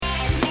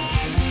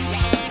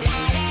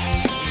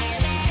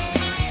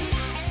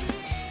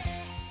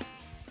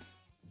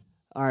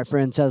All right,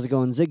 friends, how's it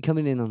going? Zig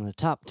coming in on the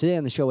top. Today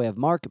on the show, we have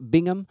Mark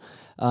Bingham.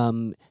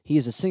 He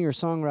is a singer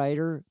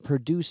songwriter,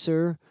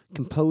 producer,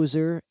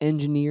 composer,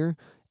 engineer,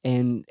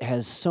 and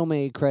has so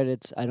many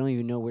credits, I don't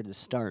even know where to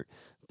start.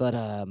 But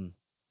I'm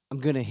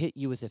going to hit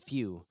you with a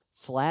few.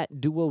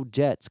 Flat Duo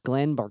Jets,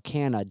 Glenn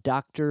Barcana,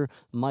 Dr.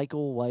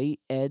 Michael White,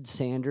 Ed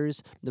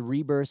Sanders, the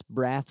Rebirth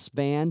Brass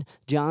Band,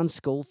 John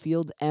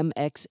Schofield,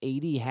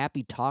 MX80,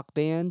 Happy Talk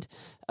Band.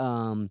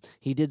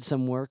 He did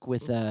some work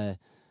with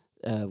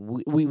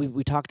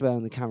we talked about it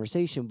in the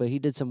conversation, but he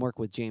did some work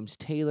with James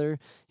Taylor.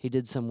 He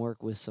did some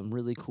work with some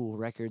really cool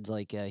records,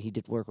 like he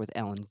did work with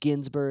Allen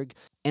Ginsberg,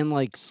 and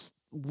like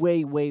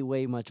way, way,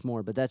 way much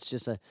more. But that's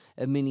just a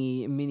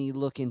mini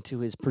look into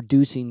his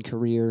producing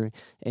career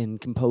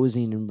and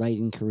composing and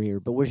writing career.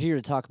 But we're here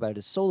to talk about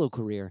his solo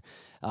career.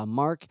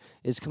 Mark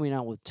is coming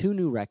out with 2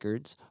 new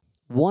records,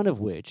 one of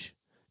which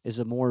is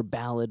a more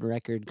ballad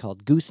record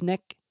called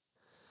Gooseneck,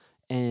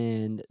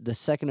 and the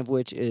second of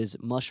which is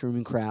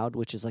Mushroom Crowd,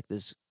 which is like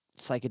this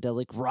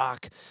psychedelic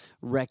rock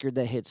record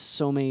that hits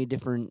so many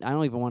different, I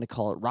don't even want to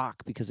call it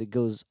rock because it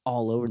goes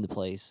all over the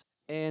place.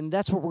 And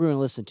that's what we're going to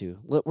listen to.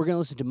 We're going to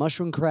listen to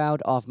Mushroom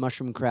Crowd off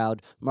Mushroom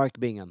Crowd, Mark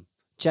Bingham.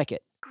 Check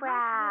it.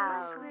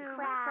 Crowd.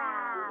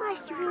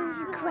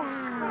 Mushroom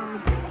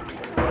crowd.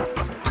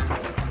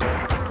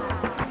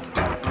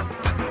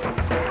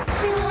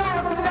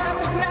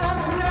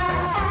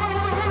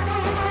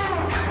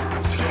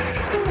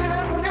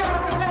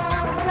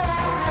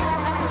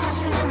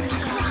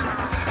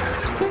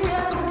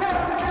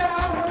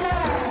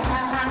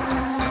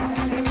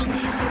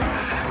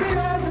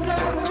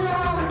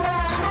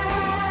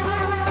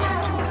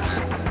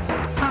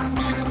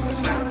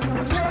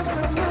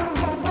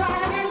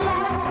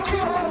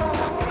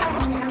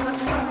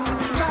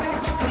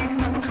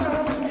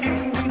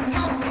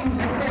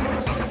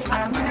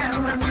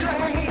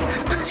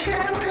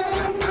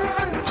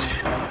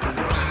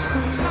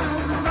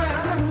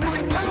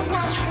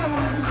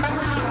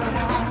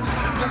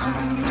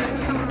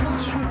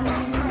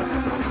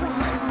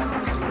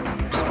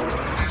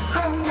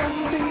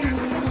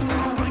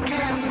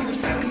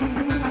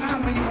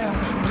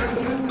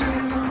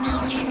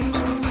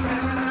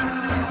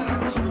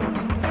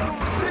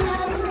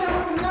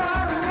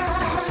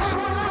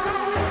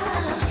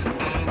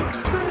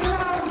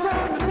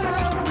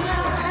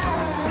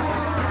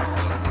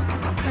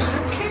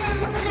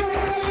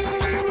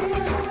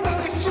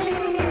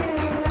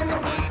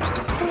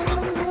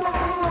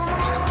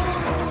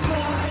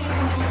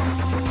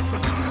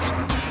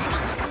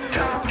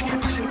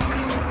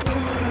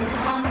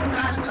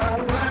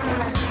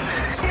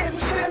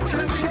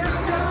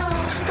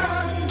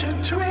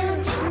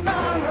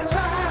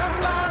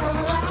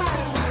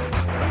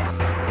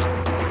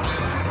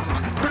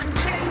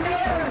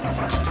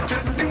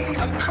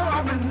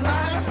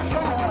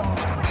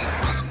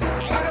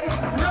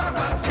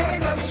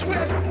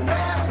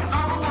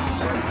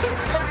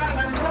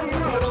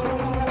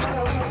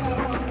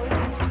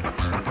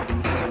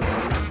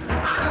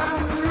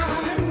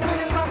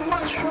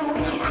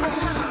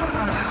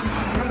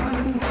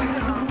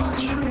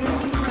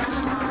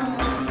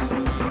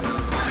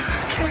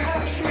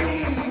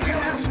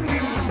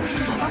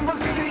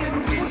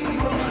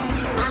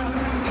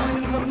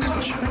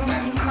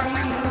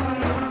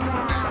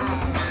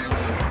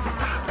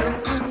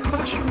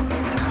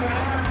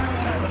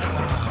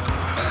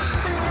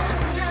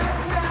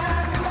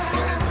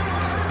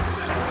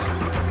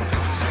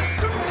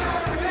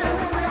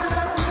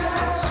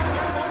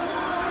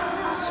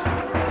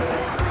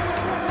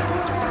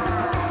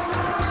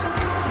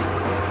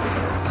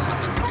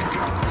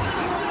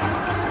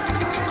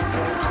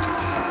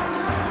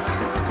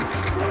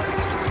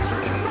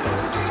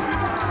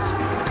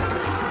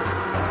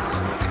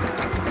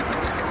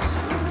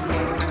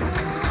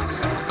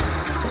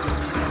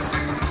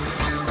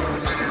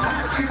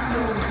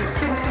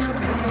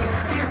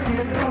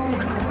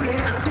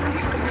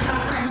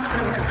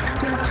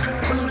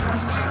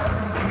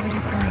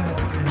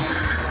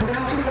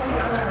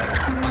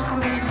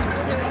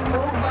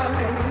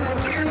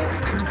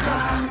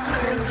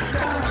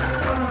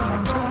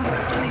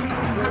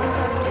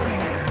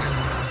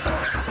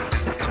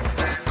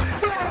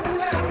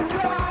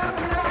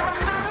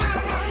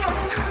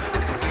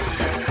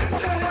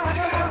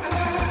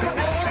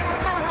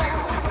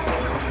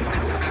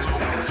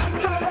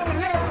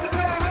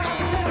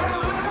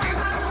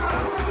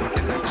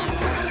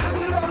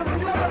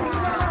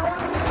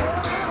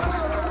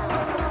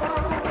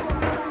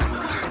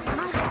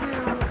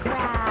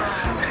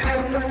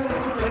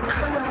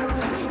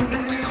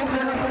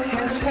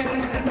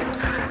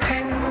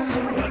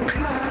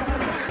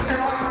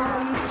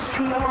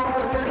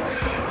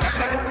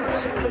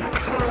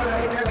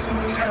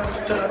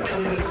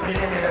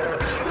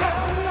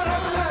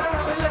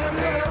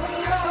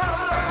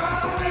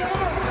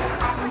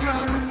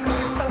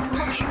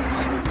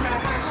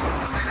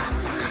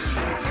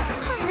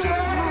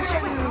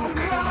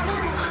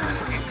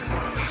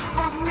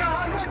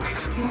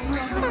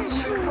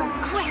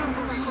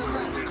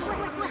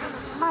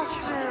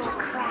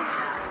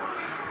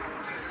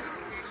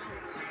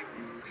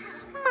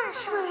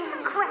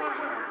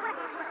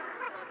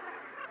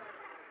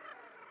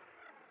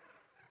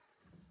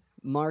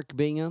 Mark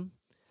Bingham,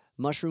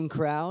 Mushroom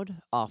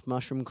Crowd, off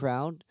Mushroom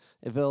Crowd,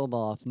 available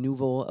off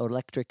Nouveau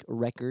Electric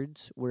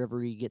Records,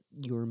 wherever you get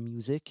your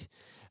music.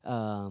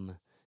 Um,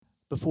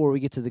 Before we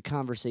get to the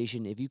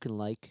conversation, if you can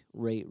like,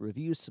 rate,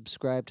 review,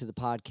 subscribe to the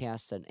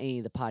podcast on any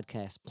of the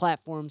podcast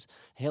platforms,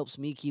 it helps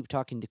me keep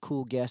talking to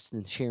cool guests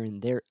and sharing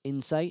their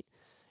insight.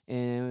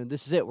 And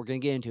this is it. We're going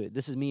to get into it.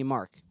 This is me and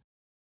Mark.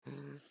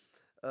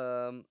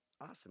 Awesome,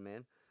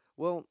 man.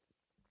 Well,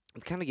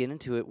 to kind of get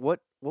into it,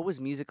 what was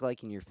music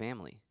like in your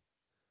family?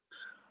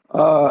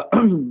 Uh,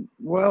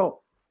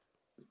 well,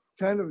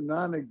 kind of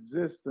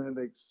non-existent,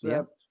 Yeah.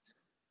 except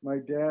my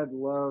dad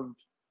loved.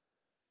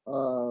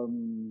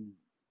 Um,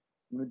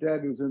 my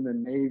dad was in the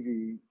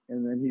Navy,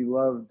 and then he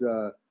loved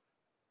the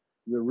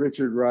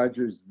Richard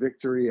Rodgers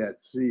 "Victory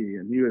at Sea,"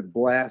 and he would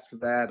blast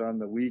that on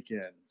the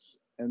weekends.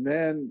 And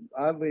then,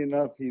 oddly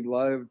enough, he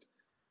loved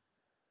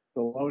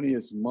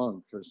Thelonious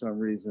Monk for some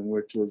reason,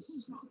 which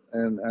was,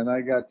 and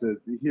I got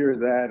to hear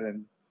that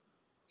and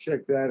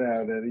check that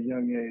out at a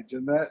young age,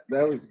 and that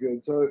was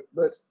good. So,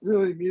 but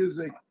really,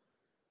 music,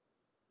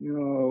 you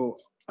know,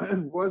 it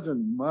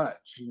wasn't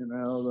much.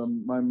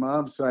 My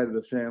mom's side of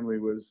the family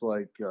was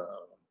like,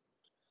 what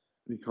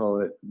do you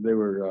call it? They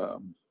were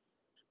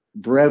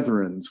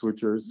brethrens,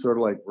 which are sort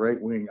of like right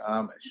wing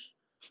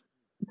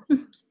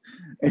Amish,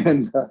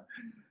 and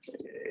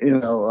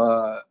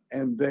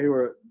and they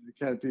were the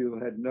kind of people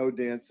who had no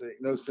dancing,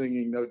 no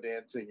singing, no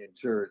dancing in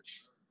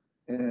church,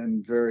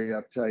 and very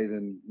uptight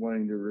and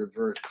wanting to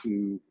revert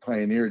to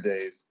pioneer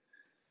days.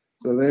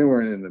 So they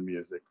weren't into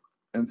music,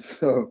 and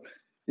so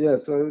yeah,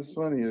 so it was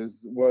funny.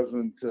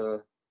 Wasn't,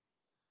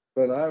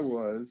 but I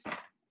was,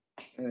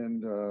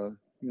 and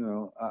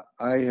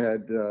I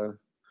had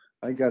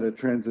I got a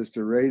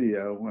transistor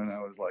radio when I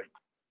was like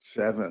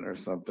 7 or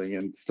something,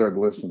 and started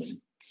listening,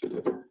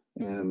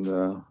 and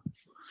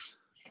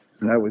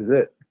that was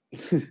it.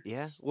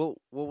 Yeah. Well,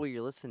 what were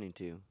you listening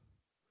to?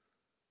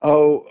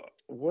 Oh,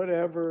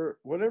 whatever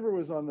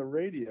was on the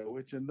radio,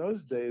 which in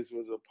those days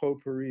was a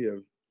potpourri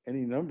of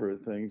any number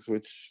of things,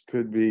 which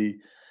could be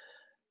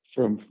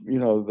from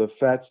the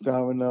Fats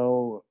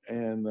Domino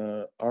and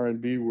the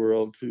R&B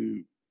world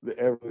to the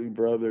Everly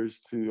Brothers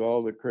to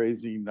all the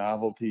crazy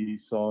novelty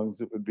songs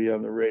that would be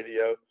on the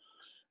radio.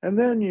 And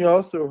then you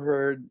also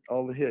heard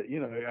all the hit.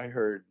 I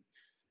heard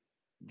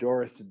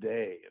Doris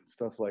Day and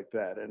stuff like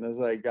that. And as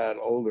I got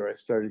older, I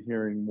started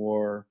hearing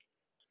more.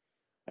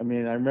 I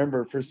mean, I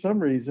remember for some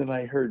reason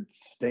I heard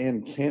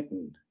Stan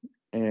Kenton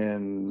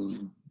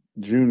and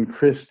June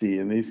Christie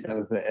and these kind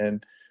of things.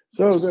 And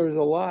so there was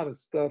a lot of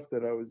stuff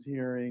that I was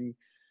hearing.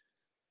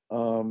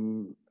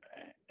 Um,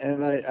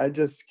 and I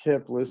just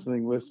kept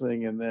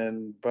listening. And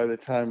then by the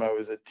time I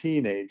was a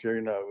teenager,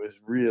 I was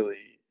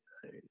really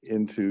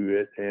into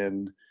it.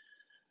 And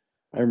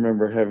I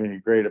remember having a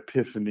great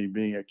epiphany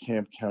being a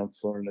camp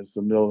counselor, and it's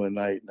the middle of the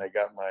night, and I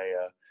got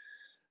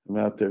I'm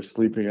out there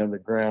sleeping on the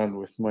ground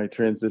with my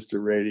transistor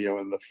radio,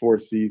 and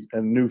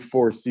the new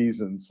Four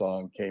Seasons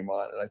song came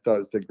on, and I thought it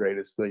was the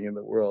greatest thing in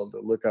the world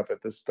to look up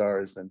at the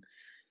stars and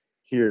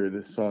hear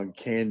this song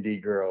 "Candy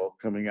Girl"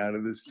 coming out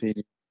of this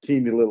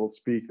teeny little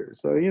speaker.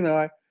 So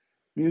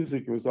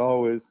music was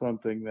always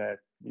something that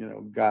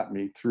got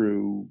me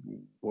through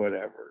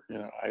whatever.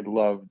 I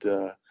loved.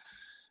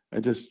 I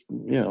just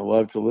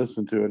loved to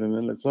listen to it, and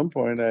then at some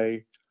point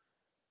I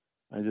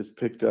just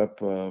picked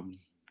up a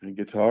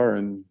guitar,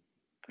 and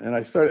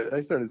I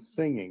started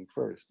singing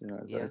first.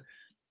 Yeah.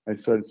 I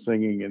started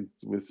singing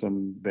with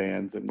some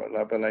bands and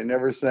whatnot, but I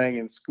never sang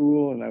in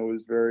school, and I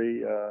was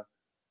very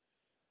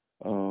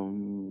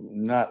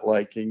not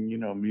liking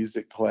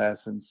music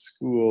class in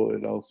school.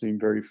 It all seemed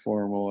very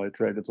formal. I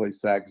tried to play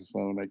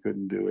saxophone, I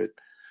couldn't do it.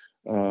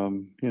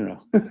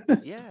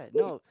 Yeah,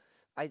 no,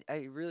 I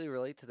really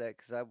relate to that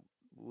because I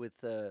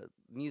with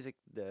music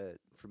the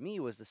for me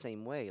was the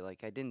same way.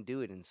 Like I didn't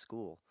do it in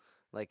school.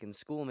 Like in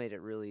school made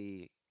it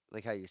really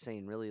like how you're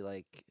saying really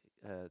like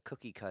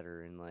cookie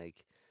cutter and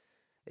like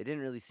it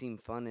didn't really seem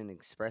fun and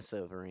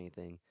expressive or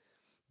anything.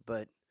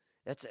 But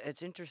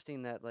it's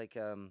interesting that like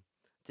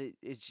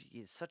it's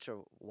such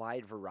a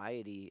wide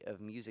variety of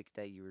music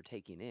that you were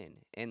taking in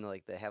and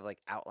like they have like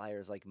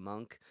outliers like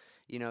Monk,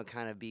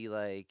 kind of be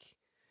like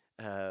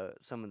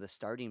some of the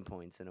starting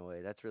points in a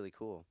way. That's really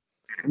cool.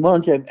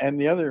 Monk, and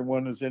the other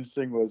one was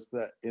interesting was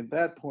that at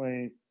that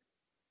point,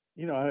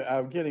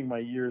 I'm getting my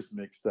years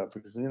mixed up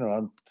because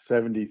I'm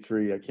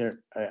 73. I can't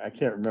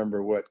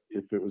remember what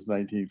if it was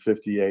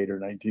 1958 or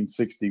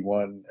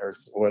 1961 or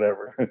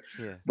whatever.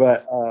 Yeah.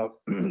 But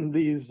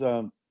these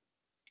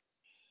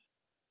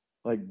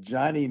like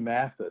Johnny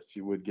Mathis,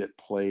 you would get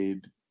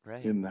played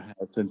Right. in the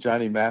house, and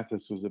Johnny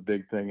Mathis was a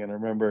big thing. And I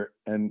remember,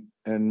 and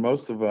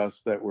most of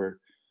us that were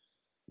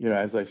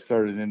as I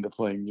started into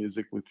playing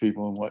music with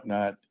people and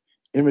whatnot,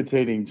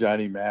 imitating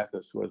Johnny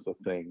Mathis was a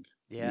thing.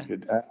 You Yeah.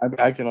 could,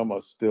 I can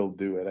almost still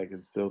do it. I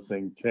can still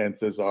sing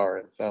 "Chances Are"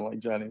 and sound like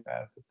Johnny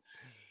Mathis.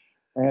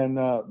 And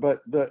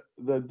but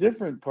the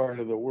different part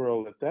of the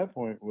world at that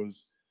point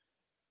was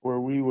where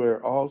we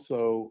were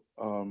also,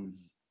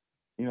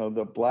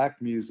 the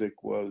black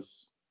music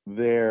was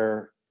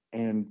there,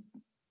 and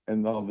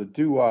and all the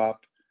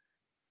doo-wop,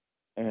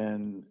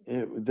 and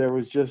there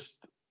was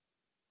just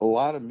a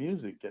lot of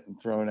music getting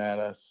thrown at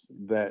us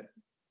that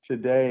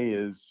today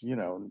is,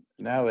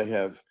 now they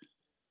have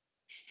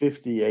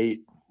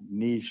 58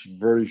 niche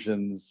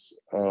versions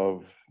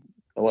of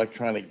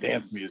electronic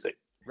dance music.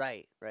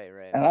 Right, right,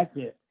 right. And I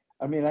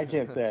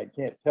can't say I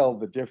can't tell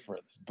the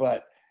difference,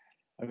 but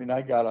I mean,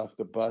 I got off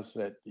the bus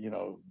at,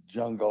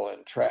 jungle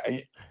and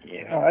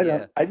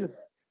Yeah,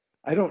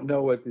 I don't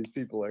know what these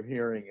people are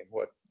hearing and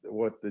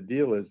what the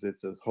deal is.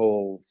 It's this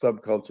whole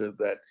subculture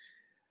that,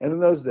 and in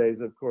those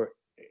days, of course,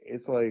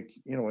 it's like,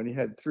 when you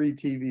had three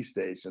TV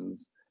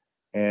stations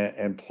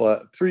and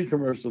plus three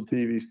commercial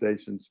TV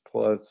stations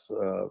plus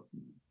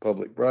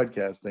public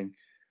broadcasting,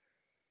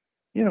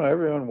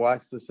 everyone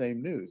watched the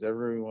same news.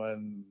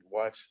 Everyone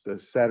watched the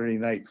Saturday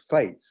night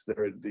fights.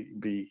 There would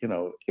be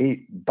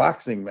 8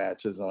 boxing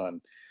matches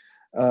on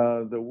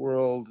the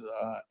world,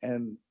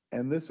 and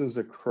this was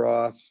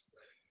across,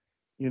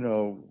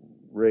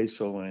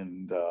 racial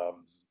and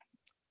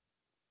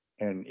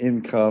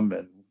income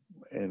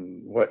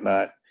and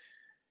whatnot.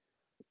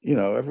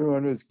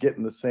 Everyone was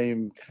getting the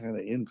same kind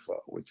of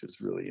info, which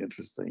is really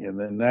interesting. And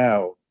then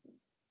now,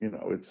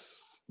 it's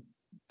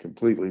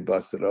completely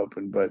busted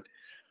open. But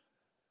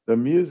the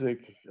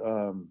music,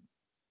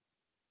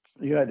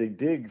 you had to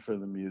dig for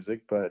the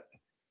music, but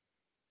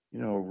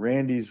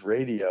Randy's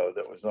radio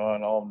that was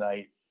on all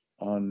night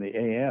on the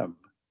AM.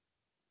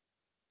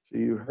 So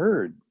you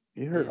heard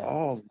yeah.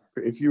 all,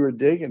 if you were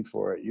digging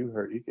for it, you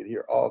could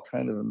hear all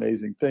kind of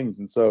amazing things.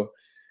 And so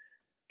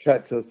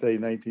cut to say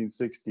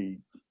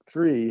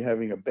 1963,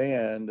 having a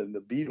band and the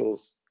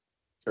Beatles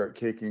start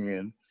kicking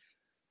in.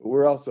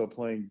 We're also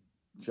playing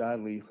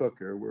John Lee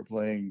Hooker. We're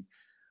playing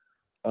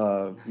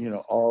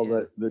Nice. all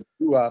Yeah. the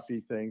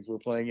doo-woppy things. We're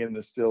playing In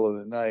the Still of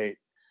the Night.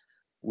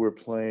 We're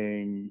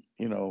playing,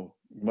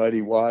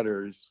 Muddy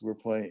Waters. We're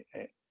playing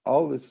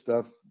all this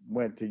stuff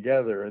went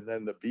together, and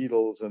then the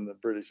Beatles and the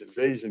British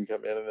Invasion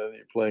come in, and then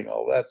you're playing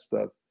all that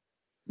stuff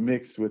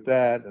mixed with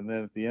that, and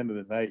then at the end of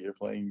the night you're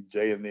playing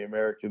Jay and the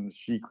Americans.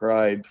 She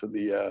Cried for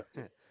the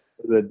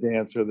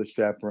dance where the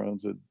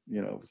chaperones would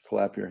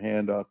slap your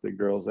hand off the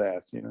girl's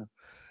ass.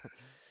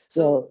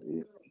 So,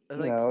 So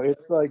like,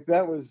 it's like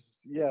that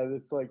was, yeah,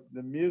 it's like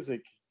the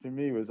music to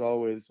me was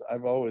always,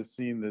 I've always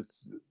seen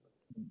this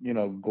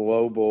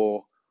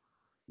global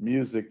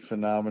music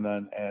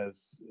phenomenon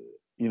as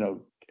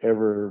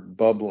ever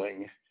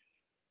bubbling,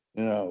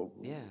 you know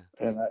yeah.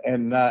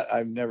 and not,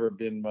 I've never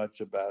been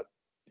much about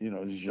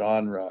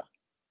genre.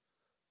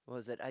 What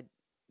was it? I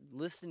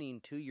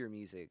listening to your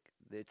music,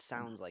 it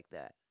sounds like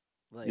that.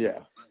 Like, Yeah,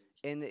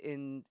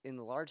 in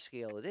the large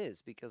scale, it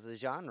is because the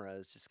genre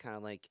is just kind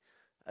of like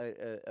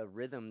a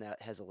rhythm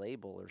that has a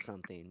label or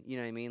something. You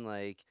know what I mean?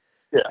 Like,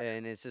 yeah.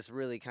 and it's just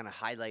really kind of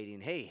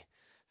highlighting, hey,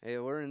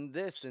 we're in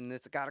this and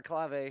it's got a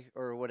clave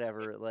or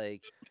whatever.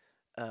 Like,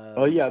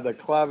 Oh um, yeah, the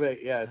clave.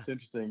 Yeah, it's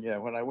interesting. Yeah,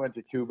 when I went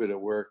to Cuba to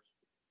work,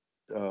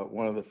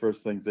 one of the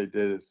first things they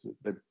did is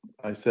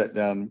I sat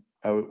down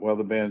while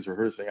the band's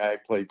rehearsing. I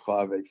played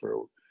clave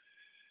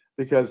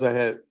because I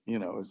had,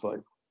 it's like,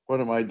 what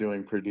am I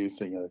doing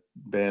producing a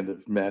band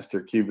of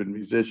master Cuban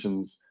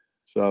musicians?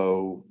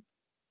 So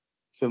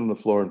sit on the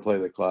floor and play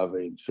the clave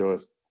and show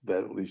us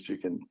that at least you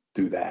can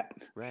do that.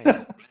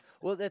 right.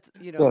 Well, that's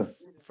So,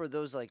 for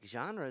those like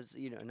genres,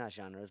 not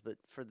genres, but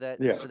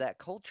yeah. for that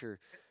culture,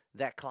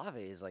 that clave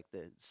is like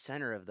the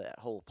center of that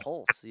whole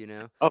pulse.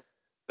 Oh,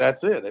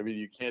 that's it. I mean,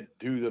 you can't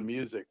do the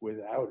music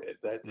without it.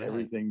 That Right.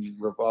 everything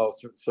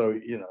revolves. So,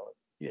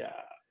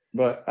 yeah.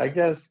 But I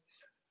guess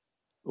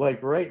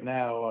like right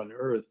now on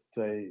Earth,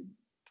 say,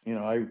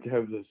 I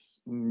have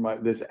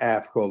this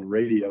app called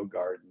Radio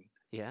Garden,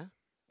 Yeah.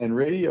 and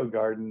Radio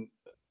Garden,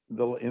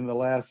 in the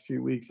last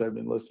few weeks, I've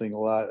been listening a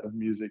lot of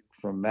music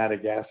from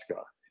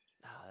Madagascar,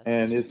 Oh, that's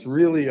and cool.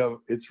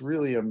 it's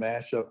really a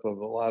mashup of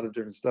a lot of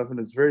different stuff, and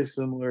it's very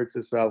similar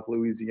to South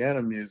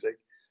Louisiana music.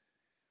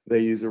 They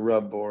use a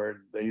rub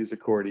board, they use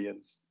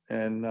accordions,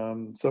 and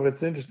so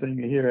it's interesting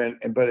to hear,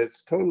 but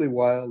it's totally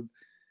wild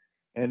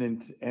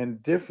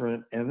and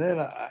different. And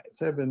then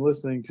so I've been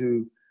listening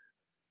to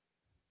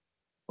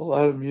a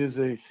lot of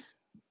music,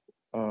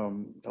 a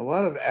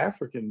lot of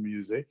African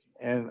music,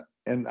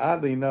 and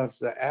oddly enough,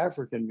 the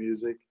African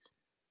music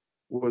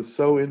was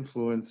so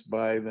influenced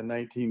by the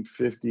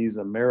 1950s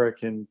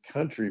American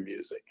country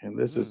music. And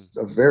this Mm. is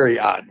a very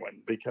odd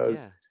one because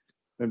Yeah.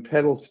 when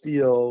pedal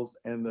steels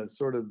and the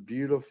sort of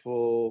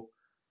beautiful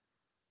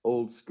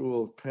old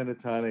school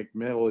pentatonic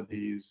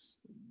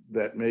melodies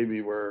that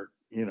maybe were,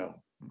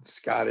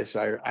 Scottish,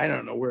 I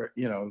don't know where,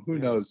 who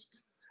Right. knows.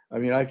 I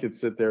mean, I could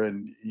sit there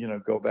and,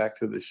 go back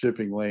to the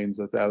shipping lanes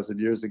 1,000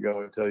 years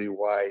ago and tell you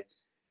why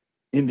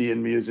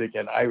Indian music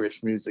and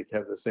Irish music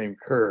have the same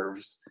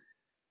curves,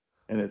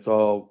 and it's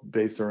all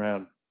based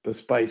around the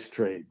spice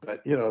trade.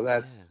 But Yeah.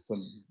 that's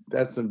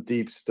some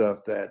deep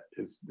stuff that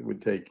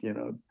would take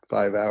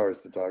 5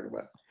 hours to talk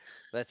about.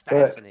 That's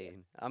But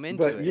fascinating. I'm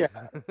into but it.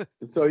 yeah,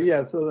 so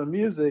yeah, so the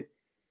music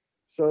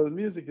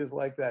is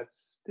like that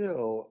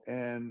still,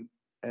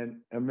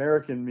 and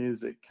American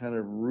music kind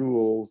of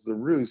rules the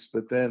roost,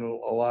 but then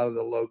a lot of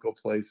the local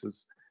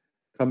places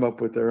come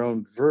up with their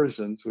own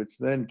versions, which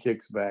then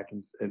kicks back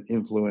and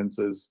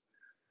influences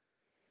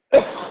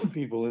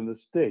people in the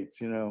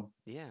States, you know.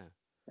 Yeah.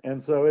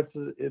 And so it's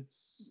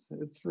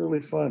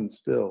really fun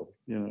still,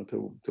 you know,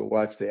 to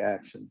watch the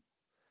action.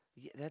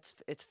 Yeah,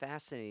 it's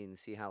fascinating to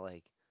see how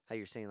like how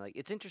you're saying like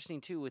it's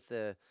interesting too with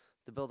the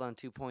build on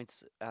 2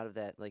 points out of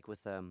that like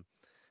with the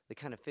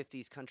kind of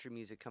 50s country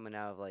music coming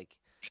out of like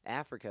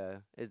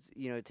Africa. It's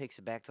it takes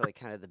it back to like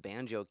kind of the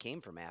banjo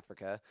came from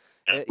Africa.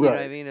 You know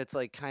what I Right. mean? It's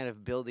like kind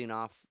of building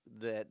off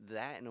that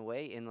in a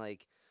way and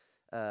like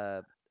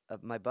uh,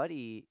 my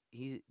buddy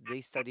he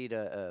they studied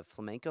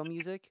flamenco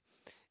music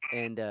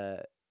and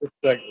This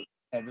thing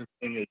this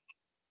thing is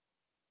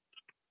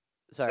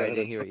sorry I got to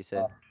didn't hear turn what you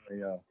said. off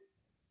the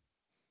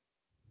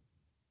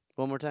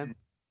One more time.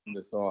 turn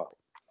this off.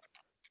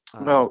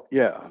 Um Well,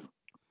 yeah,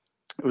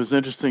 it was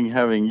interesting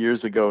having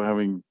years ago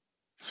having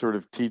sort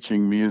of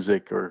teaching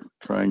music or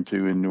trying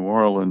to in New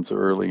Orleans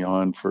early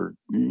on for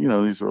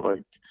these were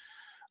like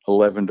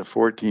 11 to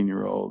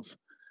 14-year-olds,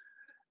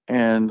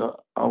 and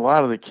a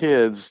lot of the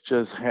kids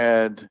just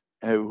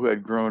who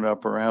had grown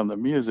up around the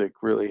music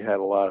really had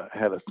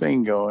a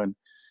thing going,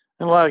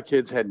 and a lot of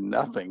kids had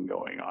nothing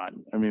going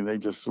on. I mean, they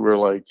just were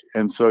like,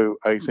 and so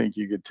I think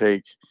you could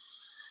take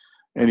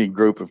any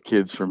group of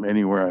kids from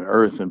anywhere on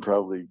earth and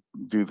probably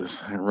do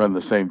this and run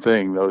the same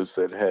thing. Those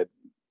that had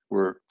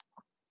were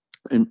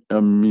in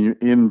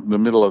the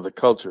middle of the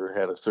culture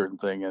had a certain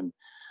thing, and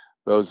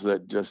those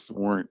that just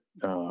weren't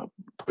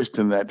pushed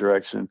in that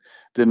direction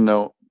didn't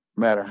know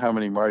matter how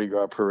many Mardi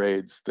Gras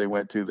parades they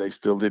went to, they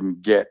still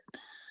didn't get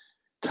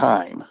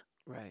time.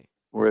 right.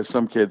 Whereas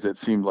some kids, it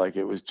seemed like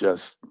it was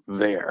just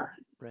there,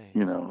 Right.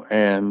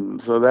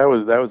 And so that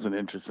was an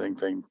interesting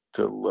thing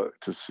to look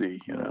to see,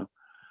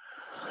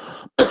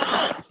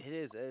 It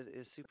is.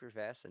 It's super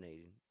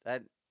fascinating. I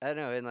don't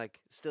know, and like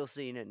still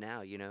seeing it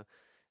now,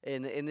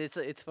 and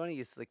it's funny.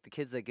 It's like the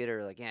kids that get it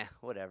are like, yeah,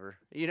 whatever.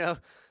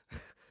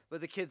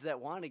 But the kids that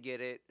want to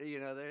get it,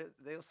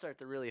 they'll start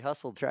to really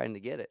hustle trying to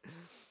get it,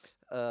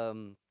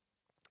 um,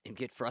 and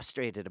get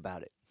frustrated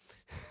about it.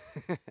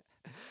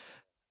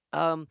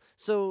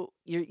 So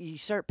you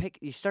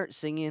start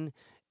singing,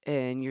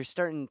 and you're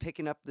starting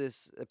picking up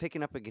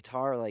a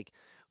guitar like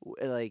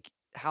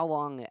how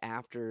long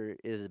after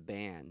is a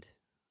band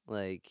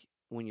like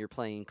when you're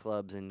playing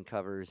clubs and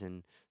covers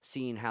and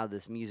seeing how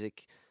this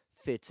music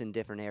fits in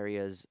different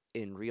areas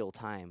in real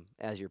time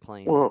as you're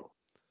playing it. well,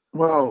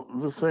 well,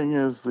 the thing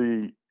is,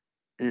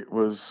 it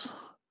was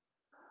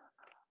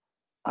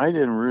I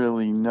didn't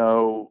really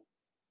know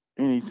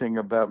anything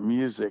about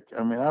music.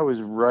 I mean, I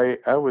was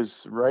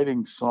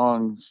writing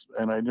songs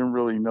and I didn't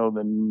really know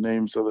the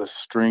names of the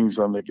strings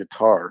on the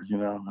guitar.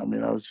 I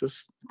mean, I was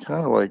just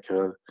kind of like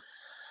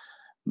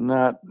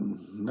not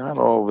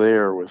all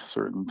there with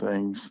certain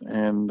things.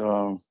 And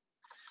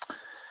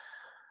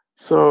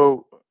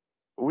so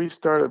we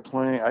started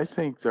playing. I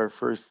think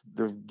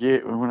the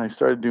gig when I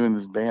started doing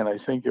this band, I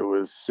think it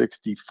was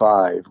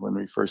 65 when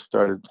we first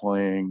started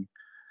playing,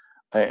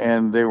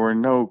 and there were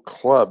no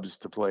clubs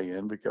to play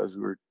in because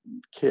we were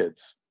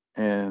kids,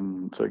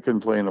 and so I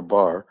couldn't play in a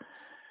bar.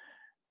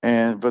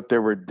 And but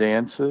there were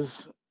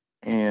dances,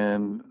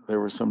 and there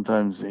were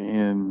sometimes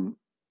the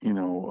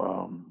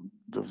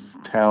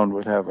town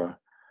would have a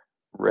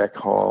rec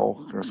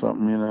hall or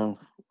something,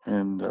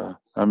 and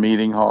a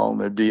meeting hall, and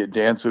there'd be a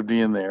dance would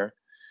be in there,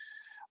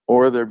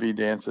 or there'd be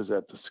dances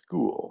at the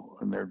school,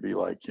 and there'd be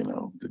like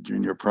the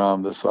junior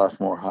prom, the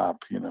sophomore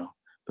hop,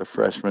 the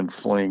freshman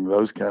fling,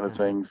 those kind of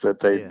things that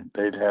they'd Yeah.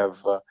 they'd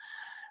have,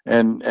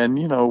 and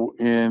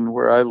in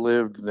where I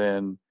lived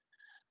then,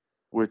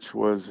 which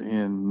was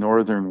in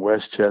northern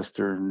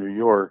Westchester, New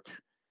York.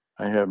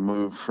 I had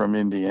moved from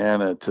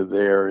Indiana to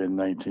there in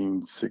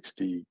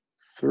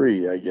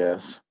 1963, I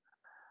guess.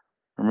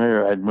 Or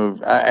maybe I'd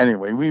moved.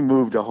 Anyway, we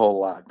moved a whole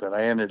lot, but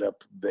I ended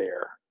up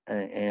there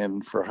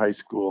and for high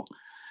school,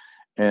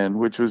 and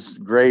which was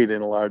great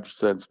in a large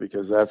sense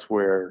because that's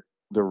where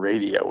the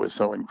radio was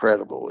so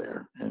incredible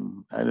there.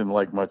 And I didn't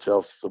like much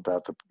else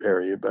about the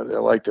area, but I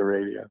liked the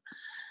radio.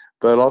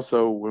 But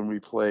also when we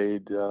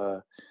played,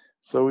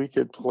 so we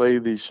could play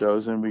these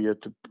shows and we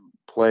get to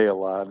play a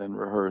lot and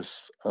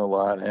rehearse a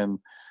lot. And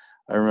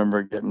I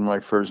remember getting my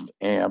first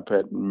amp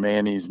at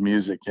Manny's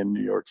Music in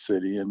New York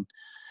City, and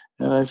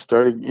I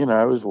started,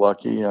 I was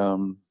lucky.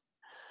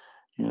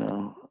 You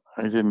know,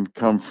 I didn't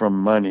come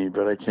from money,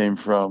 but I came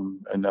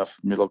from enough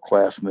middle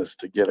classness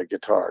to get a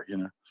guitar.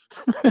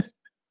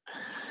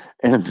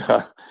 And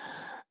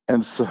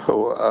and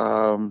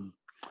so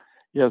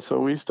yeah, so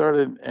we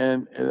started,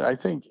 and I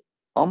think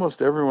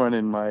almost everyone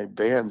in my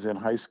bands in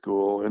high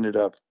school ended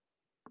up,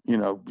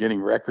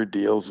 getting record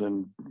deals,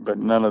 and but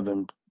none of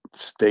them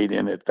stayed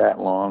in it that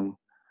long.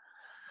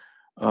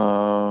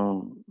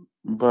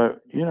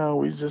 But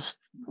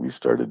we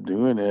started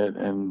doing it,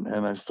 and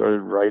I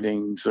started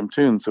writing some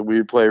tunes. So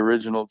we'd play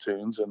original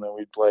tunes, and then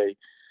we'd play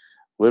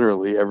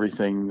literally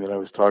everything that I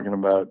was talking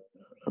about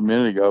a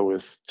minute ago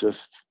with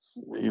just,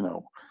 you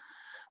know,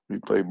 we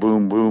play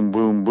boom, boom,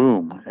 boom,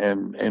 boom,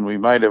 and we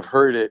might have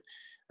heard it.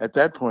 At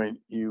that point,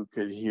 you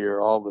could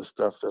hear all the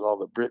stuff that all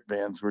the Brit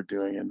bands were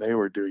doing, and they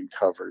were doing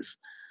covers.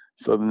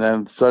 So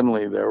then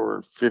suddenly there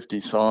were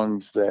 50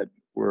 songs that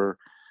were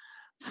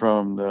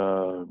from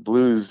the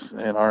blues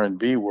and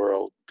R&B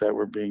world that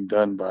were being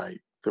done by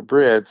the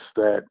Brits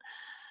that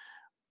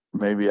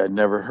maybe I'd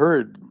never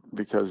heard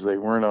because they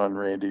weren't on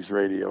Randy's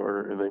radio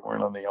or they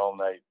weren't on the all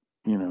night,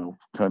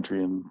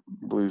 country and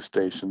blues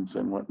stations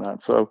and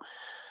whatnot. So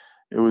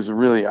it was a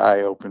really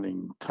eye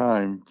opening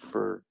time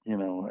for,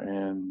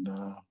 and,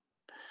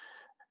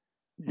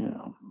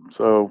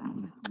 so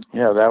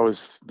yeah,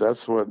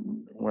 that's what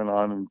went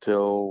on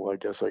until I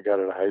guess I got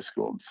out of high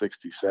school in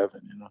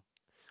 67.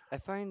 I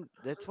find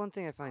that's one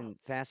thing I find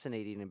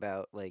fascinating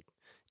about like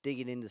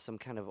digging into some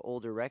kind of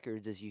older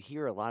records is you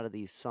hear a lot of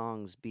these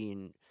songs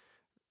being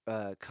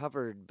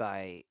covered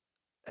by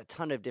a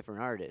ton of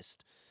different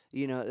artists.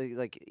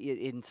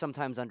 In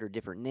sometimes under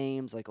different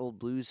names, like old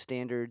blues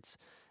standards.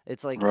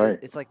 Right.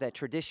 It's like that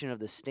tradition of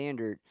the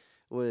standard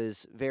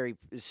is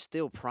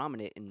still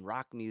prominent in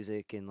rock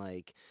music and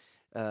like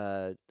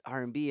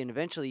R&B, and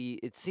eventually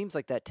it seems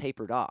like that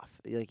tapered off.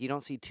 Like you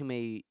don't see too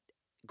many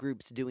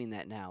groups doing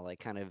that now, like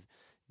kind of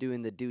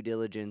doing the due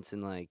diligence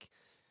and like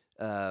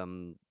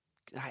um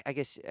I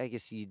guess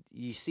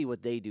you see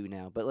what they do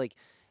now, but like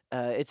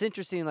it's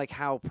interesting like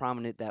how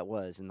prominent that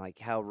was and like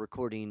how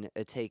recording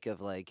a take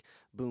of like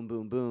boom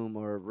boom boom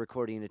or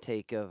recording a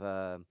take of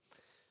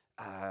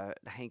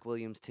Hank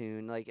Williams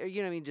tune like or,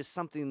 you know what I mean, just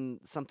something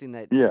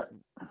that Yeah.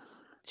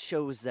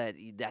 shows that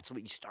that's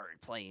what you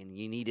started playing.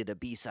 You needed a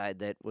B-side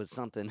that was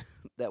something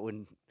that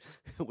would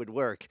would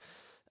work.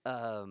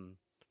 Um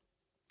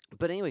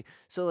but anyway,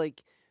 so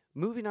like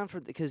moving on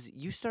from because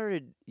you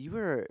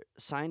were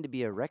signed to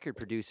be a record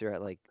producer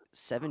at like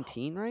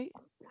 17, right?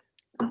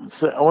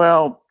 So,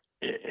 well,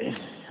 eh,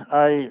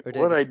 I Or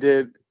did I what get I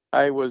did,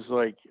 I was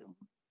like,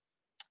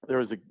 there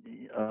was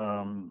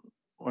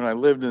when I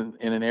lived in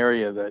an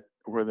area that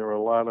where there were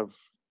a lot of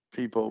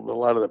people, a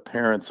lot of the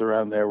parents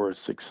around there were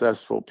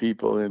successful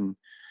people in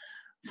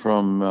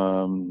from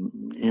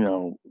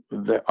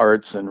the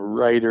arts and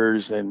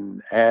writers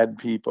and ad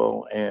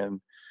people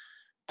and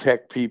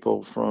tech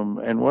people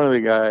and one of the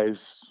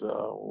guys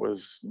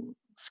was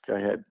this guy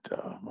had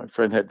my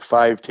friend had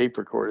 5 tape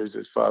recorders.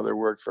 His father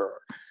worked for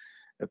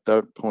at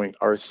that point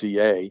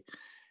RCA.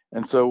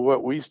 And so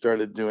what we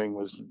started doing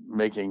was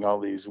making all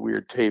these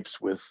weird tapes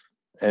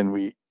and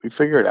we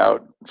figured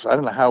out, so I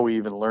don't know how we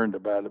even learned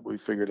about it. We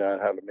figured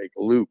out how to make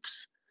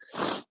loops,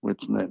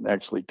 which meant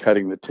actually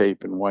cutting the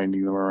tape and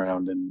winding them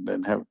around and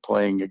then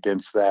playing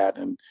against that.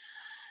 And,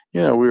 we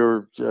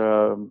were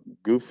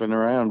goofing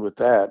around with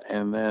that.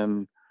 And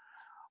then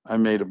I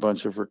made a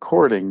bunch of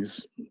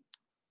recordings,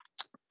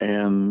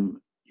 and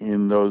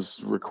in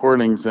those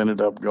recordings ended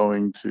up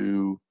going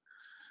to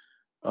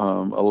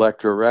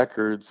Elektra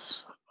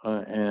Records,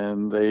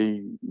 and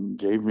they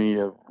gave me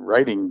a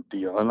writing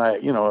deal. And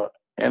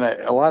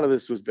a lot of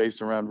this was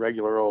based around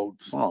regular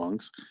old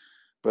songs,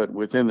 but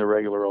within the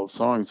regular old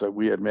songs that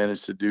we had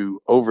managed to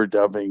do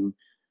overdubbing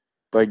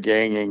by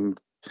ganging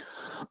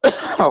a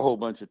whole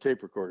bunch of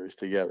tape recorders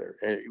together,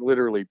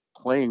 literally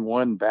playing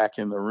one back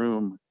in the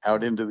room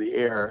out into the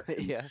air,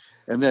 yeah.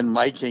 and then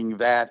miking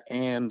that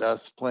and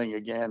us playing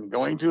again,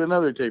 going to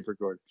another tape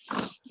recorder.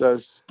 So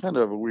it's kind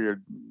of a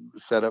weird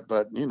setup,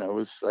 but it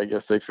was, I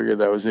guess they figured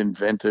that was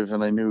inventive,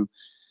 and I knew,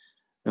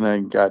 and I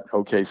got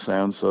okay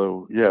sound.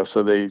 So yeah,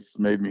 so they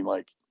made me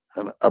like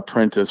an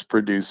apprentice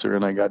producer,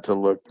 and I got to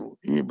look,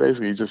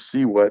 basically just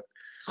see what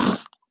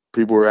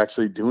people were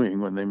actually doing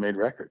when they made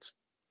records,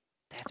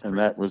 That's and pretty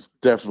that was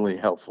definitely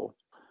helpful.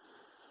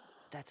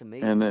 that's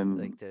And amazing.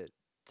 Like then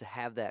to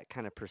have that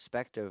kind of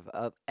perspective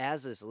of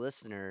as this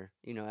listener,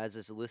 as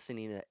this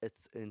listening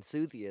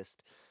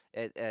enthusiast,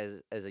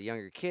 as a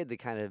younger kid, to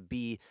kind of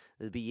be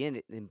in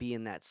it and be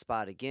in that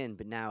spot again,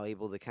 but now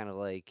able to kind of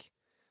like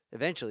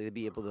eventually to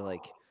be able to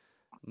like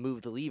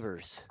move the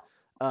levers.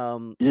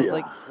 So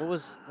like, yeah, what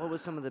was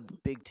some of the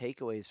big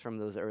takeaways from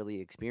those early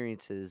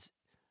experiences?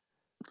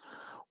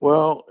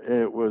 well,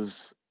 it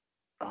was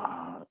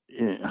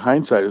in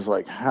hindsight is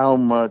like how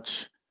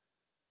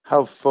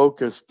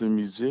focused the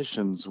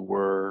musicians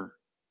were.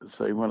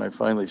 Say when I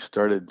finally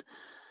started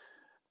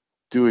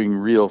doing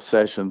real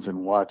sessions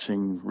and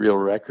watching real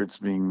records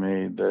being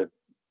made, that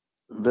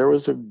there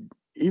was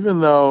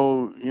even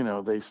though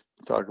they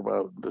talk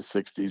about the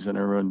 60s and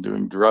everyone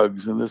doing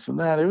drugs and this and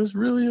that, it was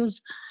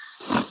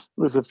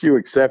with a few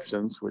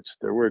exceptions, which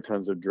there were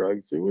tons of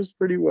drugs. It was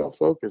pretty well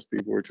focused.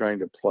 People were trying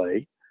to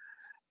play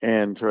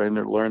and trying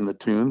to learn the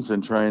tunes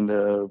and trying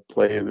to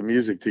play the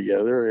music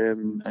together.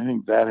 And I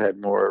think that had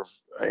more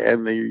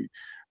and the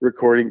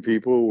recording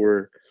people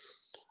were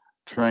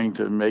trying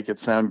to make it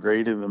sound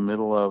great in the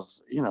middle of,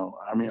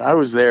 I mean, I Yeah,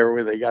 was there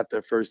where they got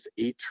the first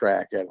 8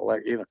 track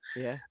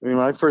yeah, I mean,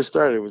 when I first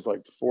started, it was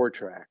like 4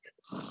 track.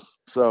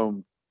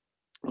 So,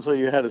 so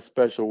you had a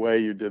special way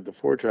you did the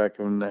 4 track,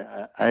 and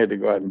I had to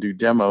go out and do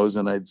demos,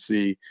 and I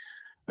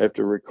have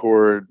to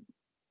record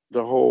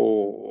the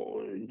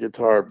whole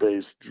guitar,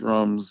 bass,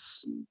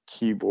 drums,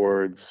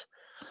 keyboards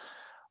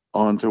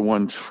onto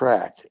one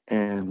track.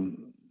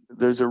 And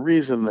there's a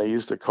reason they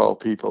used to call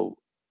people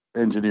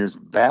engineers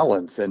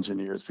balance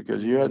engineers,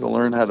 because you had to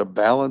learn how to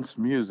balance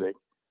music,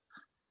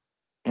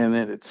 and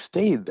then it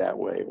stayed that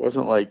way. It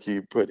wasn't like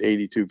you put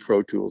 82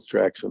 Pro Tools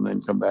tracks and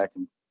then come back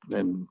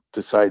and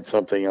decide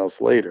something else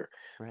later.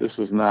 Right. This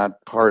was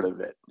not part of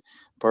it.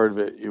 Part of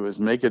it was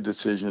make a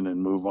decision and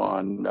move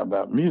on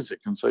about music.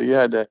 And so you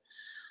had to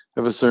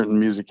have a certain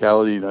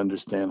musicality to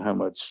understand how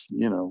much,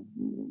 you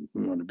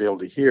want to be able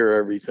to hear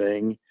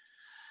everything.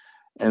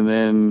 And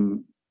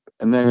then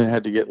it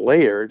had to get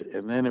layered,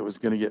 and then it was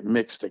going to get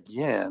mixed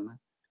again.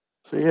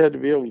 So you had to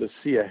be able to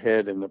see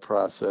ahead in the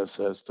process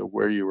as to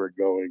where you were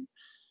going,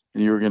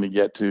 and you were going to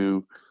get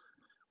to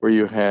where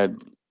you had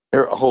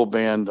a whole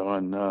band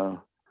on,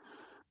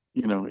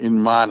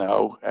 in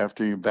mono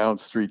after you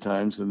bounced three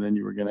times, and then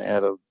you were going to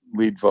add a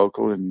lead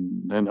vocal,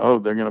 and then, oh,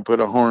 they're going to put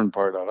a horn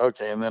part on.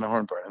 Okay, and then a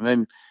horn part. And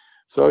then,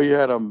 so you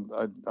had a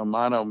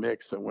mono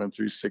mix that went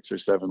through 6 or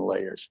 7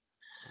 layers.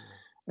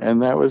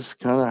 And that was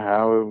kind of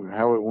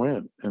how it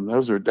went. And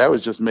that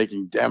was just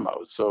making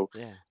demos. So,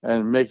 Yeah.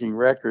 and making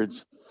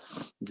records.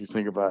 If you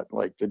think about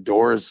like the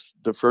Doors,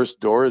 the first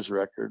Doors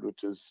record,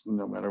 which is,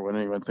 no matter what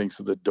anyone thinks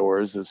of the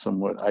Doors, is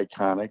somewhat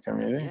iconic. I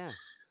mean, it Yeah.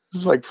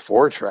 was like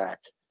 4-track.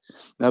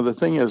 Now the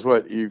thing is,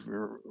 what you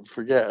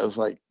forget is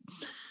like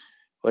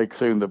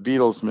saying the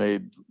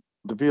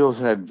Beatles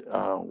had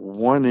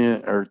 1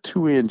 inch or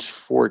 2-inch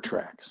 4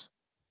 tracks,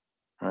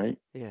 right?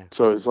 Yeah.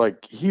 So it's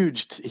like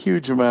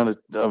huge amount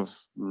of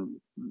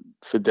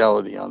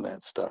fidelity on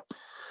that stuff.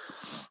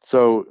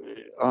 So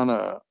on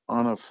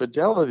a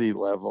fidelity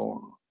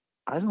level,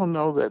 I don't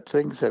know that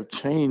things have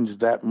changed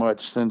that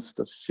much since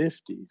the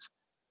 50s.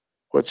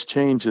 What's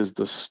changed is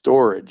the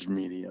storage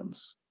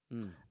mediums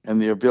Mm. and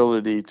the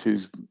ability to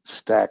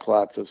stack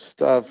lots of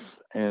stuff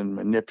and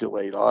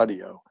manipulate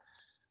audio.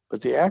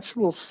 But the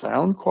actual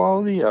sound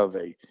quality of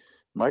a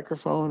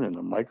microphone and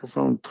a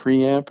microphone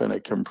preamp and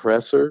a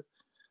compressor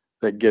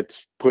that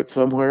gets put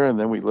somewhere and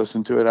then we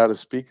listen to it out of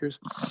speakers,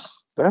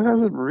 there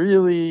hasn't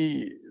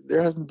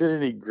been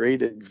any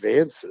great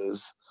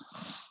advances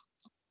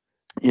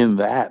in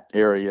that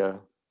area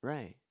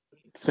Right.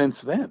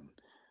 since then.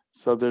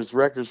 So there's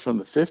records from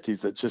the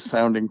 50s that just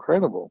sound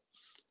incredible.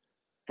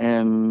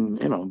 And,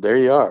 there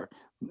you are.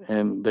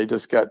 And they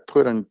just got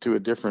put into a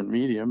different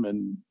medium,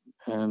 and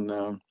and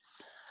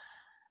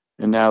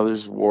now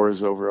there's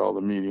wars over all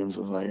the mediums.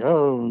 It's like,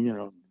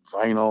 oh,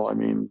 vinyl. I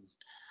mean,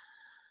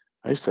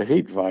 I used to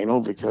hate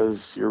vinyl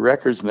because your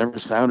records never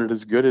sounded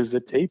as good as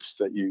the tapes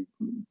that you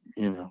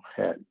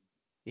had.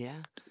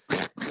 Yeah.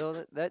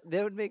 No, that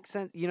would make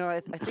sense. I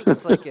think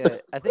it's like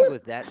I think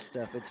with that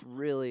stuff, it's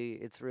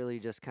really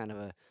just kind of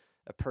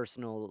a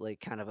personal, like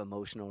kind of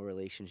emotional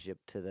relationship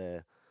to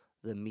the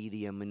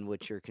medium in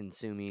which you're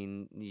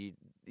consuming. You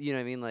know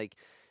what I mean? Like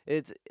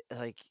it's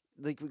like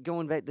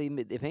going back.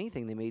 If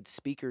anything, they made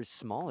speakers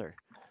smaller.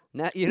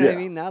 Now you know what I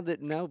Yeah. mean.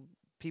 Now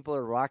people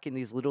are rocking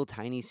these little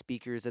tiny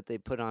speakers that they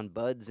put on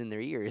buds in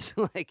their ears.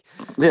 Like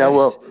Yeah. there's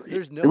Well,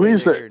 there's no we way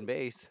used they're to, hearing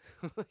bass.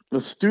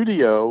 the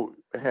studio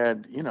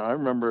had, I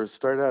remember it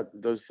started out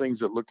those things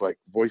that looked like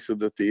Voice of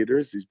the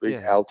Theaters, these big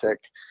Yeah. Altec.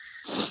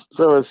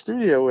 So a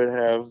studio would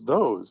have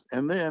those.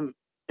 And then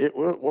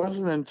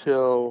wasn't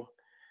until,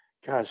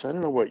 gosh, I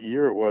don't know what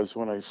year it was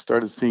when I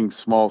started seeing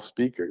small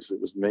speakers.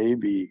 It was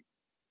maybe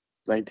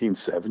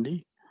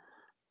 1970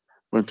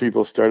 when Hmm.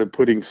 people started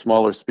putting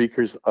smaller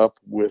speakers up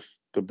with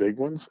the big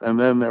ones. And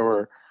then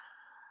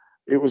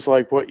it was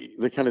like what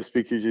the kind of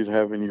speakers you'd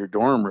have in your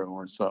dorm room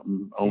or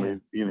something, Yeah.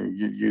 only,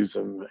 you'd use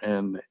them,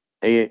 and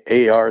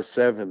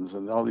AR7s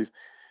and all these.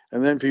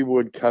 And then people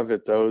would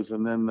covet those,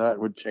 and then that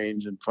would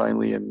change. And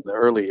finally, in the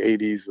early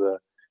 80s, the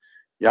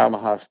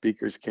Yamaha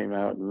speakers came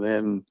out, and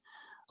then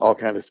all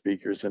kind of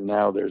speakers. And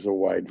now there's a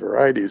wide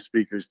variety of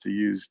speakers to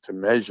use to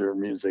measure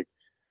music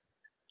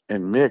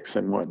and mix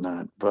and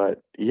whatnot.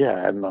 But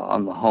yeah, and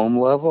on the home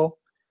level,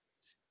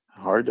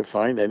 hard to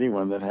find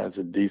anyone that has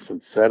a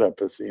decent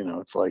setup.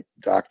 It's like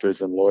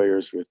doctors and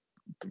lawyers with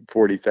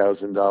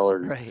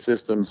 $40,000 Right.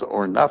 systems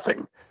or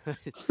nothing.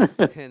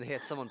 And they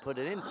had someone put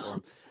it in for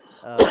them.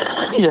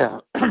 Yeah.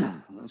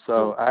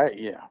 So So,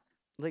 yeah.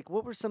 like,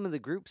 what were some of the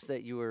groups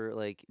that you were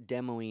like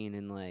demoing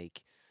and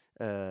like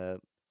uh,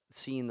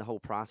 seeing the whole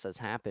process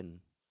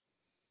happen?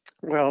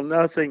 Well,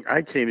 nothing.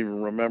 I can't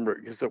even remember,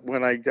 because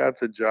when I got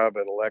the job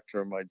at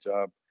Electra, my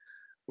job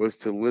was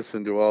to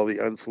listen to all the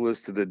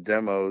unsolicited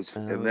demos,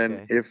 Oh, and then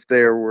okay. if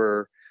there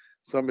were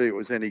somebody that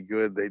was any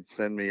good, they'd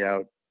send me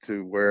out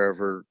to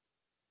wherever,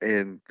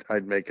 and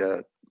I'd make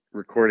a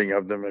recording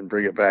of them and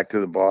bring it back to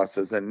the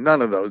bosses. And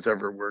none of those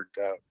ever worked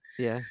out.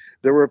 Yeah.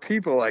 There were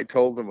people I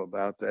told them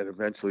about that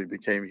eventually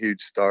became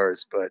huge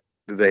stars, but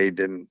they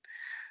didn't.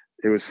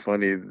 It was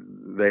funny.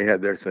 They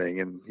had their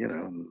thing, and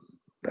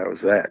that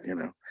was that.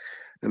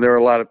 And there were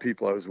a lot of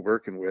people I was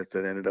working with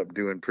that ended up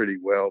doing pretty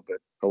well, but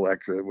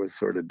Electra was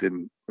sort of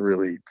didn't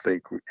really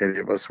think any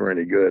of us were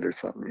any good or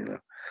something.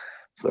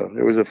 So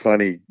it was a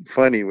funny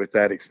with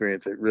that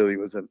experience. It really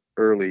was an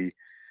early,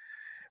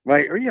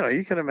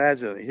 you can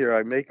imagine here,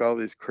 I make all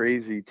these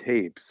crazy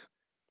tapes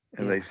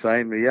and they Yeah.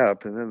 sign me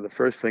up. And then the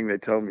first thing they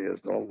tell me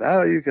is, well,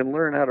 now you can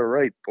learn how to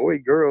write boy,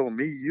 girl,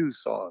 me, you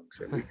songs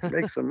and we can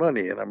make some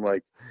money. And I'm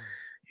like,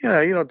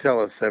 you don't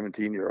tell a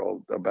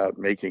 17-year-old about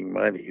making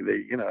money.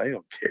 I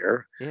don't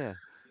care, Yeah.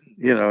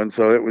 and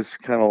so it was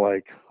kind of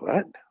like,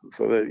 what?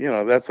 So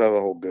that, that's how the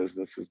whole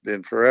business has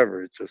been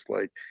forever. It's just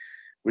like,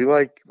 we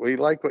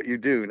like what you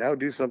do. Now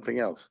do something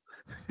else.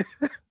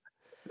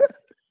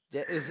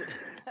 Yeah,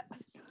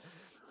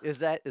 is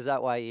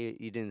that why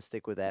you didn't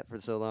stick with that for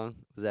so long?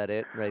 Was that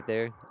it right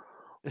there?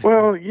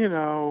 Well,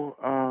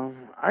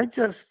 I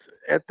just,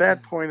 at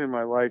that point in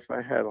my life,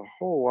 I had a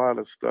whole lot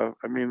of stuff.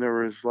 I mean, there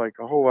was like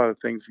a whole lot of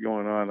things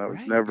going on.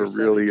 Right, you're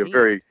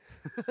 17.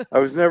 I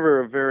was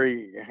never a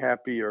very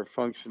happy or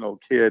functional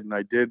kid, and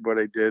I did what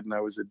I did, and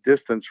I was a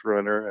distance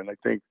runner, and I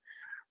think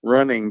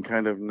running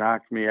kind of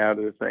knocked me out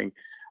of the thing.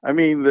 I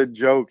mean, the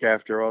joke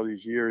after all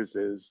these years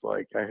is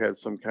like I had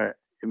some kind,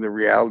 and the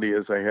reality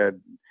is I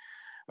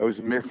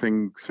was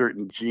missing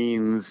certain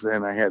genes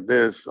and I had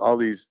this, all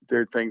these,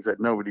 there are things that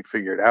nobody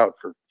figured out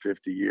for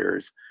 50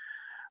 years.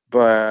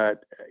 But,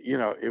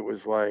 it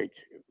was like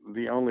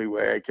the only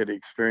way I could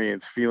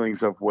experience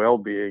feelings of well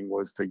being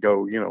was to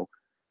go,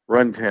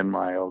 run 10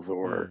 miles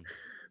or Mm,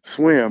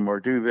 swim or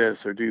do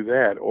this or do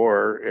that.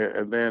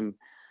 And then,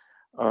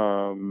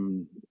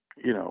 um,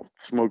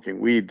 smoking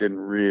weed didn't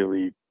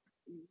really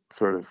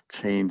sort of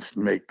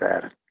make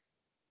that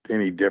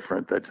any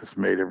different. That just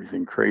made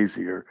everything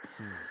crazier.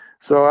 mm,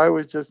 So I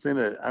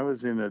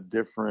was in a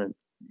different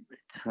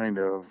kind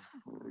of,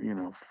 you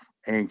know,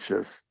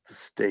 anxious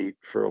state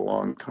for a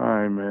long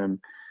time. And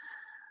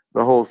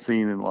the whole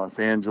scene in Los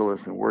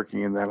Angeles and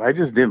working in that, I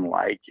just didn't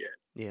like it,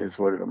 yeah. is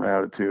what it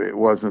amounted to. It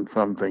wasn't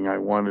something I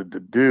wanted to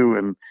do.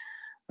 And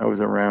I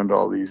was around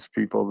all these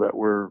people that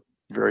were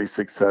very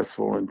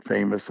successful and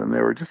famous, and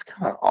they were just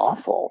kind of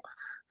awful.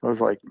 I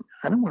was like,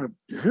 I don't want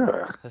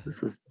to.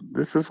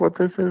 This is what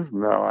this is.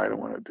 No, I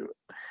don't want to do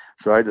it.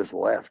 So I just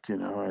left,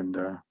 and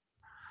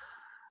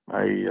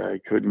I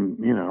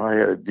couldn't. I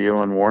had a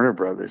deal in Warner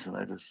Brothers, and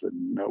I just said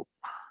nope.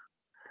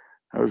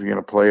 I was going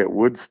to play at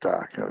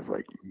Woodstock. I was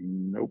like,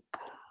 nope.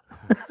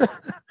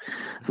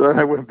 So then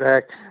I went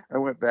back. I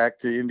went back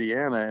to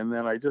Indiana, and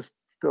then I just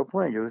still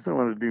playing because I still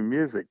wanted to do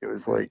music. It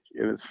was Right. like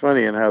it was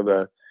funny and how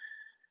the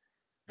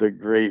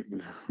great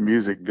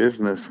music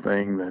business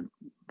thing that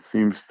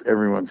seems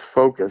everyone's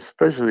focus,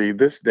 especially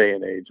this day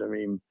and age. I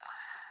mean,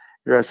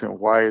 you're asking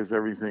why is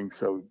everything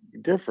so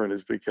different?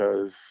 Is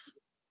because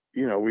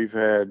we've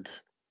had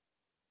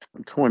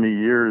 20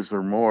 years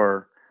or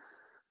more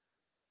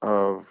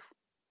of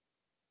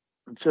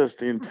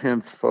just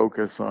intense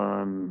focus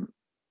on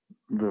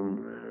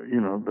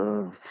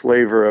the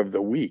flavor of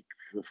the week,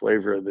 the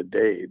flavor of the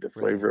day, the Right.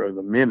 flavor of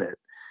the minute.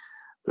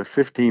 The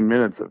 15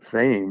 minutes of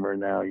fame are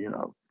now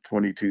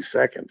 22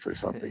 seconds or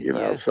something.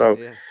 Yeah. So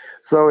Yeah.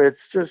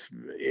 it's just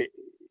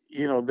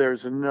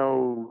there's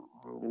no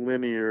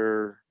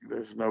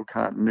there's no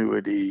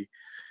continuity.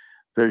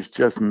 There's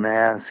just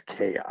mass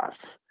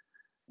chaos,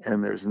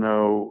 and there's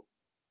no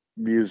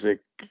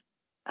music.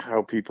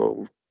 How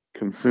people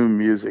consume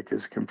music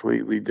is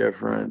completely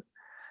different,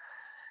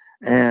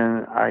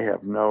 and I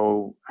have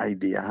no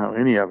idea how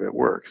any of it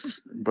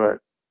works. But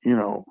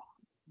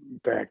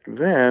back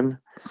then,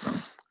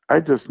 I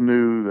just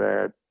knew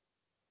that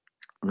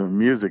the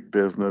music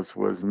business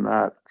was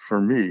not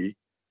for me,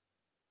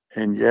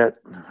 and yet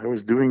I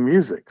was doing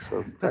music,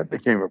 so that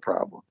became a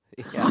problem.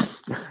 Yeah.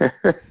 Yeah.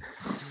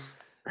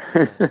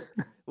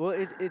 Well,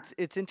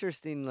 it's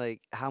interesting,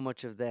 like how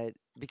much of that,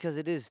 because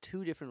it is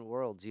two different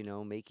worlds,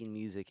 making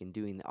music and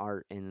doing the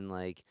art, and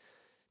like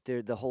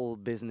the whole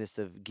business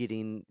of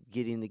getting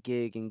the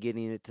gig and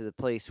getting it to the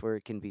place where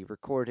it can be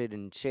recorded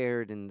and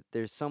shared, and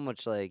there's so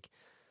much, I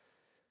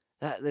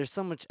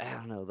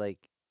don't know, like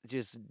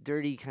just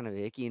dirty kind of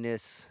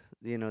ickiness,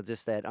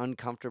 just that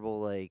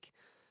uncomfortable like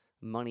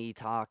money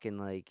talk, and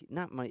like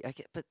not money, I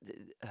get, but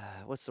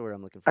what's the word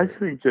I'm looking I for?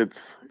 think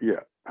it's,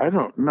 yeah, I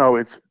don't know.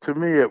 It's, to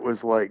me, it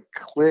was like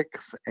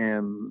clicks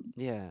and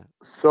Yeah,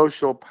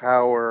 social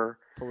power.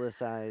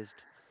 politicized.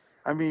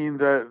 I mean,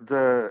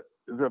 the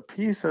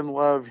peace and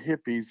love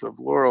hippies of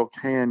Laurel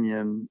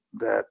Canyon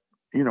that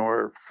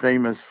are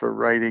famous for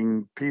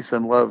writing peace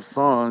and love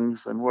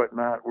songs and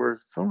whatnot were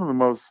some of the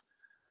most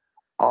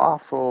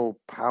awful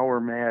power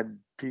mad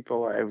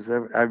people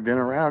I've been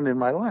around in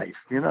my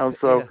life.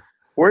 So Yeah,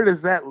 where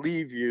does that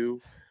leave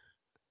you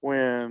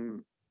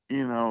when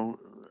you know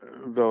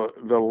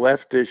the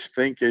leftish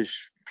thinkish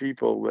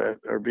people that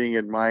are being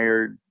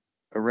admired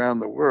around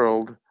the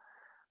world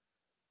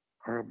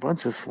are a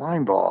bunch of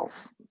slime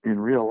balls in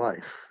real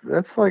life?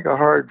 That's like a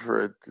hard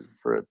for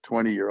a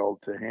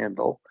 20-year-old to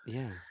handle.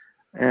 yeah,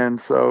 And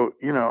so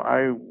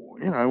I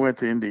went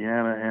to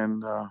Indiana,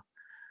 and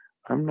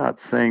I'm not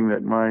saying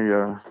that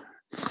my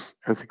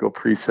ethical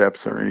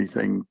precepts or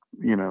anything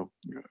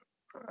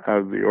out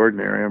of the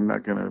ordinary. I'm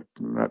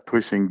not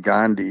pushing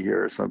Gandhi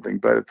here or something,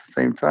 but at the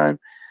same time,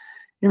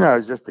 I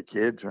was just a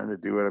kid trying to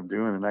do what I'm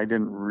doing, and I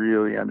didn't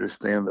really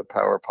understand the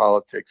power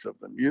politics of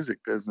the music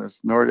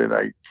business, nor did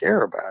I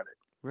care about it.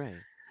 Right.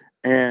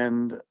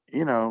 And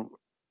you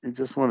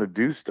just want to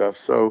do stuff.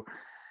 So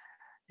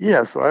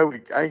yeah, so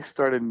I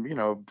started,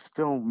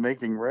 still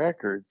making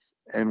records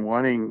and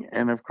wanting,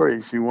 and of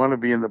course you want to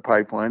be in the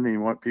pipeline and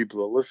you want people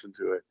to listen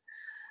to it.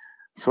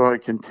 So I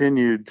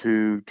continued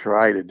to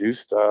try to do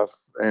stuff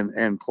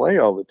and play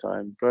all the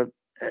time, but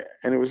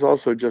and it was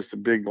also just a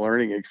big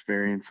learning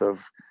experience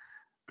of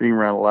being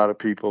around a lot of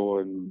people,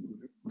 and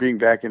being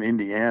back in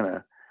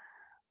Indiana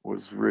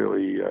was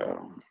really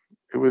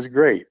it was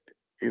great,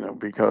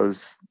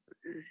 because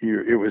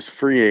it was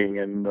freeing,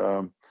 and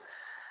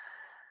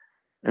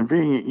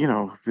being,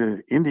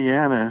 the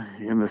Indiana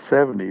in the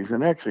 70s,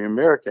 and actually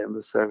America in the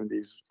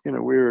 70s,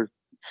 we were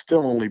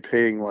still only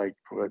paying like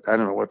what, I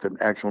don't know what the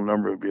actual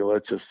number would be.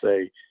 Let's just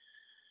say,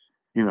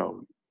 you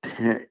know,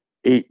 10,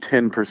 8,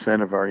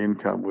 10% of our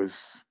income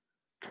was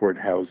toward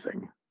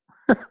housing,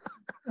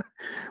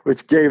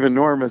 which gave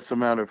enormous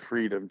amount of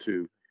freedom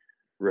to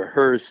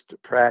rehearse, to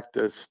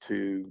practice,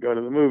 to go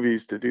to the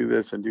movies, to do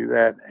this and do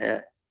that,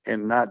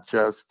 and not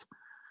just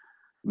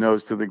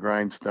nose to the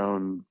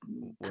grindstone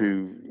Work.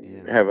 to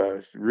Yeah. have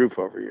a roof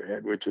over your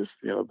head, which is,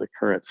 the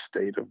current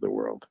state of the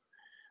world.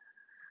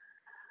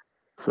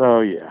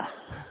 So yeah,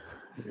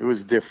 it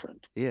was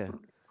different. Yeah.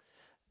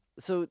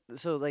 So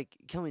like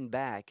coming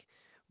back,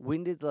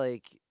 when did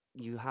like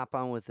you hop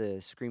on with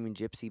the Screaming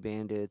Gypsy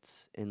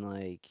Bandits and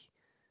like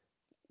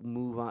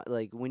move on?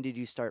 Like when did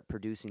you start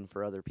producing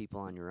for other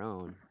people on your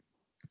own?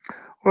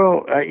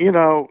 Well,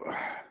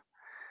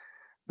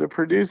 the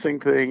producing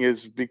thing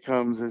is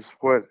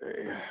what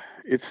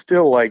it's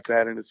still like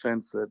that, in a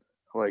sense that,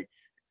 like,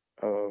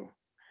 uh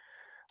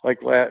like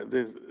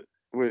this,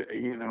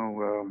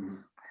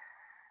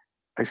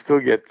 I still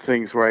get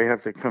things where I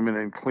have to come in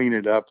and clean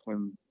it up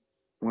when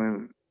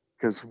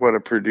because what a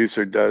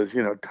producer does,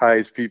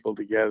 ties people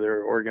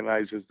together,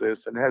 organizes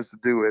this, and has to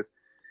do with,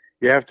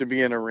 you have to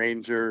be an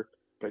arranger,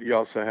 but you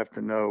also have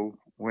to know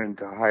when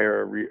to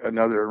hire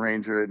another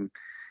arranger, and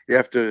you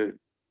have to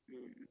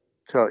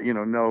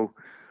know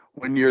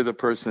when you're the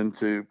person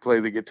to play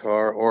the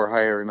guitar or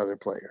hire another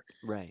player.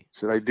 Right.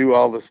 Should I do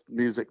all this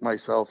music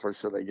myself, or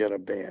should I get a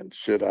band?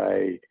 Should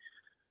I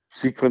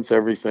sequence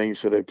everything?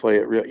 Should I play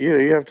it real?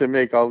 You have to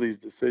make all these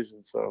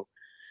decisions. So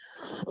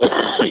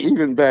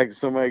even back,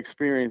 so my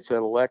experience at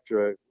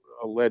Elektra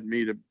led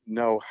me to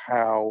know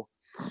how,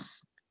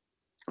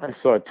 I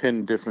saw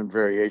 10 different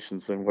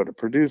variations in what a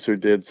producer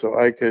did, so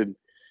I could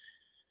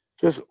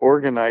just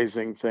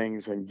organizing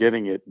things and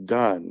getting it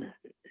done.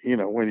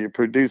 When you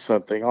produce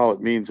something, all it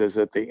means is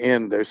at the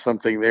end there's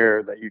something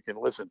there that you can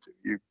listen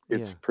to.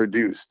 It's Yeah.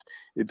 produced.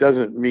 It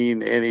doesn't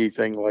mean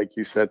anything like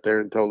you sat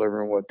there and told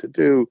everyone what to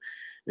do.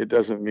 It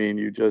doesn't mean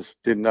you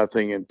just did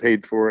nothing and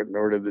paid for it and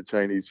ordered the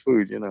Chinese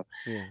food. Yeah.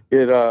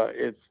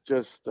 It's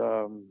just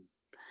so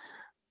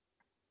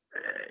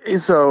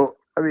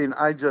I mean,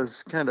 I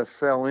just kind of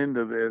fell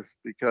into this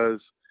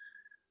because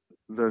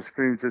the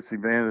Scream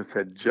Gypsy Bandits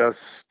had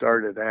just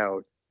started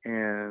out,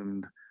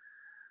 and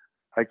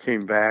I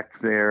came back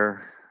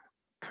there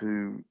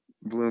to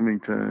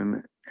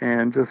Bloomington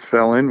and just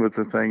fell in with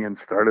the thing and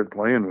started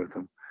playing with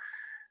them.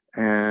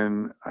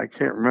 And I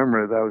can't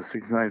remember, that was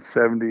 69,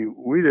 70.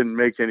 We didn't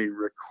make any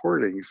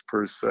recordings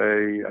per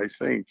se, I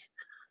think,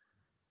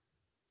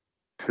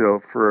 till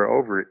for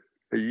over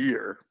a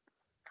year.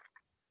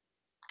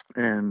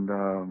 And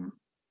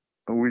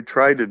we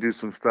tried to do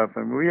some stuff.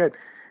 I mean, we had,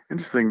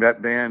 interesting,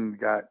 that band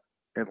got,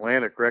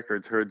 Atlantic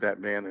Records heard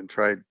that band and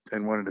tried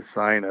and wanted to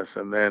sign us.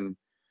 And then,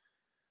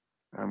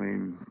 I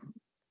mean,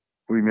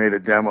 we made a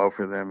demo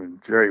for them,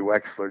 and Jerry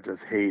Wexler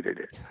just hated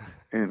it.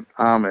 And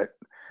Amit,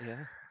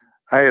 Yeah.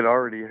 I had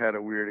already had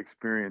a weird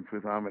experience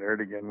with Ahmet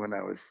Erdogan when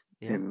I was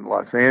Yeah. in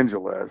Los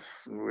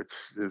Angeles, which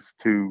is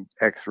too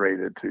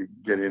X-rated to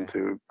get Okay.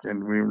 into,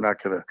 and we were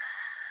not going to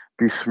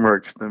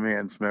besmirch the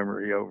man's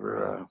memory Right.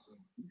 over,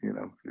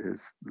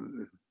 his.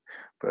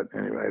 But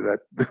anyway,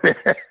 that.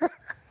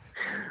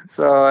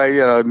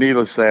 So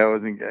needless to say, I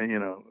wasn't,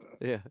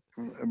 Yeah.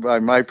 by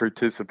my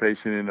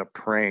participation in a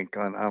prank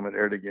on Ahmet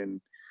Erdogan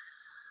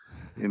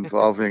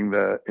involving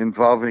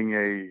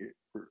a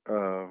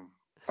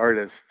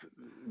artist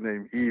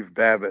named Eve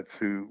Babbitts,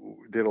 who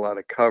did a lot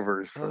of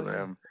covers for Oh yeah.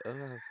 them.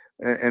 Oh.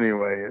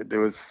 Anyway, it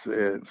was so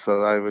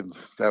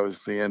that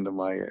was the end of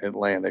my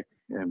Atlantic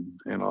and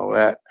all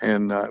that,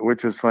 and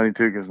which was funny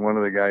too, because one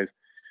of the guys,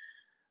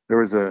 there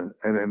was an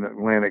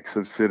Atlantic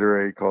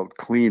subsidiary called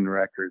Clean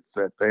Records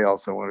that they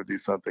also wanted to do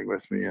something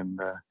with me, and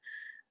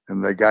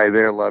the guy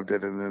there loved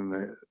it, and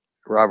then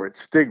Robert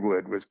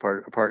Stigwood was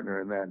a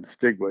partner in that, and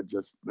Stigwood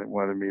just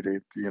wanted me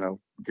to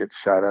get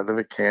shot out of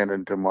a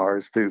cannon to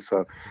Mars too.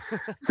 So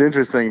it's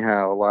interesting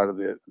how a lot of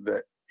the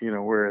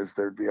whereas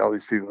there'd be all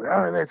these people,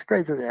 oh, that's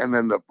great, and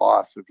then the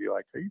boss would be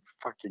like, are you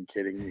fucking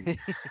kidding me?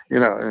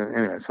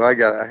 Anyway, so I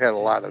had a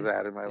lot of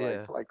that in my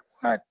life. Yeah. Like,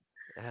 what?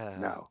 Uh,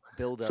 No.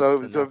 build up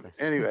So to so nothing.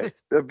 anyway,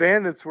 the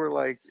Bandits were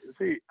like,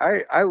 see,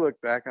 I look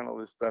back on all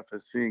this stuff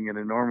as seeing an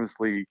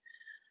enormously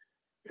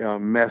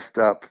messed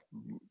up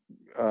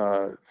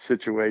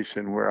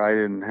situation where I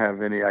didn't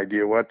have any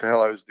idea what the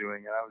hell I was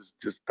doing, and I was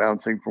just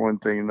bouncing from one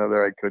thing to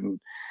another. I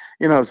couldn't,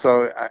 Yeah.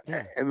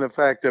 and the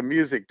fact that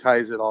music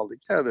ties it all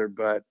together,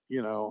 but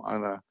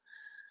on a,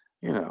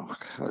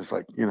 I was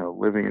like,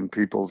 living in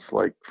people's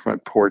like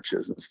front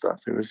porches and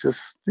stuff. It was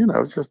just, it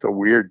was just a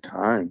weird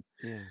time.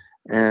 Yeah.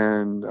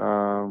 And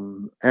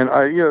the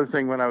other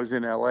thing, when I was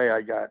in LA,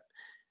 I got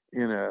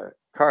in a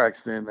car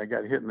accident. I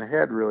got hit in the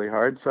head really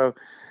hard. So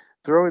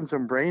throw in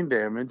some brain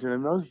damage. And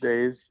in those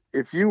days,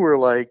 if you were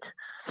like,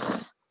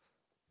 and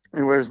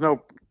there was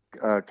no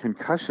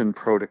concussion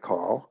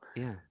protocol,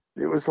 Yeah.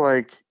 it was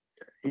like,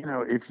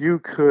 if you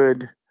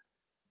could,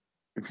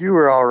 if you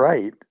were all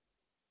right,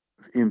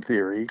 in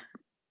theory,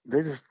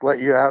 they just let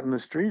you out in the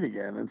street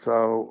again. And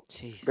so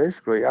Jeez.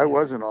 basically, I Yeah.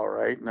 wasn't all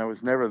right, and I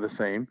was never the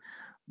same.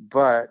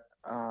 But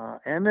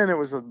and then it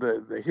was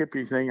the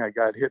hippie thing. I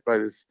got hit by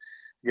this.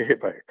 Get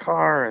hit by a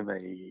car, and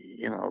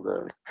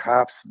the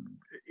cops.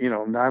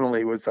 Not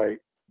only was I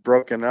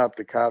broken up,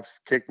 the cops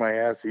kicked my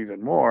ass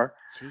even more.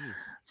 Jeez.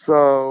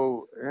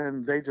 So,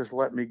 and they just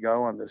let me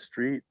go on the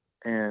street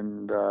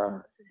and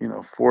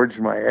forged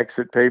my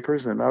exit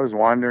papers, and I was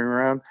wandering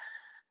around.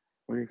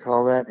 What do you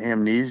call that?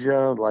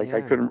 Amnesia. Like, I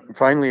Yeah. couldn't.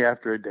 Finally,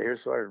 after a day or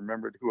so, I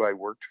remembered who I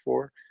worked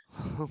for.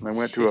 And I Holy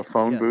went to a shit.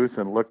 phone Yeah. booth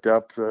and looked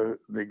up the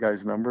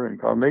guy's number and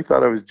called him. They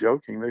thought I was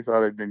joking. They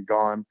thought I'd been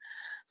gone.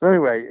 So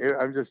anyway,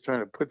 I'm just trying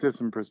to put this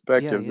in Yeah.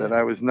 perspective that Yeah.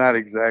 I was not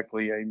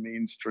exactly a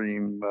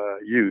mainstream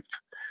youth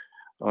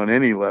on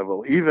any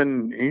level.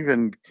 Even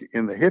in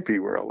the hippie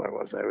world, I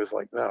was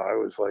like, no, I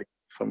was like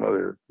some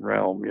other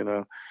realm.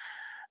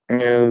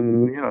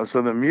 And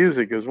so the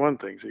music is one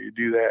thing. So you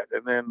do that,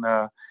 and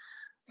then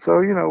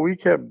so we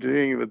kept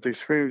doing it. But the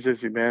Screaming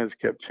Gypsy Bands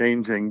kept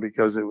changing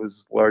because it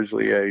was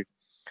largely at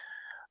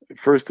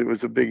first it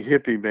was a big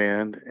hippie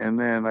band, and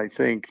then I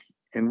think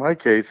in my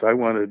case I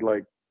wanted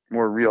like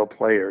more real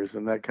players,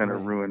 and that kind of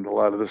Right. ruined a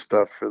lot of the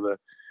stuff for the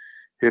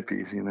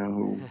hippies,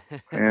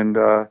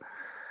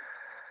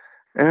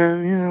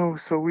 and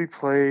so we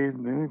played,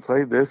 and we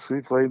played this,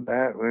 we played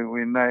that.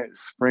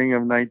 Spring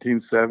of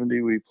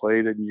 1970, we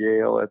played in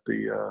Yale at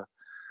the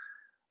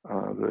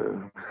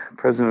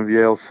president of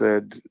Yale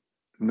said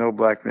no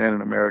black man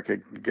in America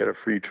could get a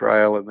free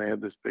trial, and they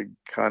had this big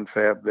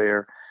confab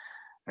there,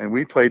 and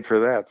we played for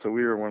that. So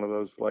we were one of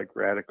those like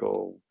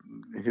radical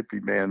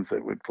hippie bands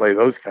that would play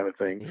those kind of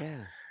things.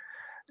 Yeah.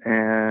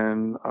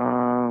 And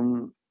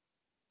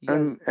You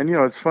guys.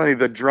 it's funny.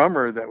 The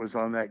drummer that was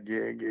on that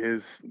gig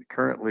is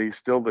currently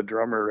still the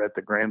drummer at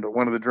the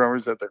one of the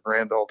drummers at the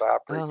Grand Ole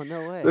Opry. Oh,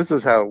 no way. This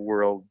is how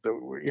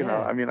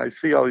Yeah. I mean, I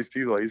see all these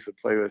people I used to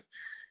play with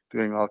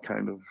doing all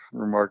kind of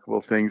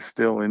remarkable things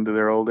still into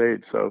their old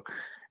age. So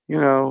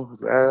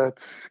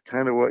that's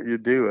kind of what you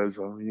do as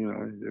a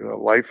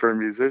lifer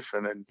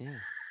musician, and Yeah.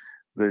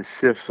 the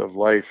shifts of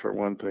life are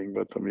one thing,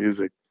 but the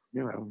music,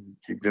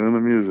 keep doing the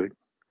music.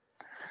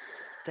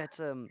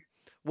 That's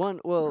one.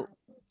 Well,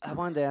 I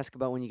wanted to ask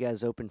about when you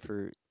guys opened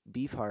for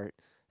Beefheart,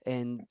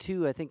 and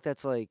two, I think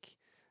that's like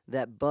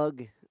that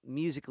bug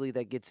musically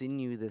that gets in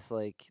you. This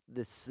like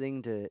this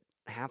thing to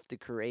have to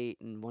create,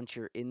 and once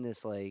you're in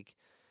this like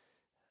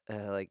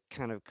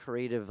kind of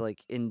creative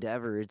like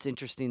endeavor, it's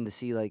interesting to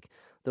see like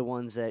the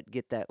ones that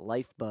get that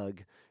life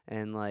bug,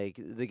 and like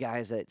the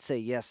guys that say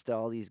yes to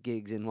all these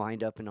gigs and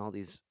wind up in all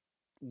these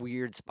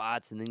weird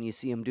spots, and then you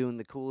see them doing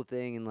the cool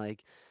thing, and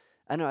like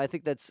I know. I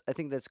think that's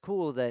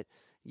cool that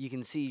you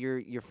can see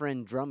your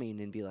friend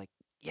drumming and be like,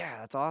 yeah,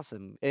 that's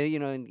awesome.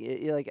 And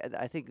like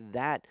I think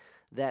that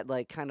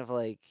like kind of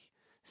like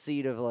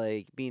seed of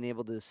like being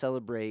able to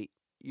celebrate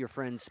your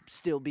friends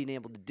still being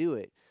able to do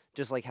it,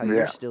 just like how you're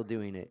Yeah. still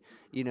doing it.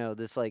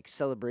 This like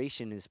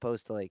celebration is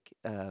supposed to like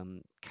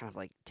kind of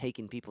like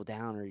taking people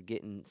down or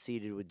getting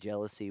seated with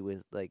jealousy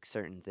with like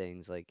certain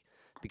things like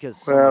because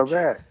so Well,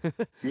 much.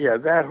 yeah,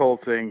 that whole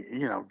thing,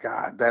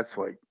 God, that's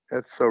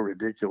so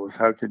ridiculous.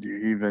 How could you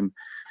even,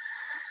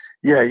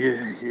 yeah,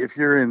 if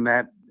you're in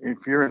that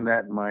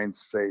mind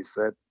space,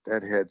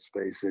 that head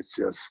space, it's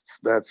just,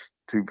 that's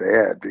too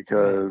bad Right.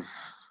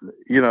 because,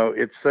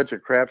 it's such a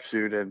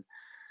crapshoot.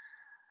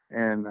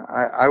 And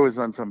I was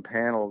on some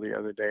panel the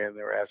other day, and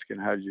they were asking,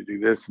 how did you do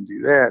this and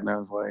do that? And I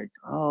was like,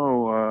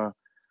 oh,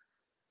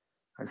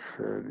 I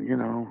said,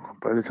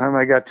 by the time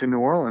I got to New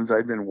Orleans,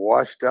 I'd been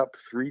washed up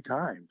 3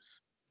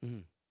 times,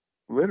 Mhm.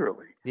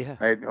 literally. Yeah.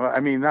 I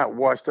mean, not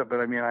washed up,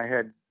 but I mean, I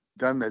had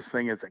done this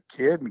thing as a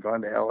kid and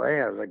gone to LA.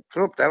 I was like,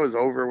 whoop, that was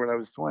over when I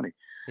was 20.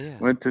 Yeah.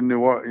 Went to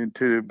New Orleans,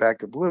 back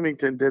to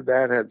Bloomington, did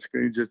that, had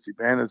Screen Gypsy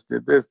Bandits,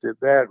 did this, did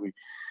that.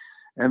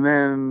 And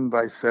then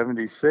by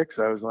 76,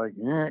 I was like,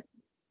 yeah,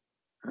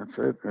 that's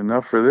it.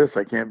 Enough for this.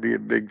 I can't be a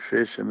big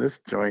fish in this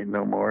joint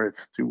no more.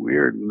 It's too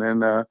weird. And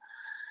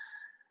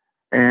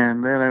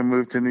then I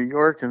moved to New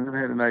York, and then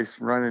had a nice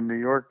run in New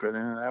York. But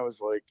then I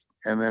was like,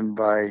 and then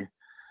there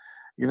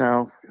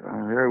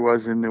I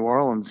was in New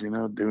Orleans,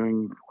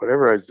 doing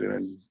whatever I was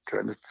doing,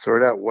 trying to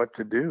sort out what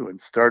to do and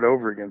start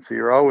over again. So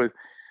you're always,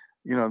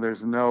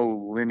 there's no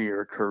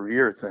linear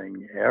career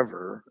thing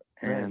ever.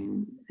 Right.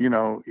 And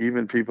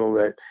even people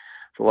that,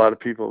 a lot of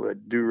people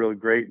that do really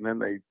great and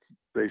then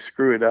they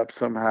screw it up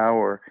somehow,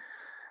 or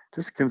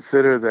just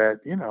consider that,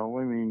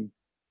 I mean,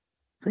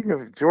 think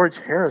of George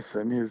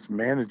Harrison. His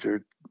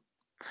manager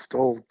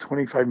stole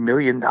 $25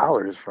 million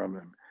from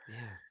him.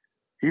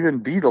 Yeah.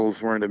 Even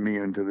Beatles weren't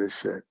immune to this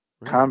shit.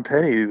 Right. Tom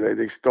Petty,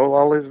 they stole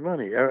all his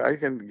money. I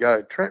can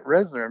Trent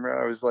Reznor. I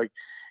remember I was like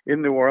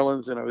in New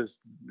Orleans, and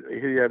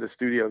he had a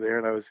studio there,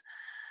 and I was,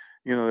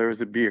 there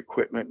was a B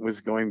equipment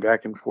was going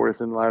back and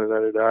forth and la da da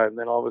da da, and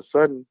then all of a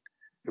sudden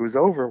it was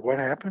over. What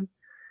happened?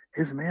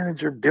 His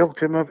manager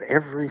bilked him of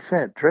every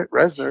cent. Trent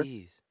Reznor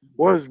Jeez.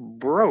 was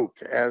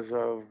broke as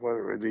of what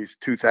were these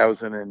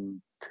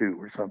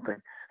 2002 or something.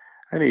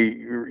 And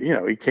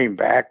he came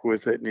back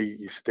with it and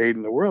he stayed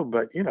in the world.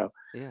 But, Yeah.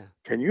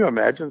 can you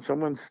imagine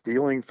someone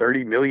stealing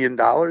 $30 million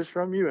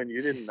from you and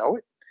you didn't know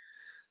it?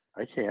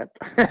 I can't.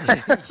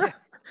 Yeah.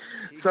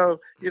 Jeez. So,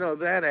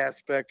 that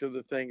aspect of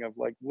the thing of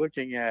like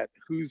looking at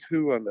who's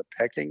who on the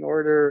pecking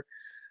order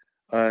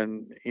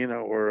on,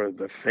 or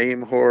the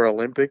Fame Whore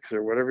Olympics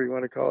or whatever you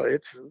want to call it.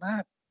 It's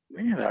not,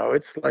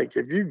 it's like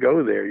if you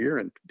go there, you're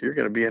going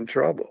to be in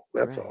trouble.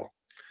 That's Right. all.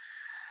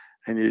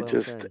 And you Well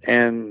just, said.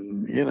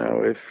 and,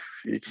 if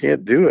you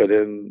can't do it,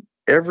 and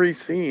every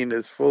scene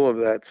is full of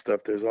that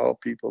stuff. There's all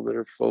people that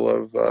are full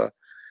of,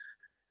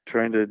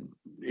 trying to,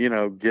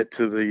 get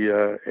to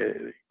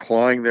the,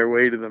 clawing their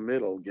way to the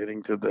middle,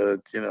 getting to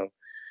the,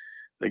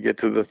 they get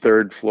to the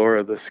third floor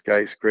of the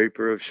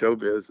skyscraper of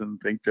showbiz and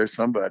think they're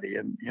somebody.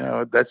 And,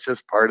 that's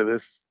just part of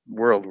this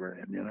world we're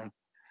in.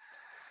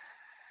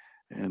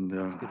 And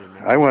That's a good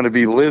I want to analogy.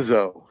 be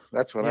Lizzo.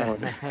 That's what I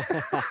want to Yeah.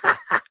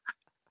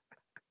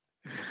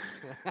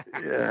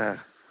 be. Yeah.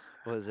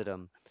 Was it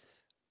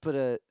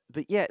but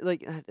yeah,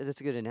 like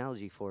that's a good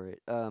analogy for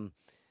it.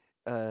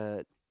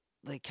 Uh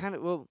like kind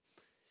of well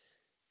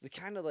they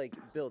kind of like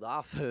build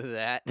off of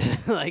that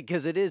like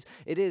cuz it is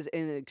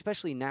and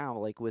especially now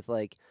like with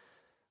like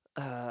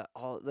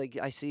all like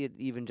I see it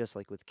even just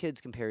like with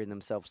kids comparing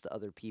themselves to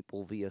other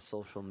people via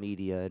social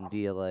media and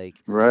via like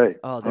Right.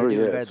 oh they're Oh,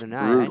 doing yeah. better It's than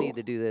I need brutal.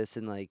 to do this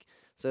and like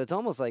so it's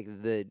almost like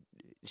the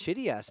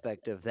shitty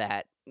aspect of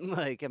that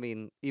like I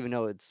mean even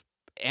though it's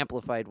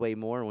amplified way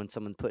more when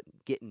someone put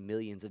getting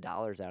millions of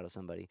dollars out of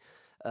somebody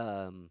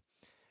um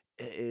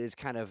is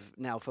kind of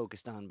now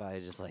focused on by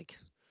just like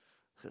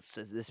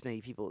this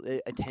many people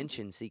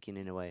attention seeking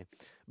in a way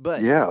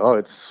but Yeah. Oh,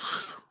 it's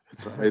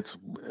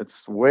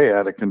way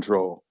out of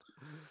control.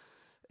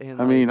 and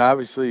I like mean,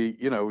 obviously,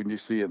 when you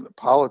see in the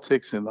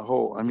politics and the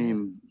whole, I yeah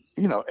mean,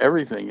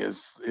 everything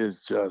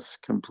is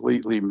just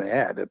completely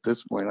mad at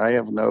this point. I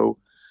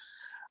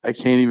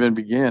can't even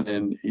begin.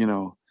 And,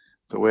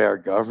 the way our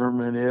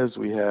government is,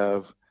 we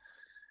have,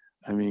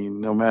 I mean,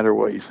 no matter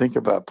what you think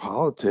about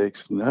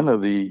politics, none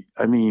of the,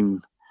 I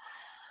mean,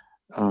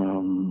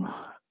 um,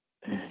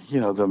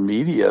 the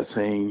media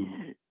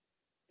thing,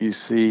 you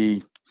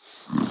see,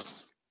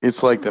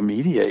 it's like the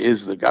media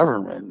is the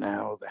government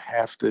now.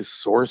 Half the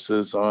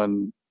sources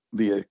on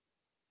the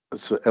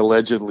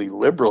allegedly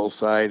liberal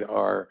side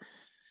are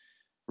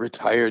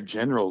retired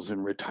generals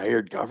and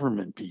retired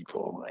government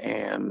people.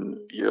 And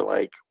you're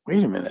like,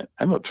 wait a minute,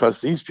 I don't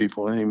trust these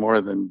people any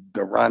more than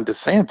the Ron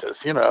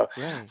DeSantis.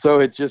 right So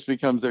it just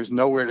becomes there's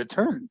nowhere to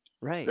turn.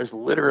 right There's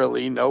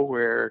literally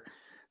nowhere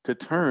to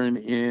turn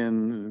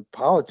in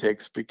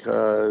politics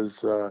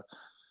because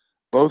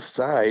both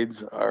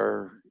sides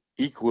are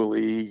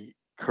equally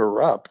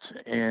corrupt.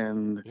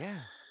 And yeah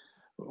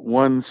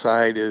one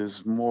side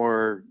is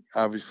more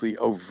obviously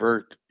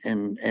overt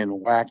and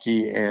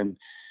wacky. And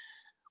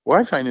what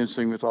I find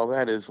interesting with all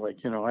that is like,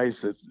 I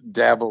used to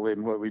dabble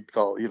in what we'd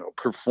call,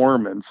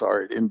 performance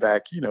art in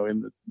back, in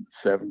the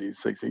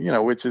 70s,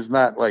 60s, which is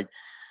not like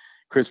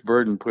Chris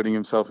Burden putting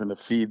himself in a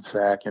feed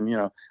sack. And,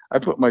 I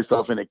put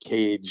myself in a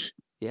cage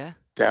yeah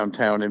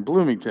downtown in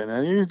Bloomington.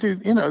 And you do,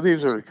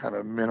 these are kind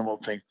of minimal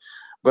things.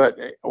 But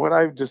what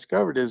I've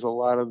discovered is a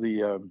lot of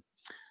the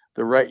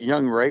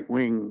young right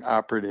wing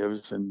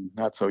operatives, and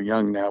not so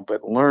young now,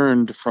 but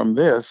learned from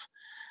this,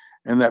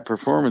 and that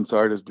performance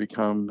art has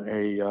become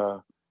a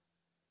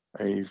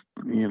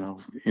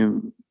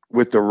in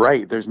with the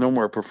right. There's no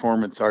more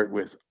performance art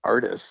with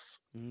artists.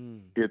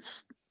 mm.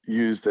 It's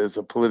used as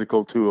a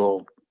political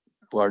tool,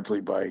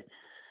 largely by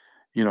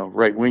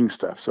right wing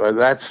stuff. So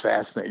that's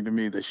fascinating to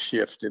me, the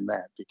shift in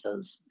that,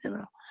 because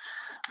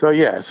so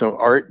yeah, so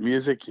art,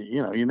 music,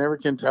 you never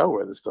can tell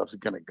where the stuff's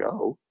going to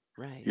go.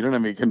 right You don't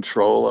have any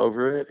control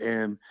over it.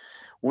 And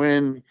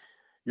when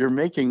you're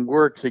making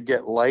work to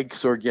get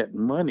likes or get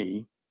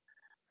money,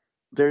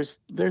 there's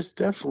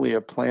definitely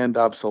a planned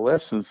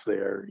obsolescence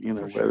there, for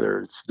whether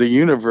sure it's the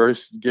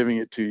universe giving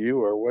it to you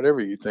or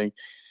whatever you think.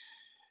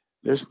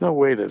 There's no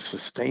way to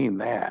sustain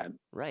that.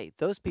 right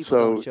those people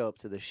don't So show up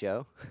to the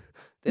show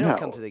they don't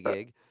come no, to the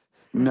gig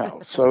no.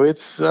 So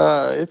it's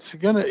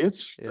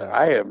yeah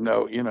I have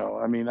no,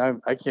 I mean,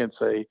 I can't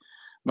say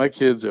my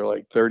kids are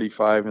like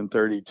 35 and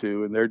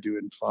 32 and they're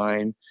doing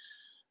fine.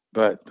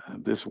 But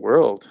this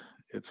world,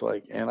 it's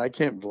like, and I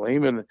can't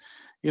blame it.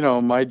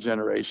 My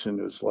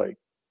generation was like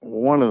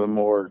one of the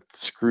more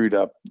screwed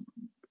up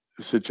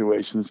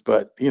situations,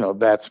 but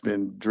that's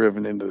been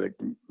driven into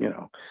you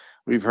know,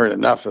 we've heard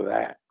enough of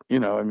that.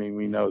 I mean,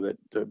 we Mhm. know that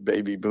the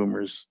baby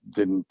boomers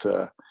didn't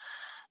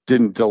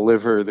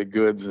deliver the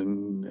goods,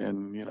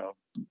 and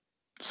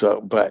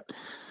so, but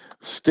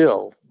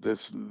still,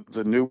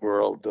 the new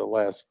world, the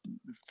last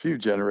few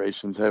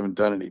generations haven't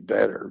done any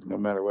better, no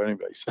matter what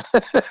anybody says.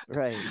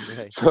 Right,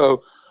 right.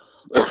 So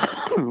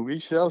we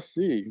shall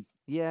see.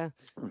 Yeah,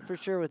 for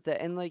sure with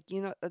that. And like,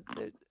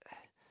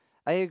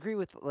 I agree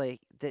with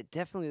like that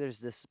definitely there's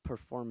this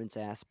performance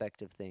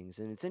aspect of things.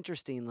 And it's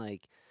interesting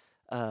like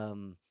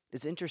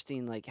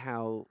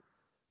how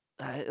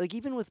like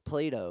even with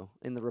Plato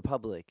in the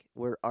Republic,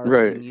 where art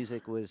and Right.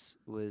 music was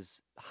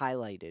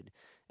highlighted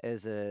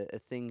as a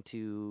thing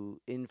to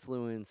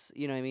influence.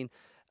 You know what I mean?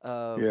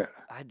 Yeah.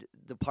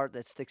 The part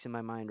that sticks in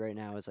my mind right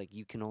now is like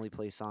you can only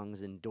play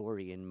songs in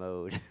Dorian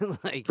mode,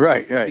 like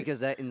Right. Right. because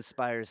that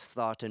inspires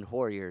thought and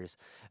warriors.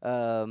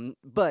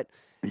 But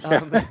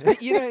Yeah.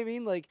 you know what I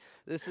mean? Like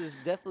this is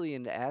definitely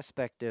an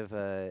aspect of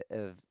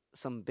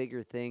some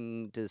bigger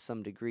thing to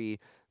some degree.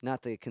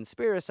 Not to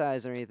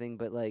conspiracize or anything,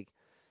 but like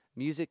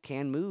music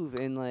can move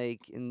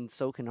and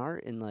so can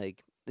art and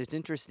like it's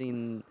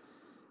interesting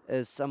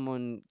as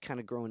someone kind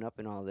of growing up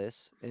in all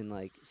this and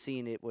like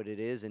seeing it what it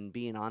is and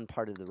being on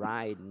part of the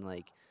ride and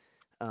like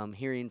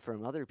hearing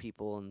from other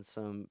people and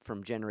some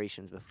from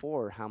generations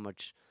before how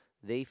much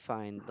they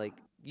find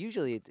like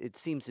usually it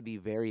seems to be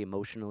very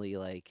emotionally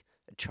like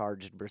a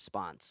charged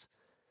response,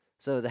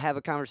 so to have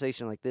a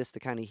conversation like this to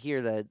kind of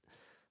hear that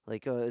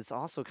like it's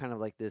also kind of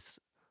like this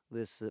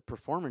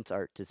performance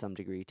art to some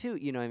degree too.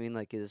 You know, what I mean,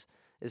 like is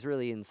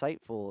really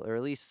insightful, or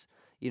at least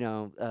you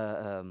know,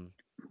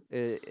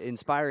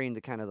 inspiring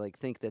to kind of like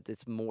think that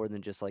it's more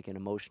than just like an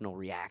emotional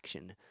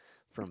reaction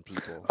from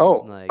people.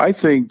 Oh, Like, I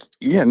think,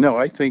 yeah, no,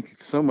 I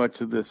think so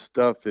much of this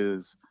stuff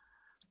is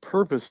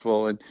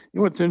purposeful. And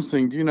what's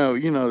interesting,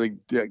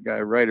 the guy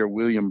writer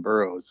William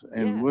Burroughs,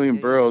 and yeah, William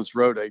yeah, yeah. Burroughs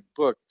wrote a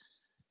book.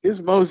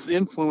 His most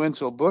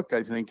influential book,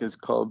 I think, is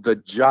called The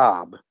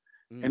Job.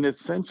 And Mm,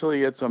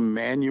 essentially, it's a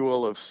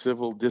manual of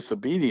civil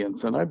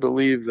disobedience. And I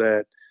believe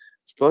that,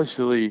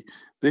 especially,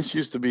 this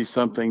used to be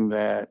something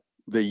that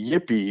the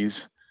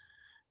yippies,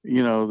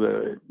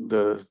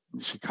 the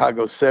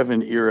Chicago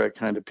 7 era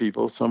kind of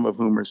people, some of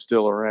whom are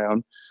still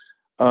around,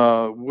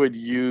 would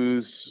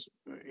use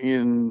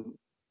in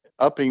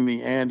upping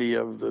the ante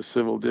of the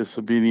civil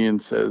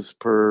disobedience as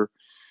per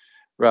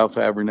Ralph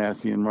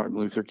Abernathy and Martin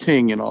Luther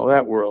King and all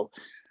that world.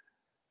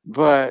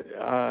 But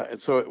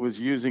so it was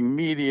using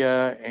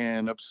media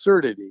and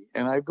absurdity.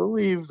 And I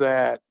believe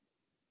that,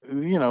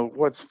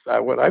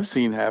 what I've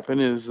seen happen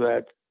is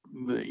that,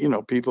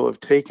 people have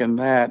taken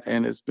that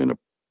and it's been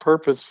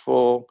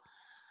purposeful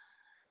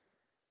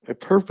a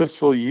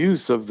purposeful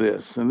use of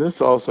this. And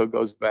this also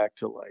goes back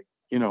to, like,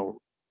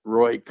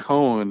 Roy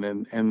Cohn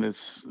and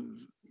this,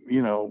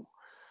 you know,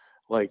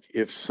 like,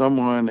 if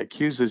someone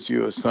accuses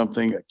you of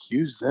something,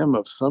 accuse them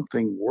of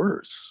something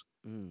worse.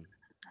 mm,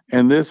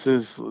 And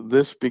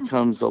this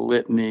becomes a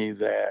litany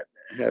that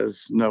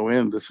has no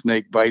end. The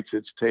snake bites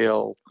its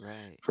tail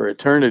right. for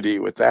eternity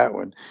with that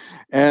one.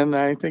 And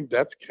I think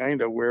that's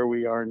kind of where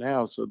we are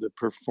now. So the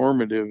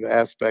performative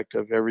aspect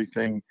of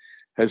everything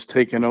has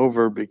taken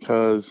over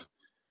because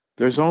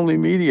there's only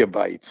media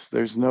bites.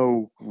 There's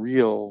no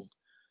real.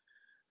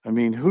 I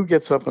mean, who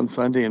gets up on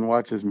Sunday and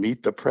watches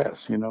Meet the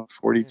Press? Yeah.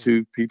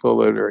 42 people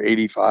that are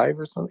 85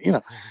 or something.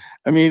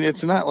 I mean,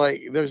 it's not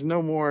like there's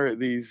no more of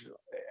these.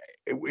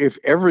 If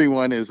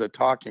everyone is a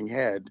talking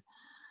head,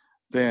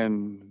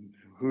 then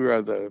who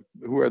are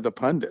the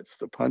pundits?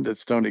 The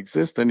pundits don't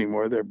exist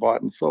anymore. They're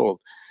bought and sold.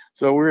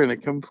 So we're in a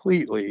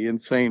completely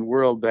insane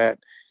world that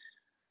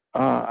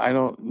I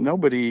don't.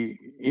 Nobody,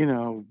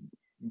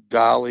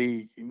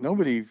 Dolly,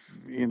 nobody,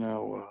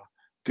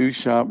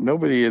 Duchamp,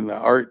 nobody in the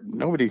art,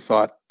 nobody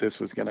thought this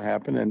was going to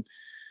happen. And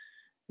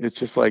it's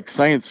just like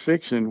science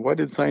fiction. What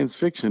did science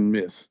fiction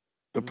miss?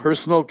 The Mm.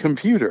 personal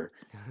computer.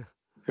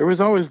 There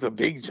was always the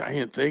big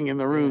giant thing in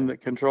the room Yeah.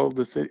 that controlled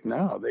the city.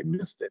 No, they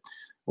missed it.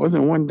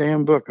 Wasn't one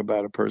damn book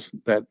about a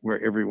person that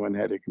where everyone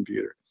had a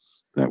computer.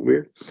 Isn't that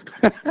weird?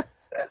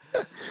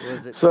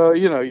 Was it? So,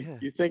 Yeah.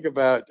 you think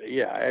about,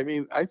 yeah, I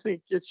mean, I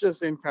think it's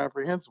just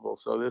incomprehensible.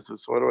 So this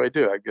is, what do I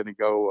do? I'm going to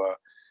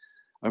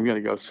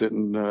go sit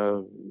and,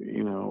 I'm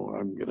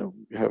going to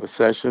have a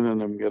session,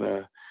 and I'm going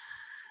to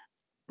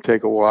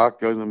take a walk,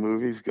 go to the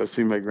movies, go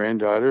see my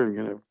granddaughter. I'm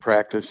going to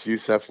practice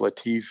Yusef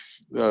Lateef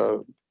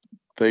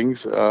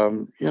things,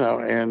 and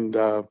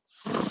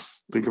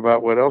think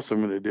about what else I'm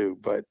going to do.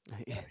 But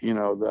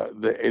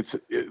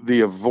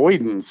the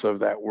avoidance of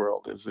that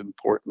world is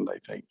important. I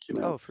think,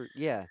 Oh, for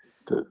yeah.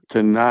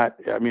 to not.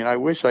 I mean, I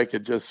wish I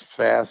could just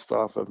fast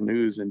off of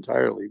news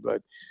entirely,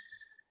 but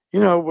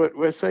what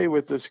let's say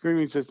with the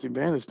Screaming Gypsy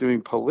Bandits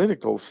doing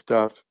political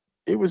stuff,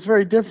 it was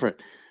very different.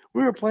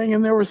 We were playing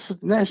and there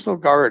was National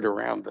Guard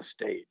around the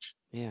stage.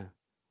 Yeah.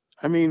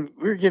 I mean,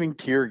 we were getting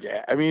tear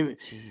gas. I mean,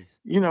 Jeez.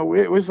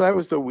 it was that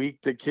was the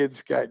week the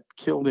kids got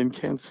killed in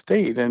Kent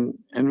State, and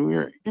we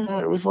were,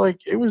 it was like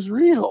it was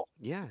real.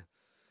 Yeah.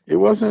 It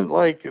wasn't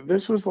like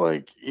this was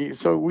like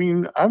so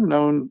I've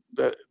known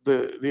that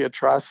the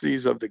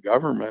atrocities of the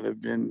government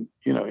have been,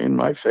 in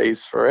my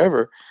face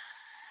forever,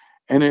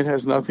 and it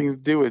has nothing to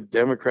do with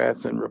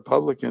Democrats and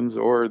Republicans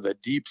or the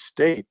deep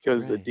state,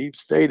 because the Right. deep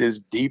state is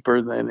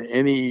deeper than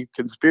any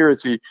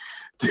conspiracy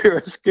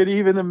theorist could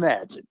even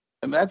imagine.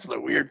 And that's the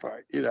weird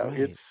part. Right.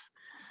 It's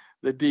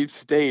the deep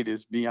state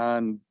is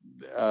beyond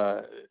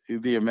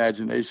the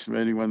imagination of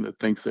anyone that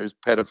thinks there's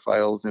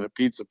pedophiles in a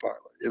pizza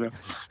parlor.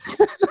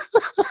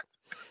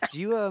 Do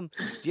you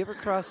ever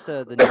cross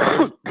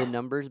the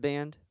Numbers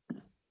band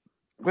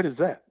What is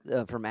that?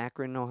 from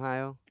Akron,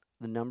 Ohio?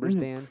 The Numbers Mhm.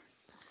 band.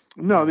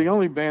 No, Uh, the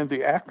only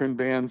the Akron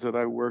bands that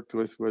I worked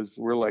with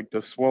were like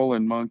the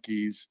Swollen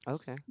Monkeys,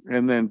 okay.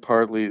 and then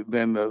partly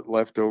then the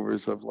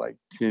leftovers of like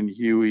Tin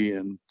Huey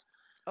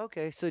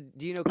Okay. So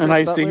do you know and I Chris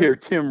used to Butler? hear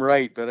Tim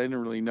Wright, but I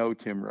didn't really know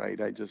Tim Wright.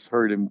 I just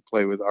heard him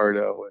play with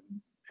Ardo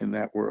and in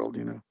that world.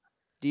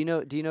 Do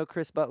you know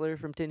Chris Butler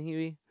from Tin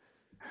Huey?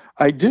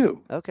 I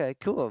do, Okay.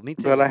 Cool. Me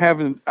but too. I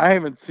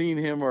haven't seen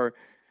him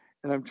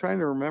and I'm trying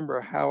to remember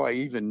how I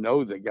even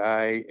know the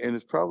guy. And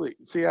it's probably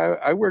see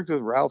I worked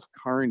with Ralph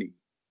Carney,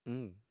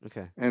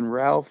 Okay. and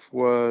Ralph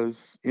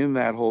was in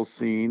that whole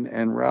scene,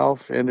 and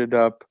Ralph ended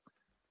up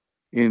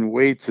in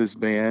Waits's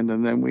band,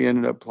 and then we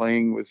ended up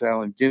playing with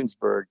Allen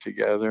Ginsberg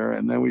together,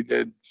 and then we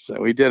did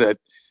a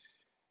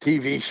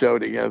TV show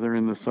together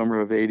in the summer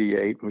of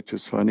 '88, which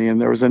was funny.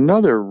 And there was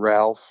another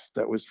Ralph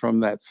that was from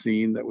that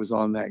scene that was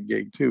on that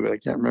gig too, but I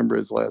can't remember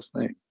his last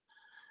name.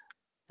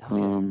 Okay.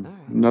 All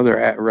right.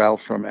 Another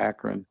Ralph from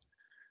Akron.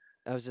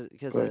 I was just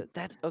because But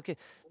that's okay.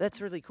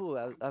 That's really cool.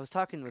 I was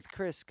talking with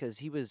Chris because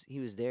he was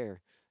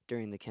there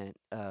during the Kent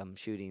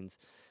shootings.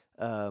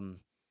 Um,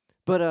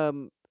 but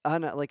on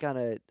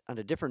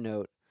a different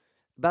note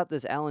about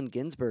this Allen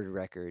Ginsberg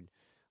record,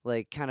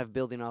 like kind of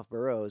building off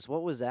Burroughs.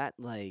 What was that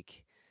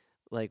like?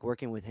 Like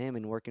working with him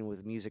and working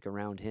with music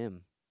around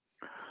him.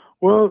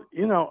 well,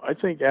 I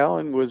think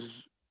Alan was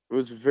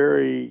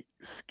very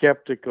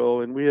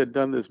skeptical, and we had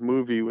done this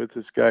movie with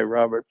this guy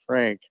Robert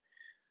Frank,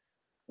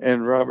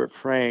 and Robert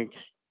Frank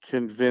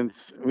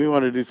convinced we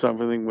want to do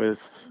something with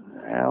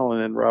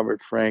Alan, and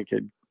Robert Frank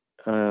had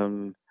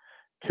um,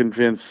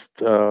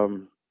 convinced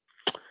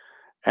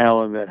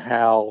Alan that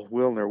Hal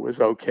Wilner was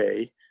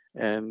okay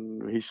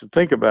and he should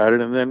think about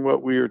it. And then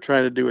what we were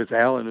trying to do with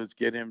Alan was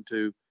get him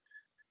to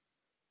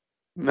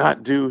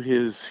not do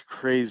his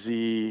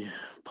crazy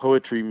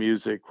poetry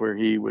music where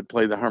he would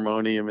play the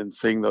harmonium and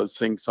sing those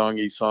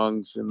sing-songy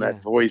songs in that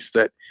Yeah. voice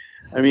that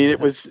I mean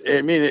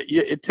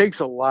it takes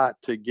a lot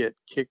to get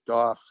kicked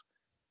off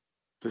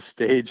the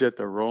stage at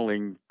the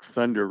Rolling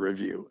Thunder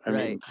review. I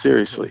mean, Right.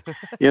 seriously,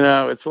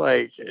 it's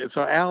like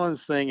so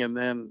Alan's thing, and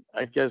then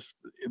I guess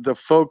the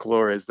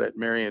folklore is that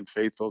Marianne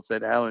Faithfull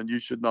said, "Alan, you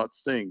should not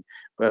sing,"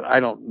 but I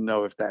don't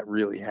know if that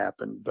really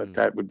happened. But Mm.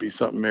 that would be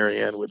something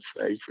Marianne would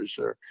say for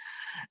sure.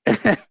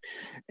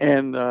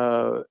 and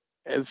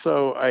and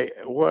so I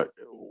what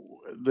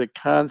the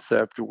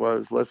concept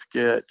was, let's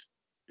get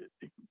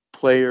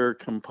player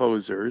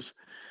composers,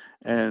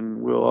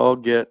 and we'll all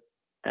get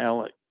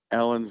Alan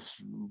Alan's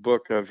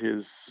book of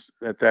his.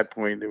 At that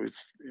point, it was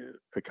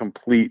a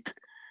complete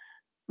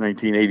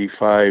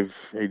 1985,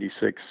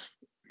 86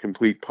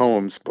 complete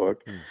poems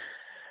book, Mm.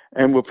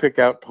 and we'll pick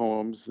out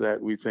poems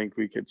that we think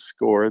we could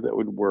score that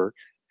would work,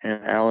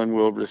 and Alan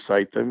will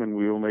recite them, and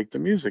we will make the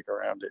music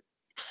around it.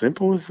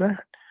 Simple as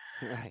that.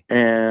 Right.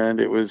 And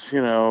it was,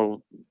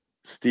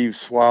 Steve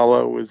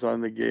Swallow was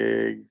on the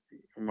gig,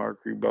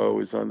 Mark Ribot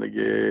was on the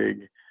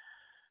gig,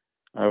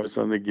 I was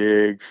on the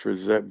gig for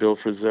Bill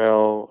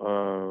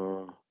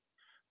Frisell.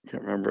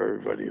 Can't remember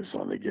everybody who was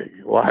on the gig.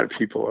 A lot of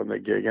people on the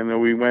gig, and then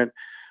we went.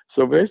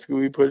 So basically,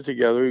 we put it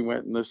together. We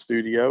went in the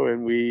studio,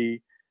 and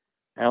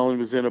Alan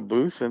was in a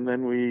booth, and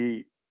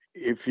then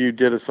if you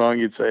did a song,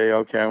 you'd say,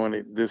 "Okay, I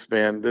want this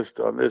band, this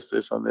on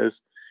this on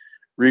this."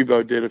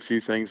 Rebo did a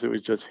few things. It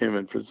was just him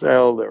and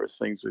Frisell. There was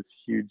things with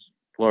huge,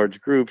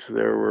 large groups.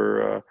 There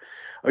were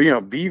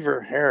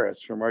Beaver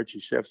Harris from Archie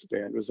Shepp's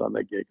band was on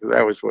that gig.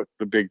 That was what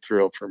the big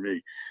thrill for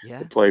me to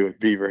Yeah. play with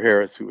Beaver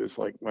Harris, who was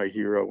like my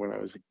hero when I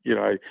was,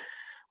 I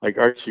like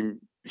Archie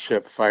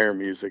Shepp Fire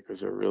music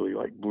was a really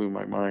like blew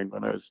my mind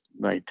when I was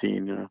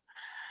 19.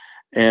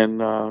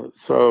 And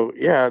so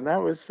yeah, and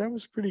that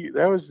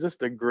was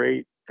just a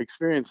great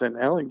experience. And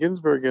Allen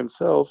Ginsberg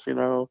himself,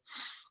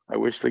 I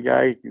wish the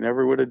guy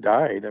never would have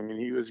died. I mean,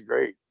 he was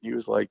great. He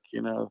was like,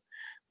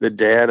 the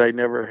dad I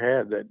never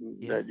had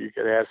Yeah. that you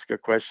could ask a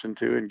question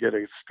to and get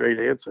a straight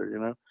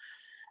answer.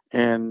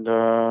 And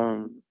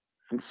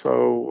and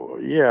so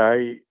yeah,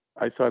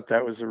 I thought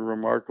that was a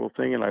remarkable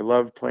thing, and I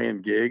loved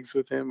playing gigs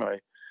with him. I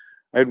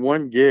had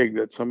one gig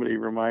that somebody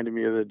reminded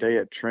me of the day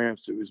at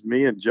Tramps. It was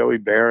me and Joey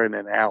Barron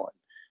and Alan.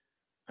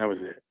 That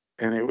was it,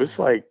 and it was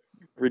Wow. like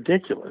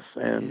ridiculous,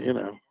 and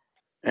Yeah.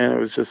 and it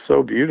was just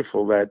so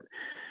beautiful that.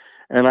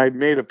 And I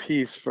made a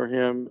piece for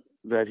him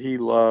that he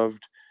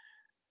loved,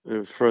 It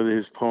was for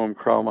his poem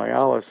 "Crawl My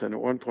Alice," and at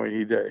one point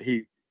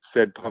he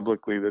said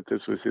publicly that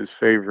this was his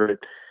favorite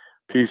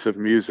piece of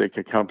music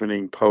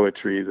accompanying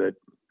poetry that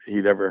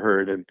he'd ever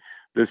heard, and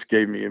this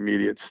gave me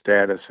immediate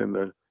status in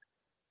the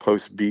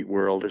post-beat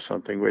world or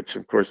something, which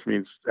of course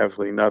means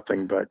absolutely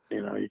nothing. But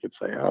you could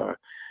say, "Oh,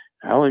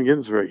 Allen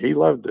Ginsberg, he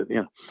loved it,"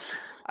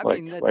 I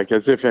like mean, like that's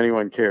as if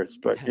anyone cares.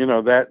 But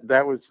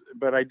that was.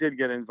 But I did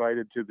get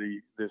invited to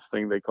this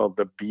thing they called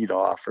the Beat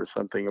Off or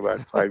something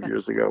about 5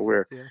 years ago,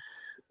 where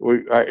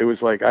yeah. it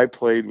was like I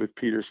played with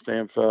Peter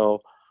Stamfel,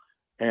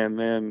 and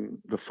then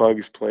the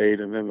Fugs played,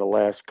 and then the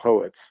Last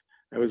Poets.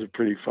 It was a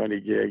pretty funny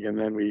gig, and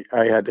then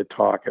I had to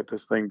talk at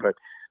this thing, but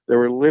there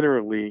were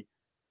literally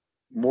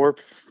more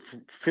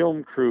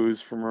film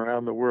crews from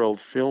around the world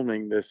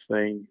filming this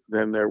thing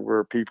than there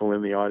were people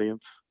in the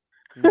audience.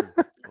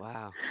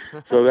 Wow.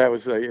 So that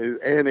was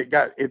and it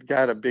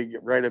got a big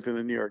write up in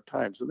the New York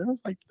Times, and there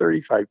was like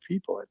 35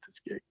 people at this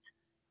gig.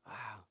 Wow.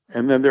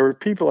 And then there were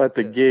people at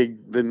the Yeah.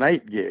 gig, the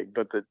night gig,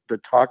 but the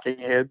Talking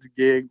Heads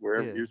gig,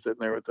 where Yeah. you're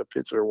sitting there with a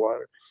pitcher of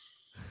water,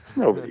 there's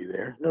nobody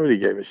there. Nobody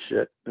gave a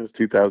shit. It was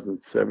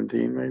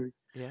 2017, maybe.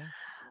 Yeah.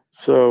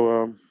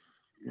 So,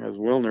 as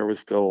Wilner was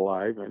still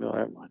alive, I know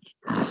that much.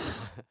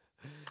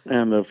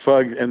 And the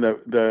Fugs and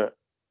the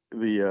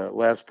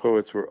Last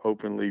Poets were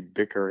openly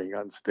bickering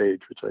on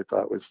stage, which I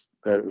thought was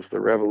the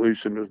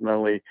revolution was not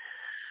only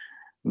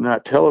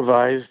not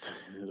televised,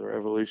 the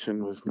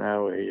revolution was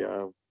now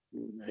a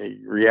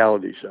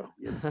reality show.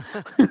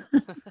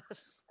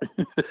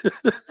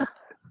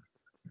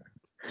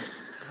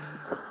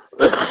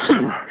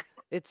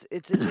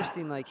 It's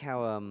interesting like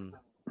how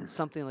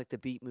something like the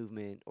beat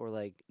movement or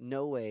like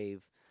no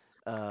wave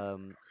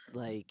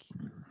like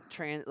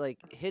like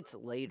hits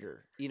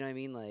later. You know what I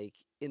mean? Like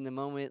in the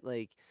moment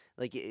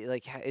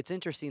it's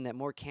interesting that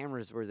more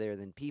cameras were there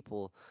than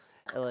people.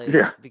 Like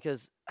Yeah,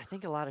 because I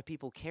think a lot of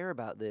people care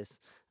about this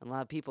and a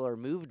lot of people are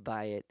moved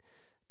by it,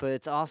 but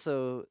it's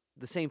also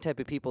the same type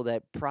of people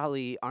that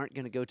probably aren't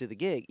going to go to the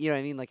gig. You know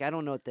what I mean? Like I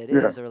don't know what that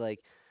yeah. is or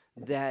like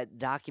that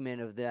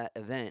document of that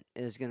event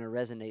is going to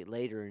resonate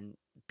later and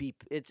be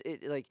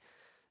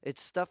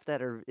it's stuff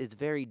that it's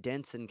very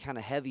dense and kind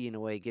of heavy in a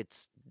way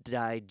gets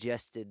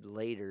digested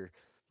later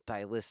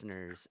by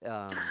listeners.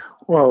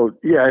 Well,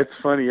 yeah, it's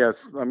funny.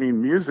 Yes, I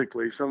mean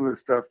musically, some of the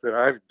stuff that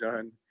I've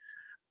done,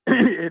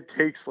 it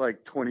takes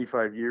like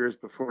 25 years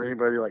before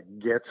anybody like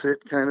gets it,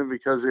 kind of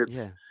because it's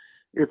Yeah.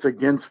 it's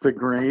against the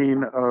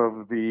grain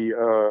of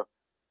the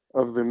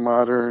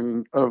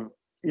modern of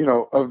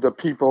the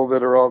people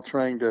that are all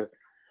trying to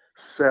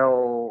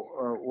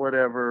sell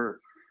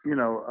whatever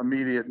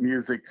immediate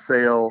music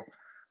sale,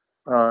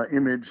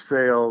 image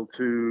sale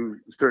to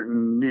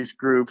certain niche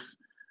groups.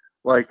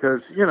 Like,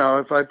 because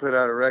if I put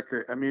out a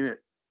record, I mean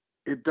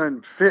it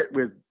doesn't fit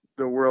with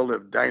the world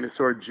of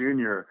Dinosaur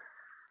Jr.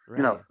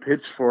 Right.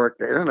 Pitchfork.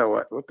 They don't know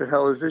what the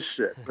hell is this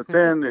shit. But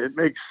then it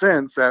makes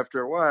sense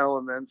after a while,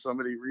 and then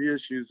somebody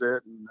reissues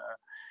it, and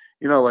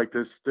like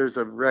this. There's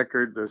a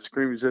record, the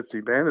Screaming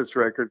Gypsy Bandits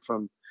record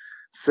from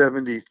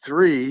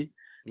 '73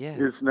 Yeah.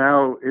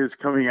 is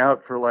coming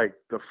out for like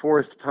the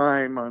fourth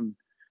time on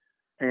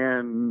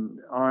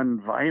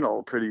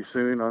vinyl pretty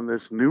soon on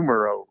this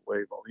Numero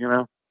label.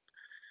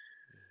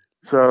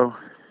 So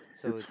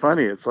So it's it's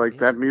funny. It's like yeah.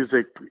 that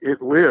music,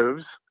 it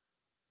lives.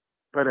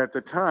 But at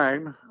the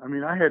time, I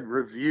mean, I had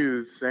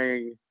reviews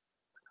saying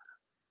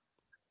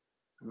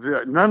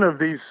that none of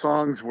these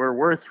songs were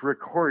worth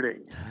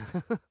recording.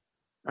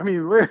 I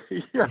mean, Yeah,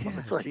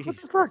 it's like, what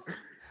the jeez. fuck?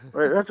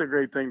 Well, that's a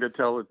great thing to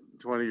tell a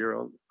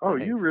 20-year-old. Oh,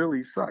 you Nice.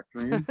 really suck,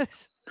 man.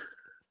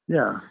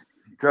 Yeah.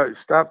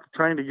 Stop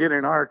trying to get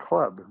in our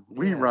club.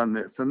 We Yeah. run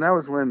this. And that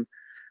was when,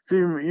 see,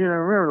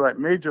 remember like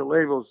major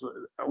labels,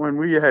 when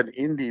we had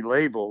indie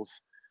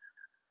labels,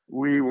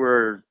 we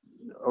were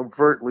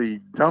overtly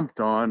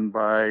dumped on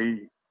by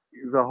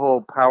the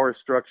whole power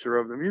structure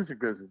of the music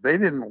business. They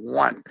didn't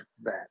want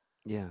that.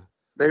 Yeah.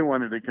 They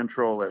wanted to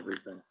control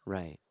everything.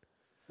 Right.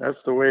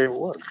 That's the way it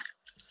was.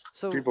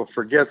 So People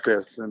forget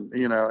this, and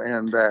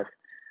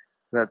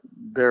that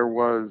there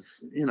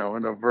was, an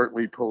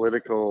overtly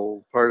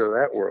political part of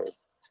that world.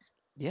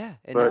 yeah,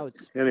 and But now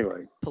it's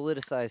anyway,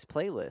 politicized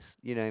playlist.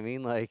 You know what I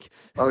mean? Like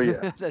oh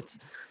yeah. that's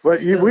But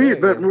still there.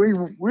 You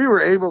know? we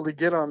were able to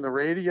get on the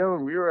radio,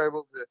 and we were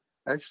able to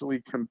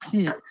actually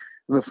compete.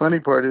 And the funny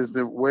part is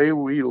the way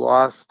we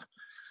lost.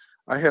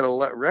 I had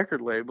a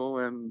record label,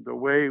 and the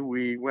way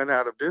we went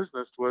out of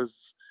business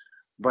was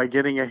by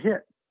getting a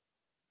hit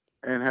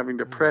and having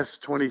to Mm. press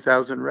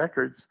 20,000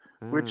 records,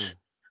 Oh, which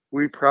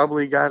we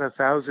probably got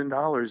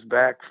 $1,000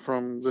 back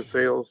from the jeez.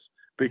 sales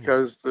Yeah.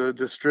 because the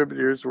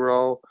distributors were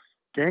all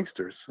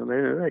gangsters, and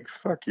they're like,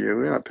 "Fuck you,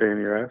 we're not paying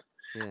your ass."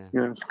 Yeah. You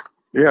know,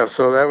 yeah.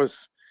 So that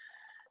was,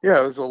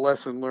 yeah, it was a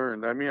lesson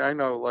learned. I mean, I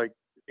know like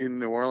in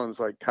New Orleans,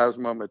 like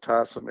Cosmo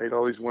Matassa made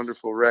all these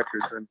wonderful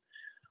records, and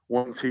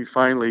once he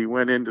finally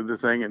went into the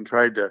thing and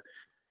tried to,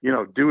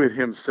 do it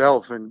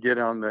himself and get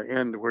on the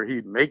end where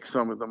he'd make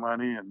some of the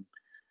money, and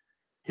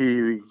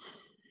he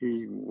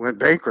he went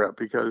bankrupt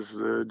because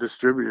the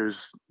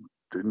distributors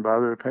didn't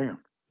bother to pay him.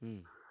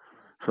 Mm.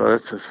 So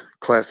that's a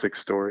classic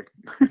story.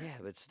 Yeah,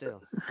 but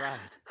still, right.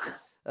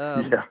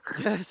 Yeah.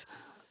 Yes.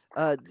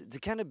 To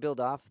kind of build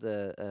off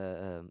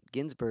the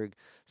Ginsberg,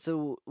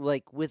 so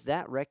like with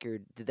that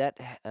record, did that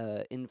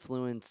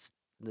influence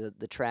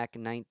the track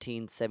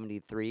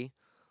 1973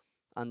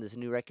 on this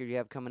new record you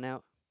have coming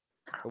out,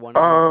 or one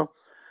of them? Uh,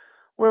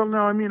 well, no,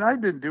 I mean,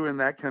 I've been doing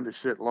that kind of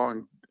shit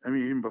long. I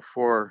mean, even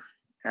before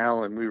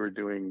Alan, we were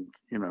doing,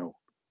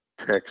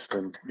 text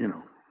and,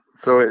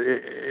 so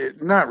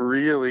not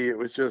really. It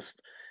was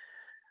just,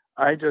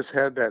 I just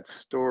had that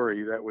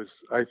story that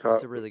was, I It's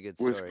thought a really good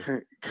was story.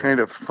 kind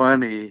Yeah. of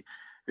funny.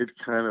 It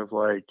kind of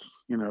like,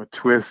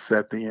 twists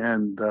at the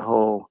end, the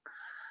whole,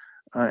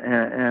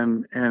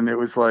 and it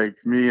was like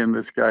me and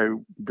this guy,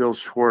 Bill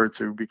Schwartz,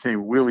 who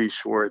became Willie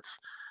Schwartz.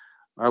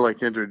 I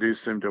like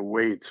introduced him to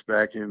Waits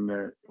back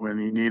in when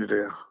he needed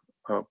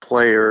a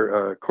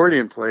player,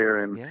 accordion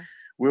player, and Yeah.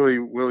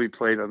 Willie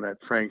played on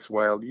that Frank's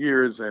Wild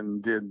Years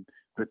and did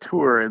the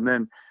tour, and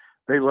then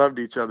they loved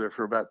each other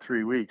for about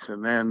 3 weeks,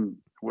 and then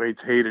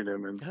Waits hated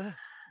him, and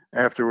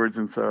afterwards,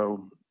 and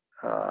so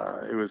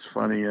it was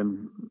funny,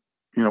 and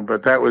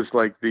but that was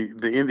like the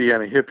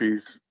Indiana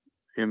hippies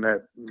in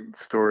that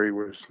story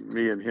was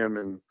me and him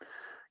and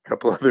a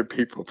couple other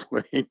people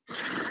playing,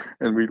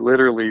 and we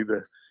literally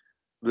the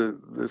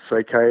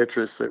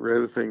psychiatrist that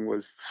read the thing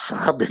was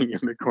sobbing in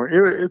the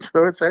corner.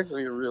 So it's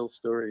actually a real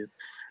story.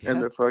 And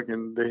Yeah. the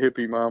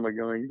hippie mama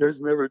going,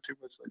 "There's never too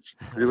much."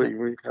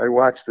 Really, I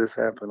watched this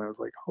happen. I was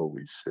like,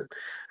 "Holy shit!"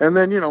 And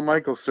then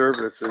Michael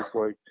Service is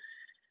like,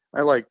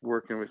 I like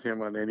working with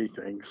him on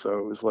anything. So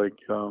it was like,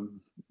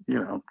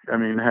 I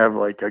mean, have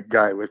like a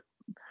guy with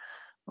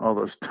all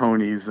those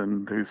Tonys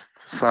and who's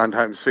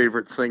Sondheim's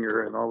favorite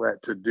singer and all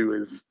that to do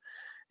his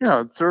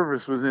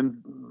Service was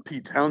in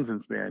Pete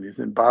Townshend's band. He's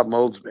in Bob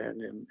Mould's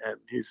band, and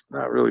he's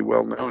not really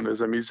well known as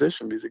a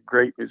musician. He's a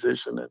great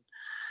musician,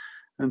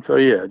 and so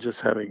yeah,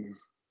 just having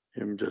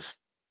him just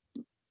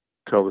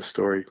tell the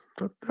story,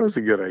 that was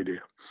a good idea.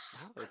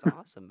 Oh, it's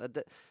awesome.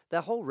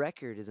 That whole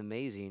record is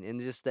amazing,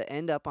 and just to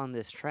end up on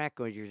this track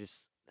where you're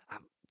just um,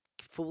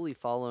 fully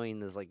following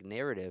this like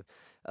narrative,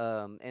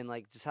 and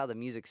like just how the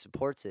music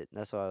supports it.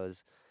 That's why I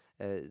was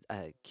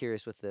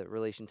curious with the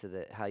relation to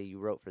the how you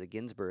wrote for the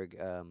Ginsberg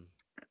record.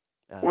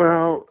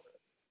 Well,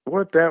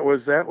 what that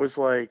was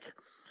like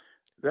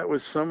that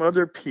was some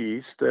other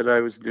piece that I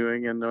was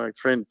doing, and my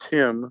friend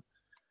Tim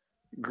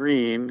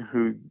Green,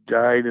 who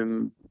died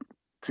in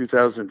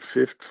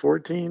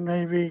 2014,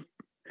 maybe.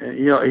 And,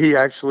 he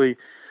actually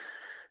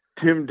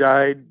Tim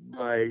died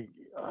by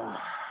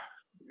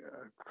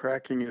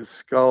cracking his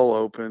skull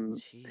open.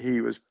 Jeez, He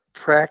was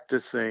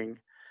practicing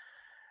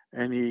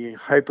and he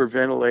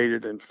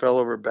hyperventilated and fell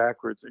over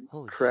backwards and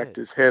holy cracked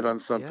shit! his head on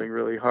Yeah, something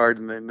really hard.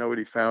 And then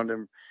nobody found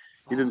him.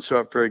 He didn't fuck. show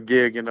up for a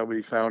gig and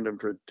nobody found him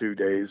for 2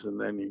 days. And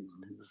then he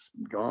was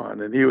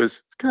gone. And he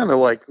was kind of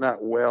like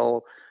not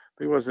well.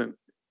 He wasn't.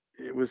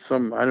 It was I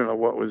don't know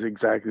what was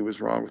exactly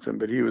was wrong with him,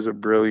 but he was a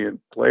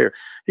brilliant player.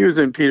 He was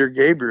in Peter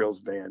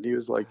Gabriel's band. He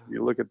was like,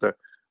 you look at the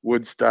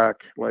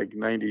Woodstock like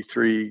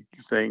 93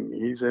 thing.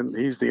 He's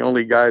the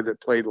only guy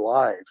that played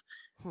live.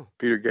 Huh.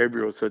 Peter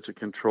Gabriel was such a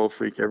control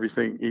freak.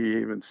 Everything he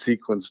even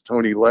sequenced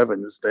Tony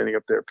Levin was standing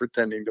up there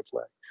pretending to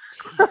play.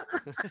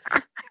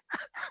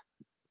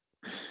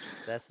 Jeez,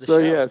 that's the So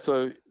show. yeah,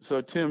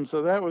 so Tim,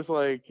 so that was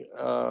like,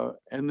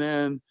 and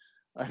then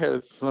I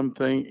had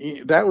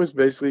something that was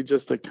basically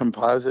just a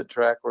composite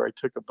track where I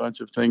took a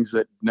bunch of things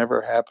that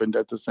never happened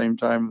at the same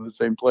time in the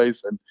same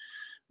place and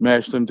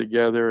mashed them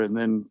together and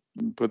then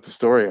put the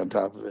story on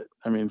top of it.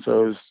 I mean,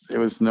 so it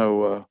was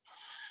no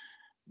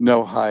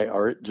high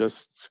art,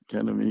 just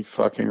kind of me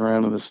fucking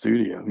around in the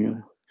studio.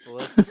 Well,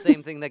 it's the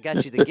same thing that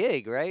got you the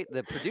gig, right?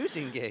 The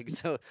producing gig.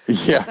 So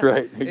Yeah,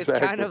 right, it's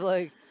kind exactly. of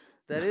like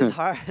that is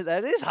hard.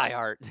 That is high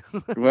art.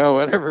 Well,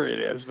 whatever it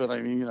is, but I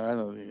mean, I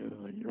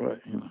don't like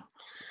what.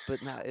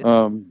 But no, it's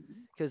Um,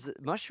 because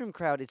Mushroom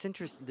Crowd. It's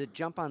interesting to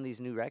jump on these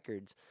new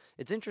records.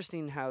 It's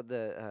interesting how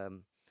the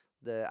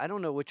I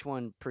don't know which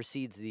one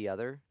precedes the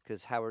other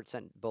because Howard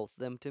sent both of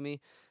them to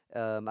me.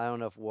 I don't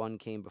know if one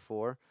came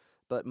before,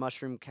 but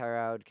Mushroom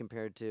Crowd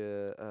compared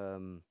to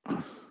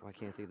I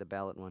can't think of the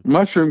ballot one.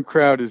 Mushroom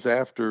Crowd is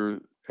after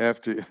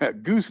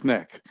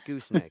Gooseneck.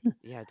 Gooseneck.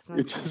 Yeah, it's not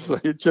It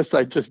even. just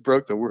I just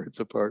broke the words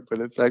apart, but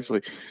it's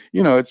actually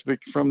it's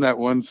from that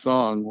one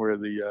song where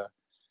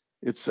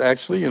it's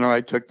actually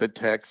I took the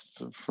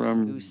text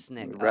from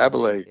Gooseneck. Oh, I see.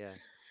 Rabelais. Yeah.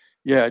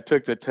 Yeah, I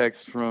took the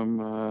text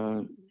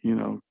from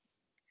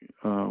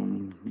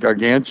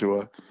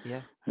Gargantua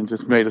Yeah. and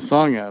just made a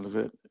song out of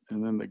it.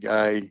 And then the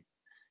guy,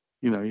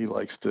 he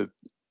likes to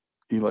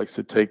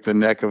take the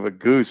neck of a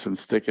goose and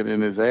stick it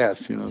in his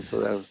ass. So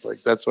that was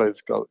like that's why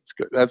it's called.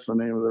 That's the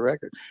name of the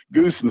record,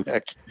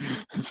 Gooseneck.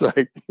 It's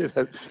like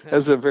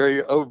has a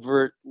very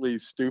overtly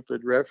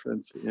stupid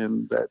reference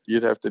in that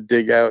you'd have to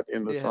dig out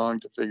in the Yeah. song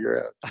to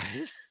figure out.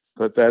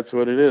 But that's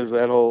what it is.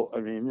 That whole, I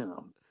mean,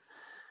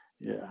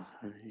 yeah.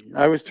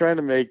 I was trying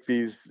to make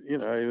these. It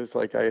was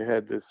like I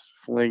had this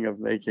fling of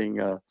making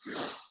what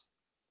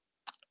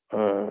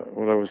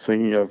I was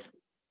thinking of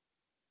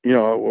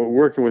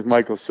working with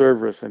Michael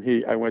Cerveris,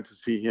 and I went to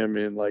see him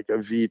in like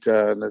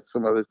Evita and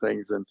some other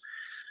things, and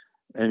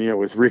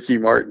with Ricky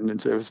Martin,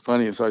 and so it was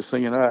funny. And so I was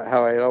thinking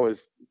how I had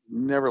always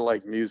never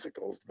liked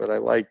musicals, but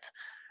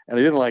and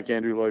I didn't like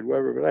Andrew Lloyd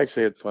Webber, but I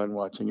actually had fun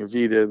watching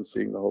Evita and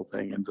seeing the whole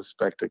thing and the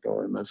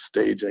spectacle and the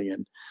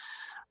staging.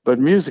 But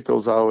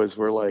musicals always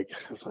were like,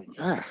 I was like,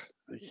 I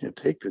can't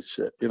take this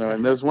shit,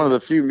 And there's one of Yeah.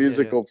 the few Yeah. Yeah.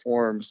 musical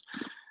forms.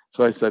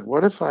 So I said,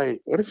 what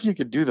if you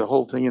could do the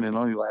whole thing and it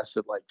only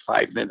lasted like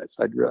 5 minutes?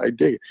 I'd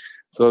dig it.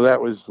 So that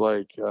was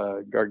like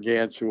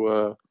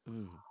Gargantua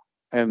Mm.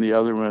 and the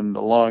other one,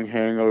 The Long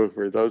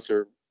Hangover. Those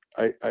are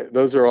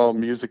all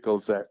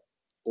musicals that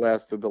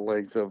lasted the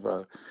length of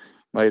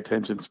my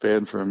attention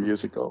span for a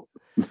musical.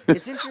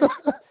 It's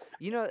interesting.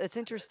 It's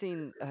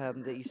interesting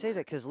that you say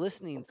that because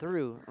listening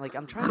through, like,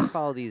 I'm trying to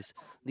follow these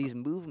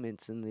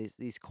movements and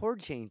these chord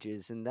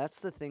changes, and that's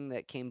the thing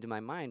that came to my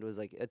mind was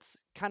like it's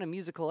kind of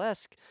musical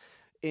esque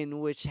in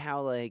which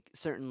how like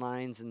certain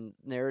lines and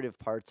narrative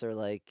parts are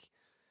like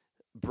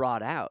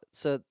brought out.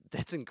 So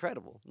that's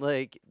incredible.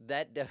 Like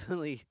that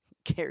definitely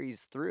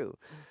carries through.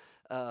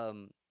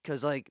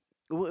 Because like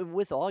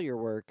with all your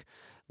work,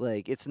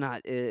 like it's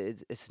not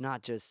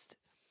just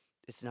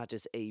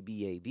A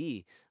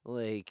B,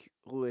 like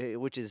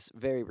which is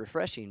very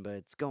refreshing, but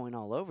it's going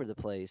all over the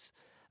place.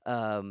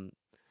 Um,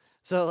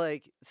 so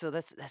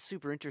that's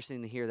super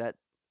interesting to hear that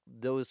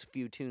those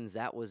few tunes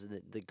that was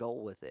the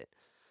goal with it.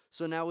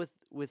 So now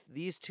with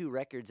these two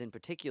records in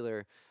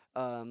particular,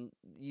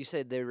 you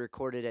said they're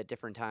recorded at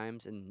different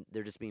times and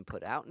they're just being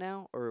put out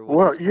now, or was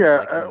Well, this kind of yeah,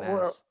 like in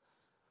mass?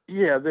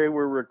 yeah, they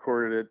were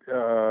recorded.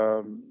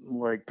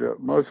 Like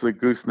most of the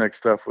Gooseneck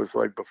stuff was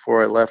like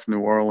before I left New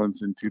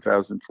Orleans in Okay.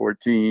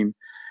 2014,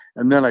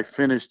 and then I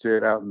finished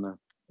it out in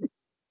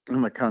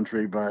the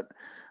country. But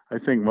I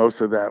think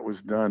most of that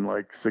was done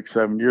like 6,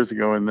 7 years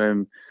ago, and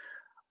then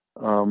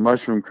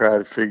Mushroom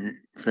Crowd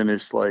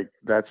finished like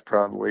that's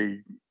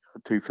probably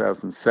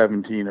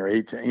 2017 or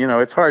 18.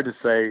 It's hard to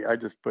say. I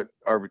just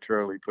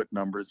arbitrarily put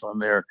numbers on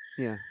there.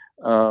 Yeah.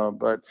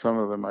 But some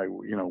of them I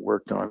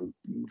worked on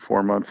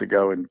 4 months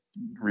ago and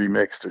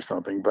remixed or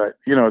something. But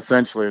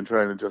essentially, I'm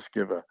trying to just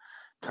give a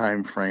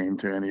time frame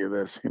to any of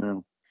this.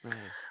 Right.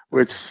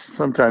 Which Okay.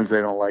 sometimes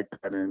they don't like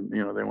that, and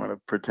they want to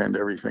pretend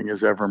everything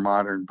is ever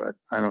modern. But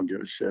I don't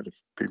give a shit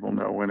if people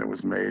know when it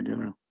was made.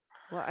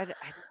 Well, I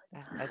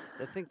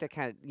think that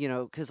kind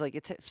of because like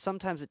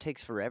sometimes it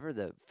takes forever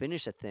to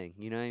finish a thing.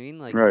 You know what I mean?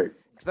 Like Right.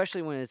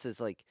 especially when it's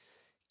as like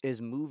as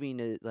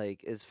moving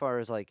like as far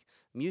as like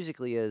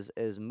musically as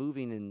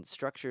moving and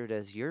structured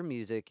as your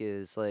music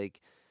is like.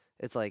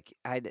 It's like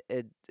I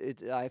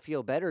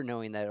feel better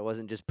knowing that it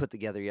wasn't just put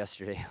together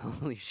yesterday.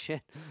 Holy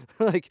shit!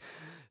 Like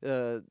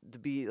to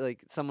be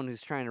like someone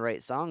who's trying to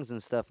write songs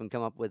and stuff and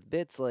come up with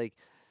bits like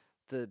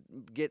to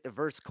get a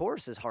verse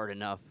chorus is hard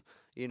enough,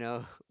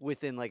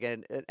 within like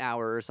an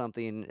hour or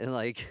something. And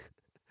like,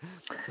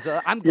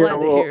 so I'm Yeah. glad to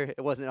Well, hear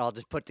it wasn't all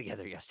just put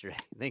together yesterday.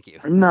 Thank you.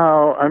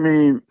 no, I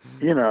mean,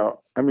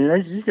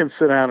 you can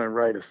sit down and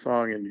write a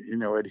song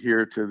and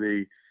adhere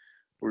to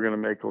we're going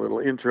to make a little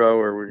intro,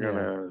 or we're going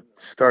Yeah. to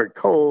start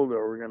cold,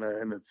 or we're going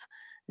to, and it's,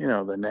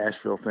 the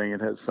Nashville thing,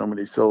 it has so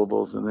many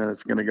syllables, and then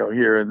it's going to go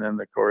here, and then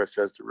the chorus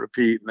has to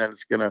repeat, and then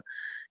it's going to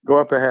go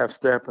up a half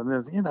step, and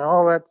then,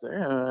 all that,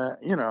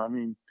 I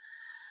mean,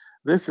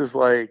 this is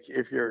like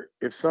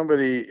if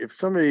somebody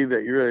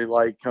that you really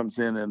like comes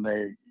in and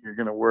you're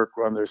going to work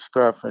on their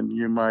stuff, and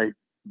you might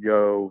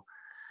go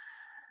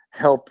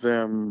help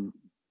them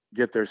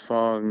get their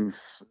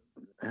songs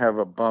have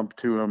a bump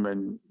to them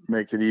and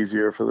make it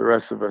easier for the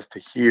rest of us to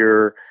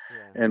hear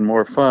Yeah. and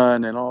more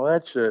fun and all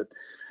that shit.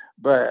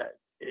 But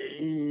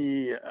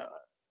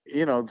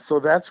so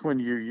that's when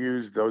you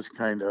use those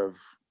kind of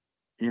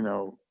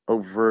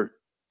overt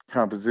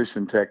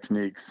composition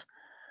techniques,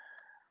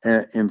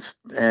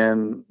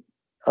 and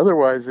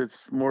otherwise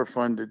it's more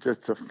fun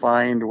to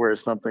find where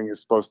something is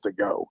supposed to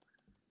go,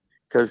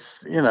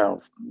 because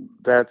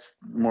that's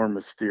more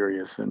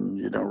mysterious and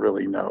you don't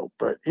really know.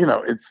 But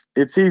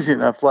it's easy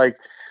enough. Like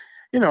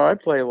I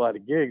play a lot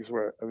of gigs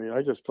where, I mean,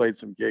 I just played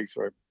some gigs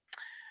where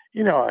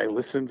I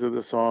listen to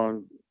the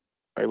song,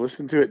 I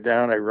listen to it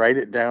down, I write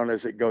it down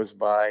as it goes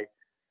by,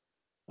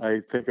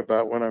 I think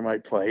about what I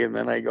might play, and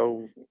then I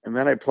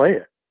play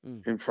it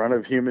Mm. in front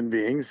of human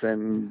beings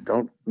and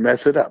don't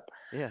mess it up.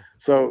 Yeah.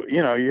 So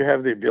you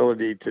have the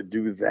ability to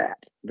do that,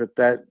 but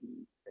that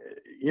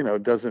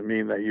doesn't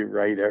mean that you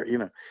write.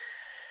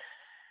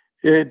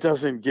 It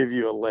doesn't give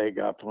you a leg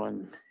up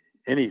on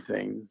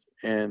anything,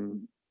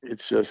 and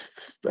it's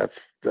just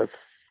that's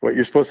what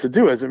you're supposed to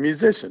do as a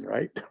musician,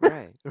 right?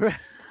 Right. Right.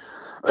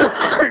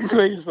 It's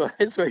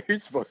what you're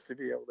supposed to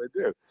be able to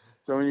do.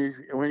 So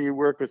when you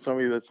work with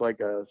somebody that's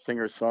like a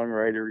singer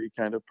songwriter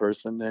kind of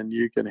person, then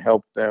you can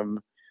help them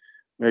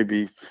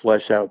maybe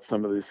flesh out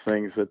some of these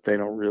things that they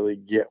don't really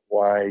get,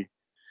 why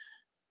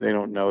they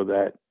don't know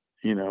that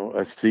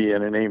a C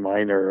and an A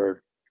minor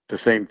are the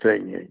same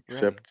thing, Right.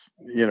 except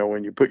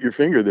when you put your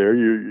finger there,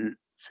 you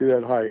see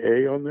that high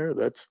A on there,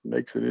 that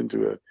makes it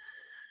into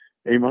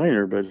a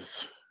minor, but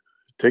it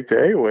take the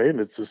A away and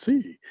it's a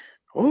C.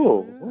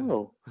 Oh, Oh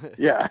oh.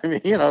 Yeah, I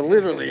mean,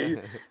 literally you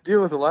yeah.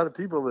 deal with a lot of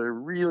people that are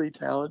really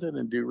talented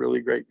and do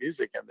really great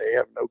music and they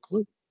have no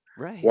clue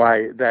Right.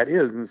 why that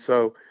is. And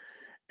so,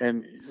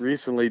 and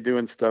recently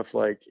doing stuff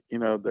like,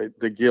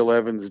 the Gil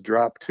Evans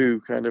drop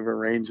two kind of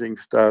arranging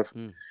stuff.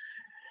 Mm.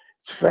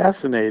 It's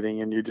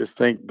fascinating. And you just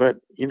think, but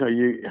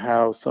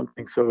how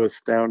something so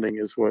astounding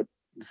is what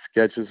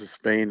Sketches of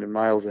Spain and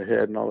Miles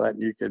Ahead and all that.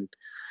 And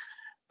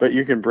but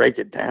you can break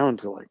it down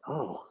to like,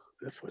 oh,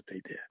 that's what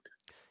they did.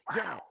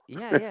 Yeah,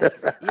 yeah, yeah.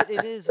 Wow.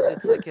 It is.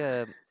 It's like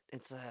a.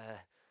 It's a.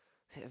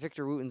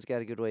 Victor Wooten's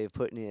got a good way of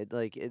putting it.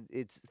 Like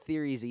it's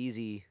theory's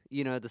easy,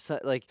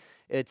 like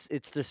it's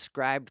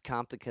described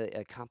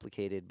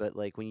complicated, but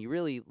like when you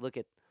really look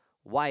at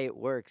why it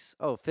works,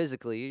 oh,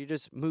 physically, you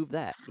just move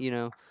that,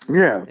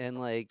 Yeah. and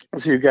like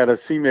So you got a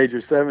C major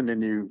seven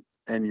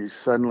and you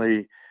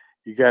suddenly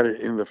you got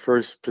it in the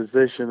first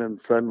position and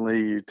suddenly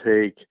you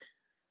take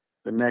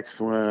the next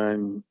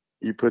one,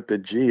 you put the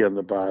G on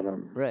the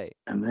bottom, right,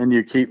 and then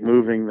you keep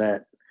moving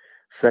that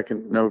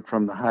second note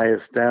from the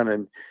highest down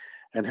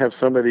and have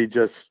somebody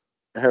just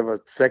have a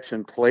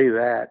section play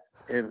that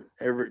and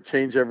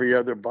change every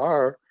other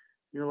bar.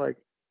 You're like,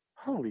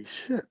 holy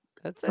shit,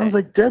 that's sounds it.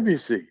 like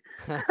Debussy.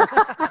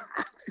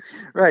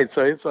 Right.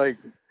 So it's like,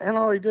 and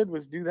all he did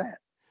was do that.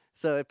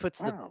 So it puts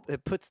the Wow.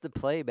 it puts the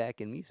play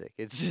back in music.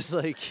 It's just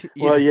like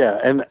Well, yeah,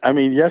 and I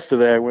mean,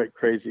 yesterday I went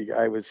crazy.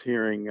 I was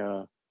hearing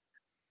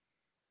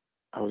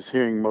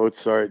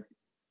Mozart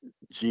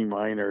G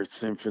minor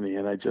symphony,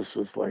 and I just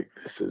was like,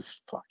 this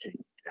is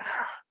fucking.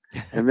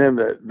 And then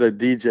the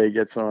DJ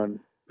gets on.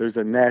 There's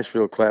a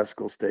Nashville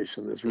classical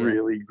station that's yeah,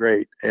 really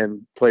great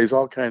and plays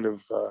all kind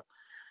of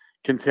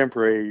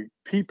contemporary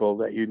people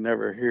that you'd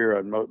never hear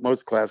on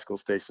most classical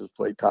stations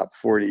play top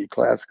 40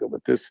 classical,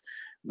 but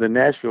the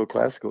Nashville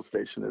classical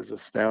station is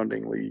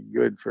astoundingly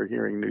good for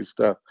hearing new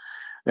stuff.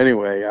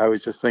 Anyway, I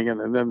was just thinking,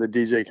 and then the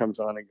DJ comes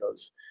on and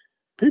goes,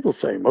 people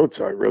say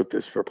Mozart wrote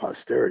this for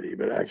posterity,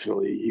 but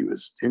actually he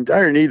was in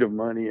dire need of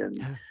money and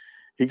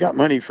he got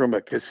money from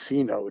a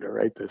casino to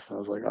write this. And I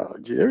was like, oh,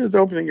 gee, there was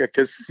opening a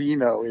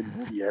casino in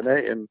Vienna.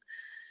 And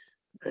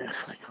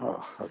it's like,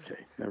 oh,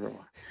 okay, never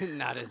mind.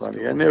 not It's as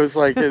funny. And cool. it was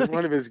like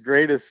one of his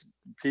greatest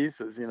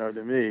pieces,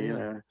 to me,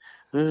 Yeah,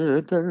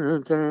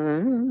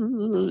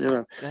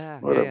 yeah,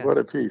 what yeah, a, yeah. what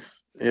a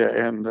piece. Yeah.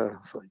 And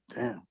it's like,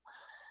 damn.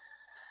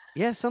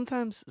 Yeah,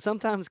 sometimes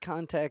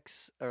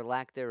context or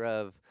lack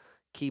thereof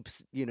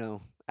keeps,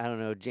 I don't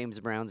know, James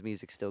Brown's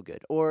music still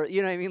good. Or,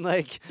 you know what I mean?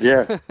 Like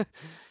Yeah.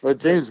 But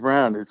the James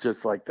Brown is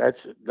just like that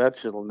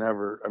shit'll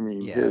never, I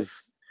mean, yeah, his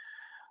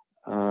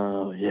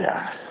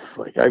yeah, it's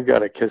like I've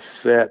got a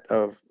cassette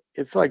of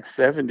it's like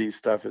 70s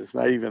stuff. It's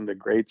not even the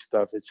great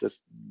stuff. It's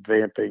just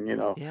vamping,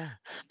 yeah,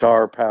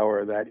 star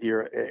power that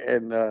era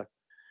and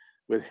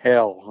with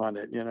hell on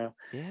it, yeah.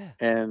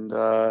 and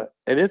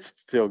it's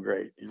still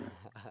great.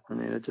 I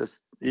mean, it just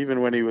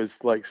even when he was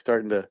like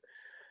starting to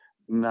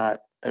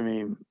not, I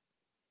mean,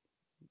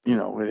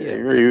 when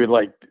Yeah. he would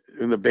like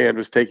when the band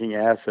was taking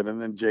acid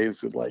and then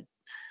James would like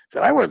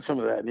said, I want some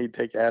of that. And he'd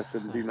take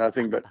acid and do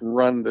nothing but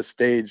run the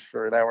stage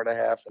for an hour and a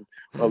half and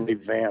while they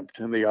vamped.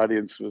 And the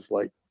audience was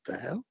like, the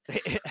hell?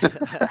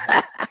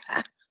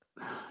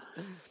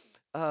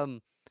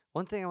 um,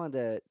 one thing I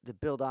wanted to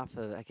build off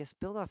of, I guess,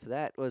 build off of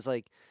that was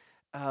like,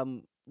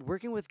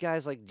 working with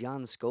guys like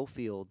John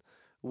Schofield.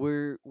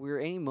 Were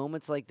any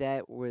moments like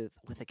that with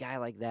a guy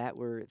like that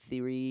where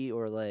theory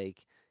or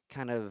like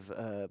kind of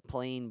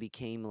playing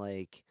became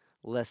like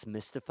less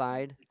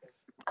mystified?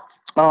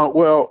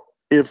 Well,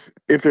 if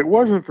it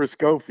wasn't for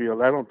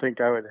Schofield, I don't think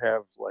I would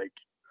have like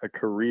a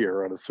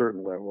career on a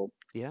certain level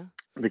Yeah.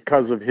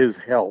 because of his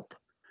help.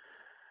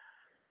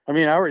 I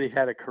mean, I already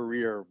had a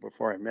career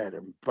before I met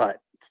him, but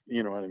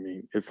you know what I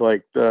mean. It's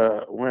like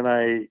the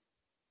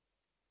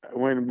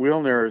when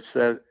Wilner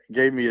said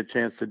gave me a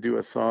chance to do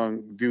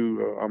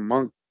a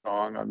Monk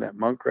song on that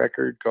Monk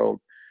record called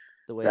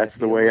The way I "That's the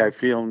feel Way I now.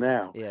 Feel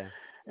Now," Yeah.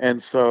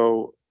 and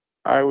so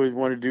I would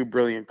want to do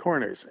Brilliant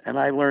Corners, and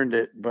I learned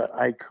it, but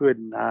I could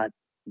not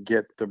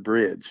get the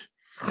bridge.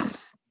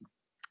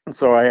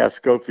 So I asked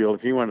Schofield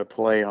if he wanted to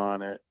play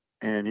on it,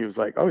 and he was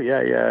like, "Oh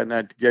yeah, yeah," and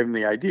I gave him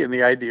the idea, and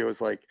the idea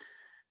was like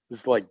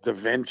it's like the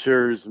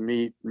Ventures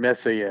meet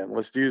Messiaen.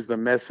 Let's use the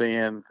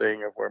Messiaen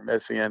thing of where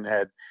Messiaen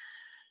had,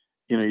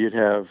 you'd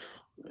have,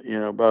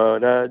 ba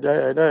da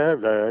da da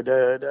da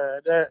da da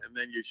da, and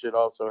then you should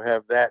also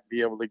have that be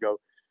able to go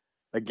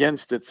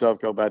against itself,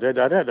 go ba da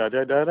da da da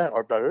da da da,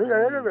 or ba da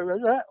da da Mm.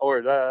 da da,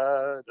 or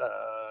da da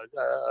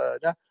da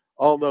da.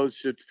 All those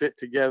should fit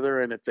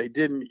together, and if they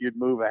didn't, you'd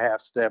move a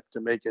half step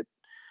to make it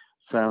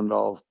sound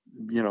all,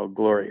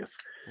 glorious.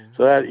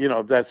 So that,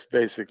 Oh. that's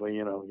basically,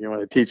 you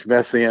want to teach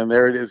Messiaen,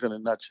 there it is in a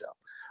nutshell.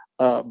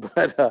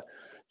 But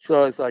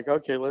so it's like,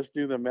 okay, let's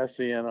do the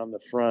Messiaen on the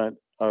front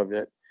of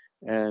it.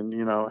 And,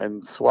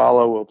 and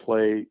Swallow will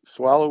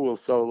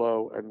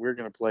solo, and we're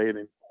going to play it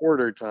in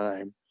quarter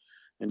time.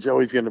 And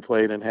Joey's going to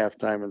play it in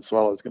halftime, and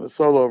Swallow's going to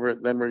solo over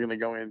it. Then we're going to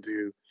go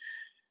into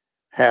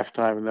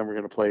halftime, and then we're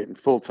going to play it in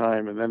full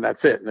time, and then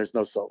that's it, and there's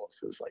no solos.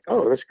 It was like,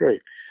 oh, that's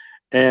great.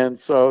 And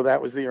so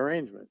that was the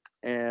arrangement.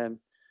 And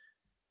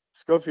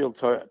Scofield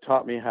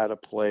taught me how to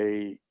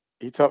play.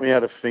 He taught me how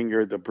to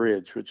finger the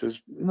bridge, which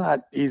is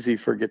not easy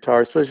for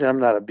guitar, especially I'm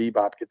not a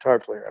bebop guitar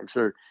player. I'm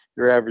sure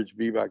your average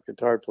bebop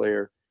guitar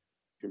player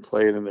can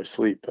play it in their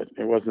sleep, but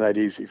it wasn't that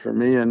easy for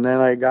me. And then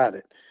I got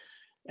it.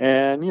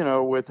 And,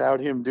 without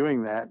him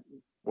doing that,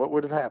 what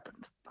would have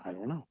happened? I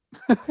don't know.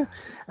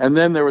 And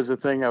then there was a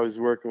thing I was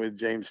working with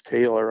James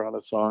Taylor on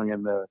a song,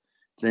 and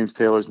James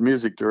Taylor's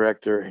music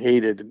director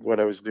hated what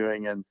I was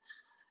doing,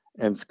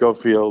 and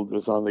Scofield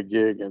was on the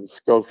gig, and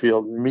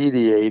Scofield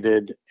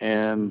mediated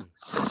and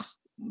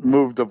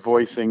moved the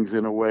voicings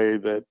in a way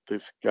that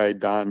this guy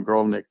Don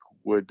Grolnick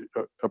would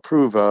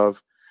approve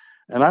of.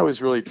 And I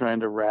was really trying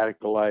to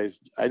radicalize.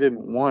 I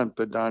didn't want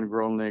the Don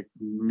Grolnick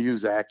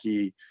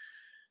Muzak-y,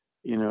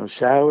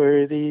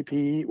 shower the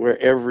pea, where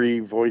every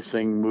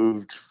voicing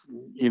moved,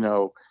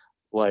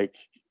 like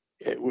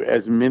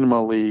as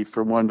minimally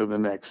from one to the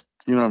next.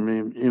 You know what I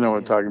mean? You know what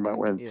I'm talking about,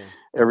 when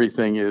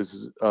everything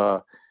is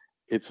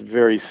it's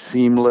very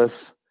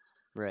seamless,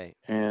 right,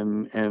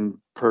 and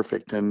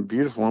perfect and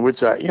beautiful, and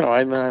which I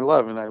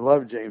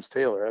love James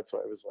Taylor. That's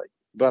why I was like,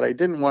 but I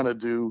didn't want to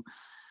do,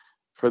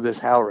 for this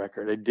Hal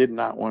record, I did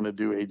not want to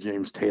do a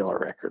James Taylor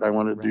record. I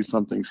wanted to do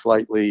something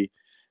slightly.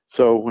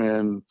 So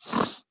when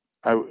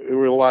there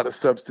were a lot of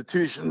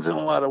substitutions and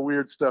a lot of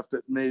weird stuff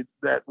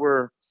that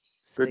were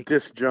the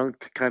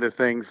disjunct kind of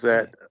things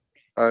that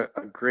a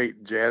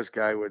great jazz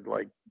guy would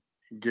like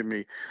give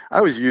me. I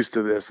was used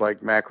to this,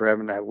 like Mac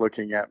Revenant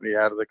looking at me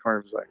out of the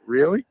corner, was like,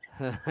 really?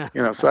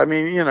 So I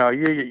mean,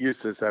 you get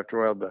used to this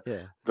after a while.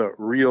 The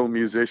real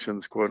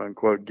musicians, quote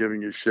unquote,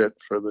 giving you shit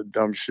for the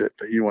dumb shit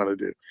that you want to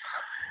do.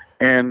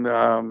 And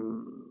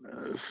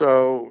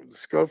so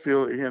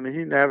Scofield,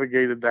 he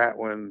navigated that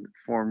one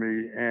for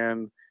me,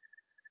 and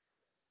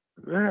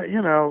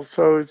that,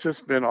 so it's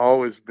just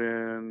always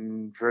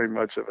been very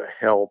much of a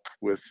help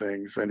with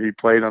things. And he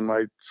played on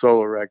my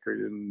solo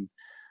record in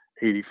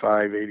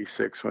 85,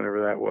 86,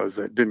 whenever that was.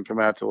 That didn't come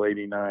out till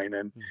 89,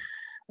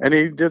 and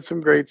he did some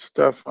great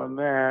stuff on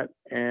that,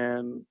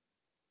 and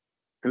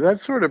that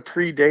sort of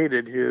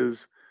predated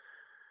his.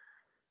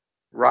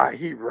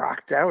 He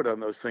rocked out on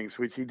those things,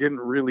 which he didn't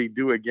really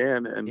do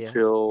again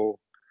until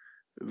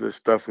the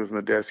stuff with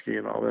Medeski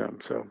and all them.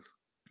 So,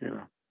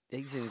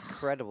 he's an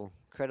incredible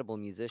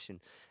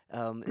musician,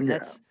 and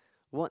that's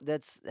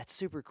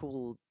super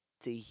cool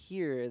to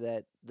hear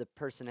that the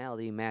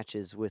personality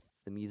matches with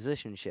the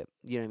musicianship.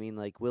 You know what I mean?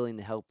 Like willing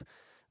to help,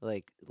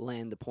 like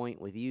land the point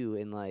with you,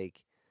 and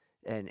like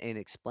and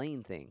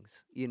explain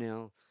things.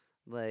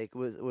 Like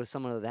was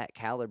someone of that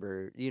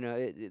caliber,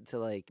 to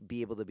like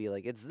be able to be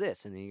like, it's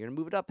this, and then you're gonna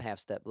move it up half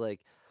step.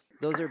 Like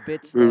those are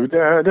bits that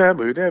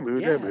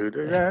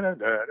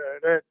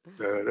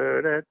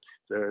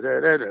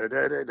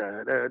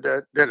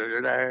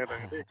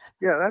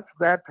that's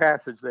that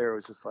passage there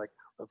was just like,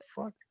 the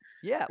fuck.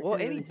 Yeah, well,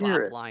 any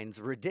bop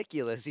line's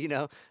ridiculous,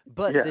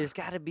 but there's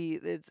got to be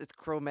it's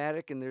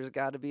chromatic, and there's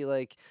got to be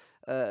like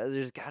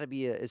there's got to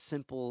be a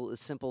simple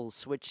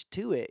switch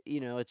to it.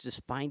 It's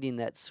just finding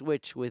that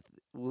switch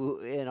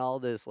in all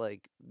this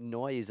like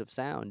noise of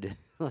sound,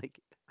 like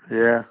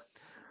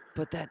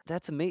But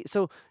that's amazing.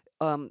 So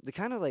the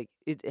kind of like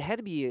it had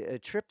to be a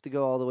trip to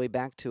go all the way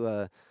back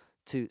to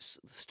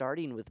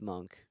starting with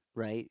Monk,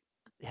 right?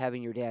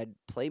 Having your dad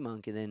play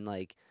Monk, and then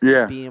like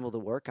being able to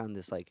work on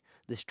this like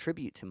this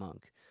tribute to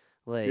Monk.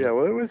 Like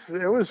well, it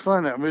was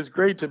fun. It was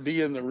great to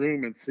be in the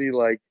room and see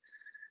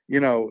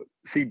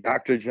see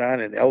Dr. John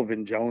and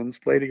Elvin Jones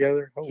play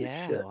together. Holy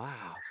shit!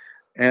 Wow.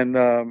 And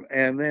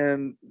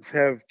then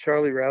have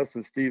Charlie Rouse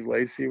and Steve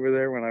Lacy were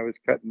there when I was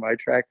cutting my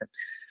track, and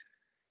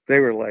they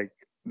were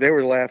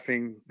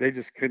laughing. They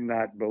just could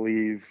not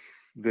believe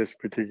this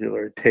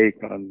particular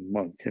take on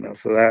Monk,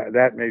 so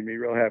that made me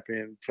real happy.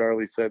 And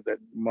Charlie said that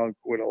Monk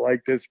would have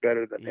liked this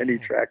better than any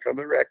track on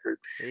the record.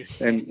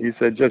 And he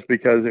said just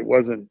because it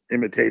wasn't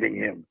imitating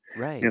him,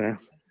 right?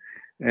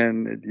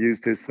 And it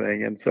used his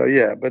thing. And so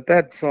but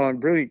that song,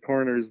 Brilliant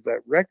Corners, that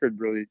record,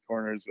 Brilliant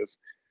Corners, with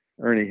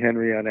Ernie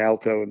Henry on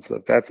alto and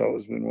stuff, that's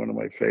always been one of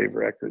my favorite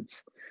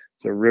records.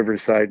 It's a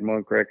Riverside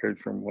Monk record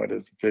from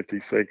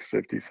 56,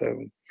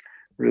 57.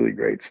 Really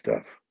great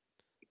stuff.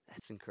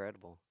 That's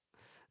incredible.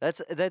 That's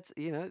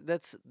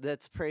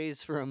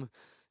praise from,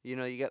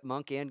 you got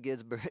Monk and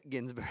Ginsberg.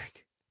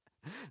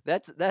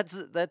 That's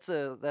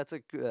a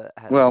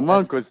well,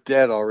 Monk was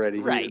dead already.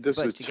 Right. This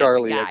was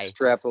Charlie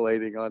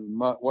extrapolating on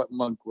what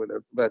Monk would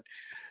have. But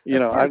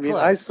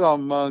I saw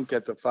Monk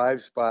at the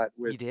 5 spot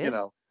with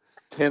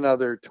 10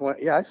 other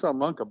 20. Yeah, I saw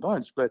Monk a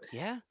bunch, but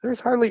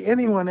there's hardly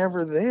anyone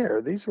ever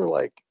there. These were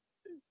like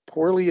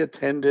poorly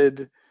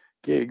attended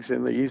gigs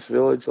in the East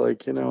Village,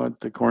 like at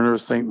the corner of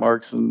St.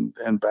 Mark's and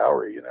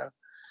Bowery,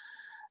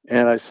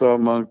 And I saw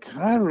Monk.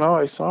 I don't know.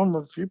 I saw him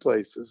a few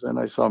places, and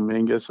I saw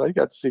Mingus. I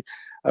got to see.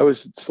 I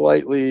was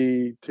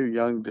slightly too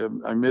young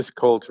to. I missed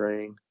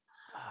Coltrane,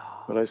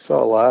 But I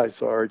saw a lot. I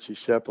saw Archie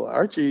Shepp.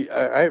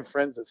 I have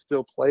friends that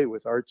still play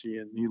with Archie,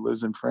 and he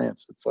lives in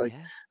France. It's like,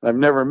 Yeah. I've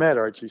never met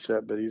Archie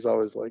Shepp, but he's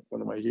always like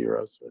one of my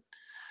heroes. But,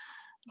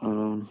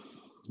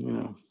 you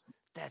know.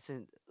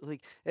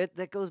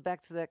 That goes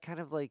back to that kind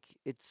of like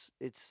its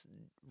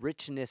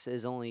richness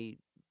is only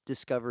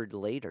discovered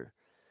later,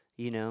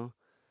 you know.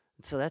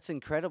 So that's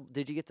incredible.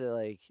 Did you get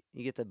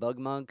to bug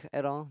Monk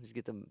at all? Did you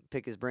get to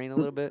pick his brain a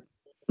little bit?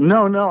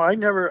 No, I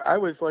never. I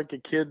was like a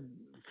kid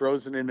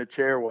frozen in a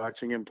chair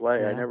watching him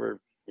play. Yeah. I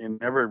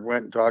never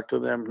went and talked to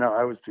them. No,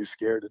 I was too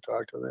scared to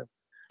talk to them.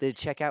 Did it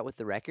check out with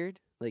the record?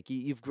 Like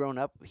you've grown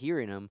up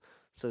hearing him,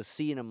 so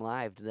seeing him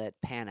live, did that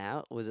pan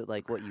out? Was it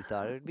like what you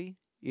thought it would be?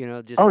 You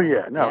know, just Oh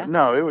yeah,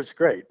 no, it was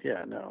great.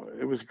 Yeah, no,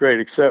 it was great.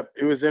 Except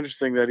it was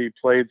interesting that he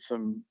played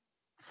some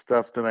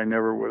stuff that I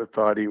never would have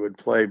thought he would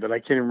play, but I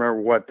can't even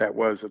remember what that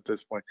was at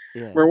this point.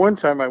 Yeah. Where one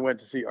time I went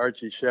to see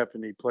Archie Shepp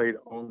and he played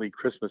only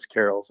Christmas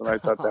carols, and I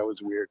thought that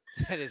was weird.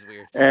 That is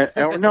weird. And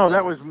no,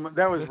 that was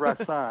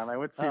Rassan. I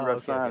went to see Oh, okay,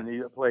 Rassan, and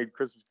he played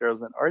Christmas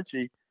carols. And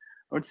Archie,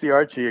 I went to see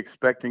Archie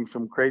expecting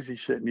some crazy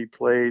shit, and he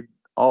played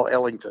all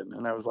Ellington,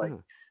 and I was like,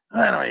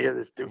 I don't want to hear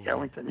this Duke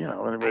Ellington, you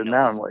know. And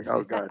now I'm like,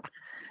 oh god,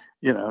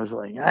 you know, I was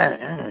like,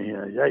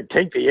 I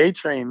take the A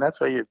train.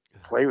 That's why you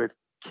play with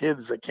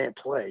kids that can't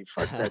play.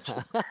 Fuck that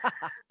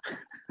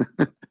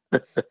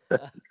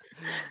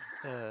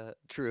shit.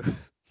 True.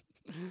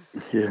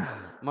 Yeah.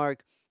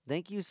 Mark,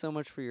 thank you so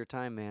much for your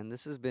time, man.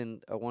 This has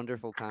been a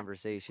wonderful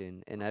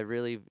conversation, and I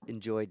really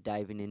enjoyed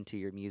diving into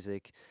your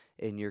music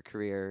and your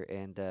career.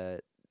 And I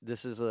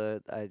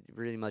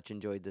really much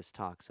enjoyed this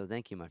talk. So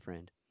thank you, my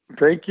friend.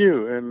 Thank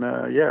you. And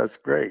yeah, it's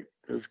great.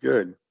 It was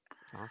good.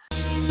 Awesome.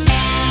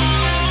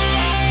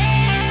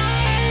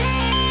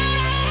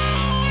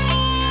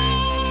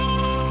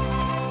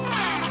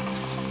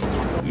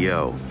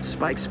 Yo,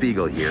 Spike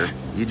Spiegel here.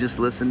 You just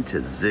listened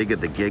to Zig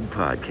at the Gig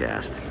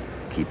podcast.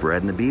 Keep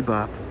riding the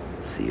bebop.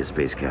 See you,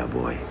 Space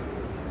Cowboy.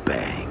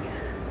 Bang.